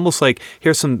happens. It's almost like,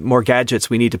 here's some more gadgets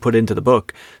we need to put into the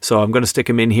book, so I'm going to stick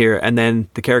him in here, and then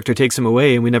the character takes him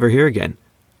away and we never hear again.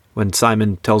 When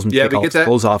Simon tells him to take all his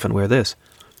clothes off and wear this.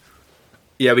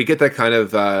 Yeah, we get that kind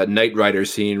of Knight Rider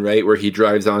scene, right, where he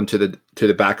drives on to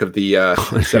the back of the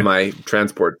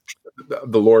semi-transport,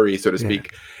 the lorry, so to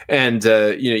speak. And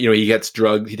he gets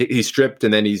drugged. He's stripped,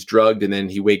 and then he's drugged, and then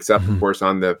he wakes up, of course,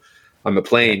 on the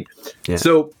plane. Yeah.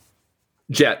 So,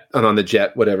 on the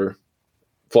jet, whatever,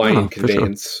 flying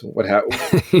conveyance, sure.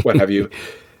 what have you.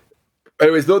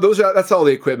 Anyways, that's all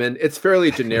the equipment. It's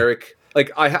fairly generic. Like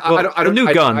I don't. The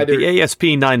new gun, the ASP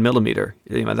 9mm.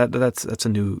 That's a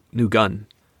new gun.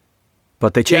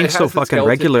 But they change so fucking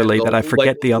regularly that I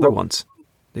forget the other ones.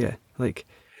 Yeah,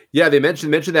 they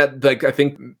mentioned that, like, I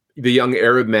think the young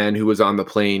Arab man who was on the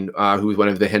plane, who was one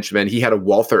of the henchmen, he had a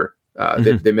Walther.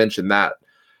 They mentioned that.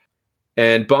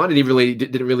 And Bond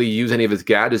didn't really use any of his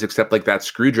gadgets except like that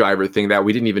screwdriver thing that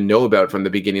we didn't even know about from the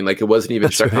beginning. Like, it wasn't even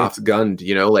Chekhov's gun,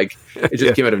 like it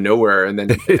just came out of nowhere. And then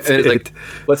it's like,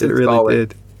 let's install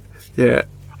it. Yeah.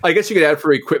 I guess you could add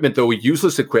for equipment, though,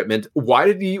 useless equipment.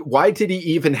 Why did he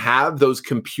even have those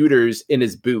computers in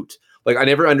his boot? Like, I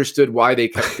never understood why they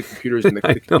kept the computers in the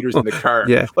computers in the car.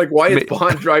 Yeah. Like, why is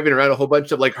Bond driving around a whole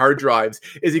bunch of like hard drives?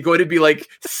 Is he going to be like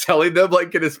selling them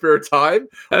like in his spare time?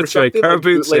 That's right. Car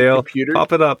boot sale.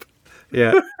 Pop it up.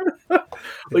 Yeah.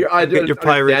 Like, I don't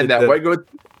understand that. Why go with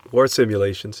war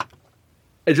simulations?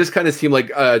 It just kind of seemed like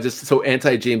just so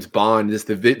anti-James Bond. Just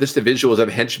the visuals of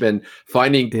henchmen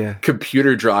finding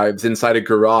computer drives inside a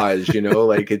garage.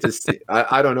 Like, it just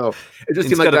I don't know. It just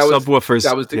seemed like that was subwoofers.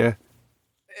 That was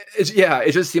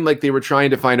it just seemed like they were trying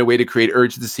to find a way to create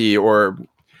urgency or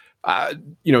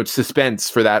suspense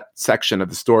for that section of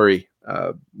the story.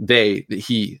 I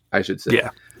should say.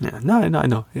 Yeah. No, I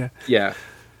know. Yeah.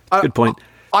 Good point.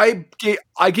 I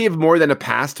gave more than a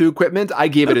pass to equipment. I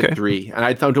gave it a 3, and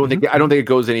I don't think it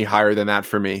goes any higher than that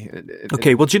for me.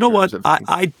 Okay, well, do you know what?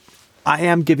 I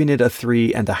am giving it a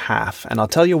 3.5, and I'll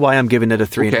tell you why I'm giving it a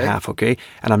 3.5. Okay,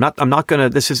 and I'm not gonna.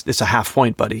 It's a half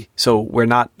point, buddy. So we're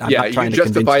not. I'm not trying to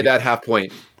justify that half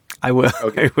point. I will.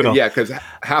 Okay. I will. Yeah, because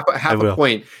half a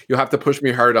point, you'll have to push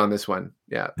me hard on this one.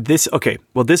 Yeah. This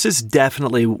is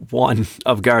definitely one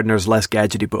of Gardner's less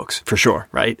gadgety books, for sure,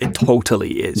 right? It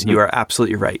totally is. You are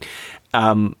absolutely right.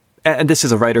 And this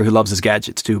is a writer who loves his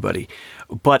gadgets too, buddy.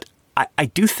 But I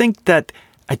do think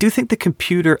the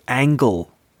computer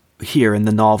angle here in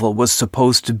the novel was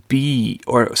supposed to be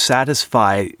or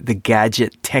satisfy the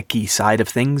gadget techie side of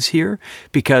things here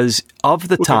because of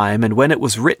the time and when it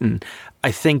was written.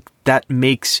 I think that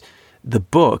makes the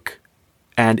book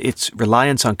and its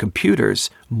reliance on computers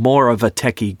more of a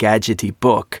techie gadgety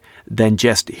book than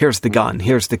just here's the gun,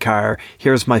 here's the car,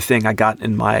 here's my thing I got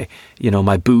in my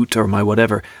my boot or my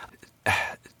whatever.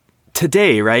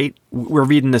 Today, right, we're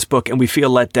reading this book and we feel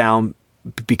let down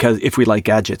because if we like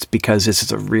gadgets, because this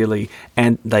is a really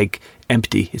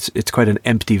empty. It's quite an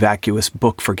empty, vacuous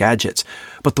book for gadgets.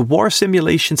 But the war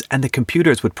simulations and the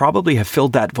computers would probably have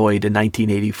filled that void in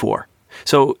 1984.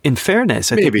 So, in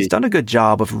fairness, I think he's done a good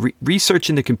job of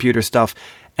researching the computer stuff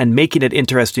and making it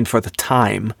interesting for the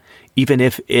time, even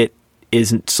if it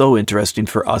isn't so interesting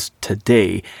for us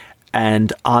today.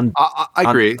 And I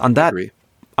agree. On that,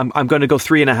 I'm going to go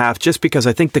 3.5, just because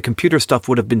I think the computer stuff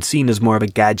would have been seen as more of a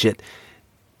gadget,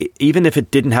 even if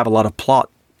it didn't have a lot of plot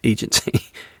agency,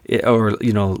 or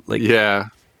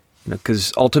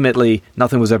because ultimately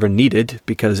nothing was ever needed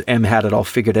because M had it all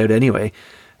figured out anyway.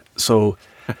 So.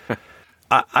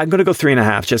 I'm going to go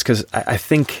 3.5 just because I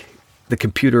think the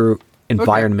computer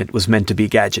environment was meant to be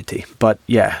gadgety. But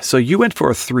yeah, so you went for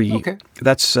a 3. Okay.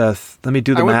 That's let me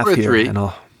do the math here. 3.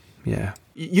 And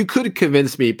you could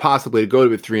convince me possibly to go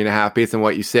to a 3.5 based on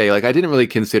what you say. Like, I didn't really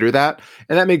consider that,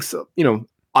 and that makes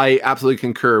I absolutely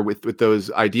concur with those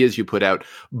ideas you put out.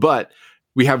 But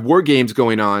we have war games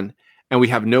going on, and we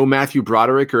have no Matthew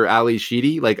Broderick or Ali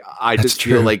Sheedy. Like, I just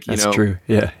feel like that's true.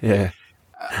 Yeah.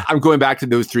 I'm going back to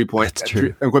those 3 points. That's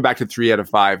true. I'm going back to 3 out of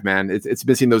 5, man. It's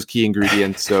missing those key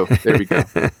ingredients. So there we go.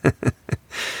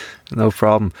 No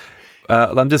problem.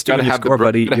 I'm just doing your score,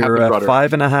 buddy. You're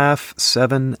 5.5,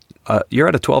 7. You're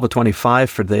at a 12 of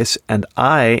 25 for this, and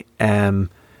I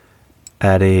am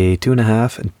at a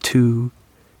 2.5 and 2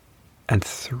 and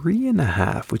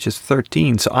 3.5, which is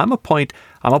 13. So I'm a point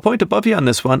above you on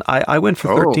this one. I went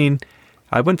for 13.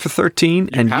 I went for 13,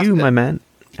 and you, my man.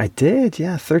 I did,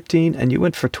 13, and you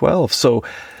went for 12. So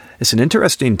it's an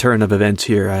interesting turn of events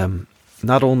here.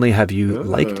 Not only have you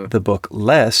liked the book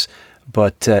less,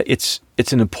 but it's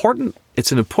it's an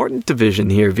important division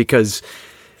here because,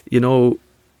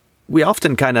 we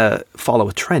often kind of follow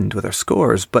a trend with our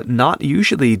scores, but not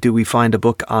usually do we find a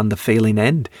book on the failing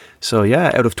end. So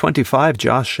yeah, out of 25,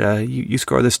 Josh, you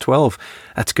score this 12.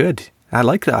 That's good. I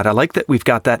like that. I like that we've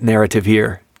got that narrative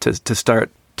here to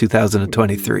start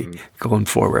 2023 going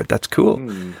forward. That's cool.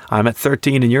 I'm at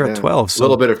 13 and you're at 12. So a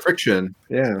little bit of friction.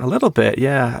 Yeah. A little bit.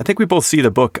 Yeah. I think we both see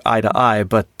the book eye to eye,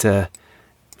 but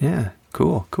yeah,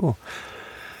 cool.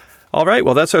 All right,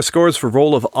 well, that's our scores for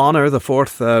Roll of Honor, the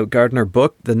fourth Gardner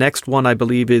book. The next one, I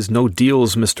believe, is No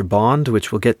Deals, Mr. Bond,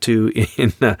 which we'll get to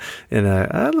in a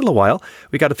little while.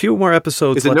 We got a few more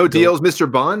episodes. Is it No Deals, Mr.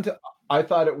 Bond? I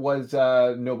thought it was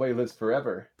Nobody Lives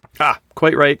Forever.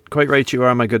 Quite right. You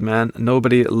are, my good man.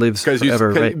 Nobody Lives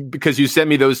Forever. Right? Because you sent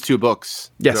me those two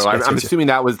books. Yes, so I'm assuming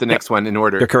that was the next one in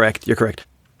order. You're correct.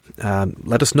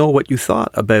 Let us know what you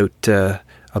thought about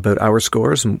our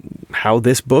scores and how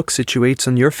this book situates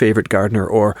on your favorite Gardner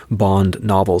or Bond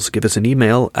novels. Give us an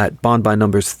email at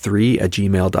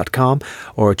bondbynumbers3@gmail.com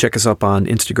or check us up on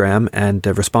Instagram and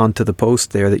respond to the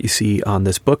post there that you see on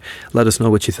this book. Let us know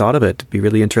what you thought of it. It'd be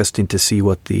really interesting to see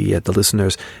what the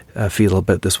listeners feel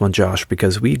about this one, Josh,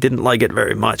 because we didn't like it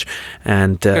very much.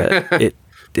 And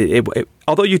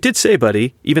although you did say,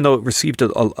 buddy, even though it received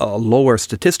a lower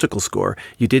statistical score,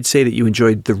 you did say that you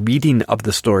enjoyed the reading of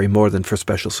the story more than for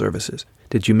special services.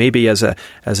 Did you maybe, as a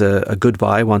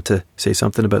goodbye, want to say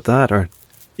something about that? Or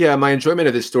yeah, my enjoyment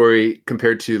of this story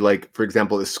compared to, like, for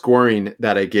example, the scoring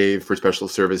that I gave for special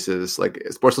services, like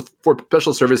for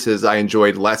special services, I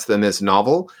enjoyed less than this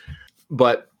novel,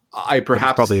 but I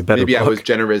perhaps probably a better book. I was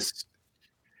generous.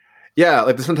 Yeah,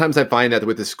 like sometimes I find that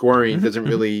with the scoring doesn't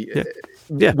really.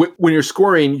 Yeah. When you're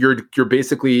scoring, you're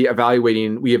basically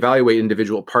evaluating. We evaluate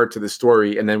individual parts of the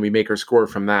story, and then we make our score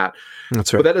from that.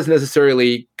 That's right. But that doesn't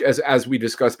necessarily, as we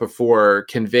discussed before,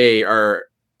 convey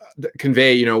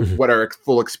what our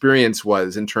full experience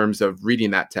was in terms of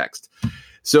reading that text.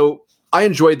 So I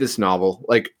enjoyed this novel.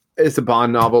 Like, it's a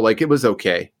Bond novel. Like, it was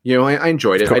okay. I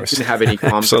enjoyed it. I didn't have any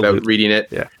qualms about reading it.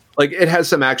 Yeah. Like, it has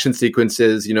some action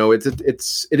sequences, it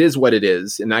is what it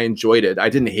is, and I enjoyed it. I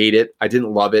didn't hate it. I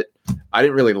didn't love it. I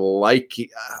didn't really like.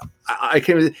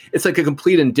 It's like a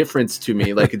complete indifference to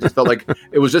me. Like, it just felt like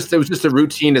it was just a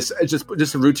routine.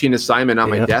 Just a routine assignment on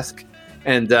my desk,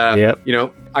 and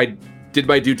I did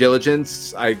my due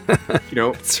diligence.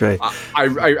 That's right. I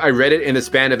read it in the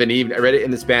span of an evening.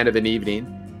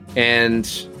 And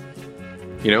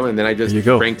and then I just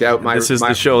cranked out my. This is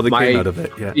the show that came out of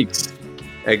it. Yeah.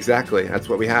 Exactly. That's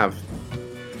what we have.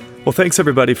 Well, thanks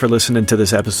everybody for listening to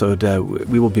this episode.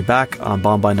 We will be back on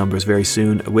Bond by Numbers very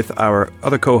soon with our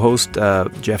other co-host,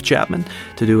 Jeff Chapman,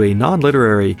 to do a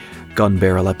non-literary Gun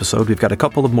Barrel episode. We've got a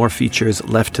couple of more features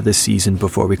left to this season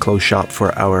before we close shop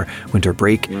for our winter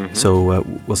break. So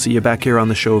we'll see you back here on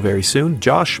the show very soon.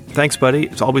 Josh, thanks, buddy.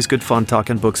 It's always good fun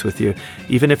talking books with you,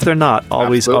 even if they're not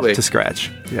always up to scratch.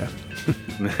 Yeah.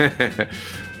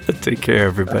 Take care,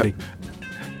 everybody.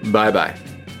 Bye-bye.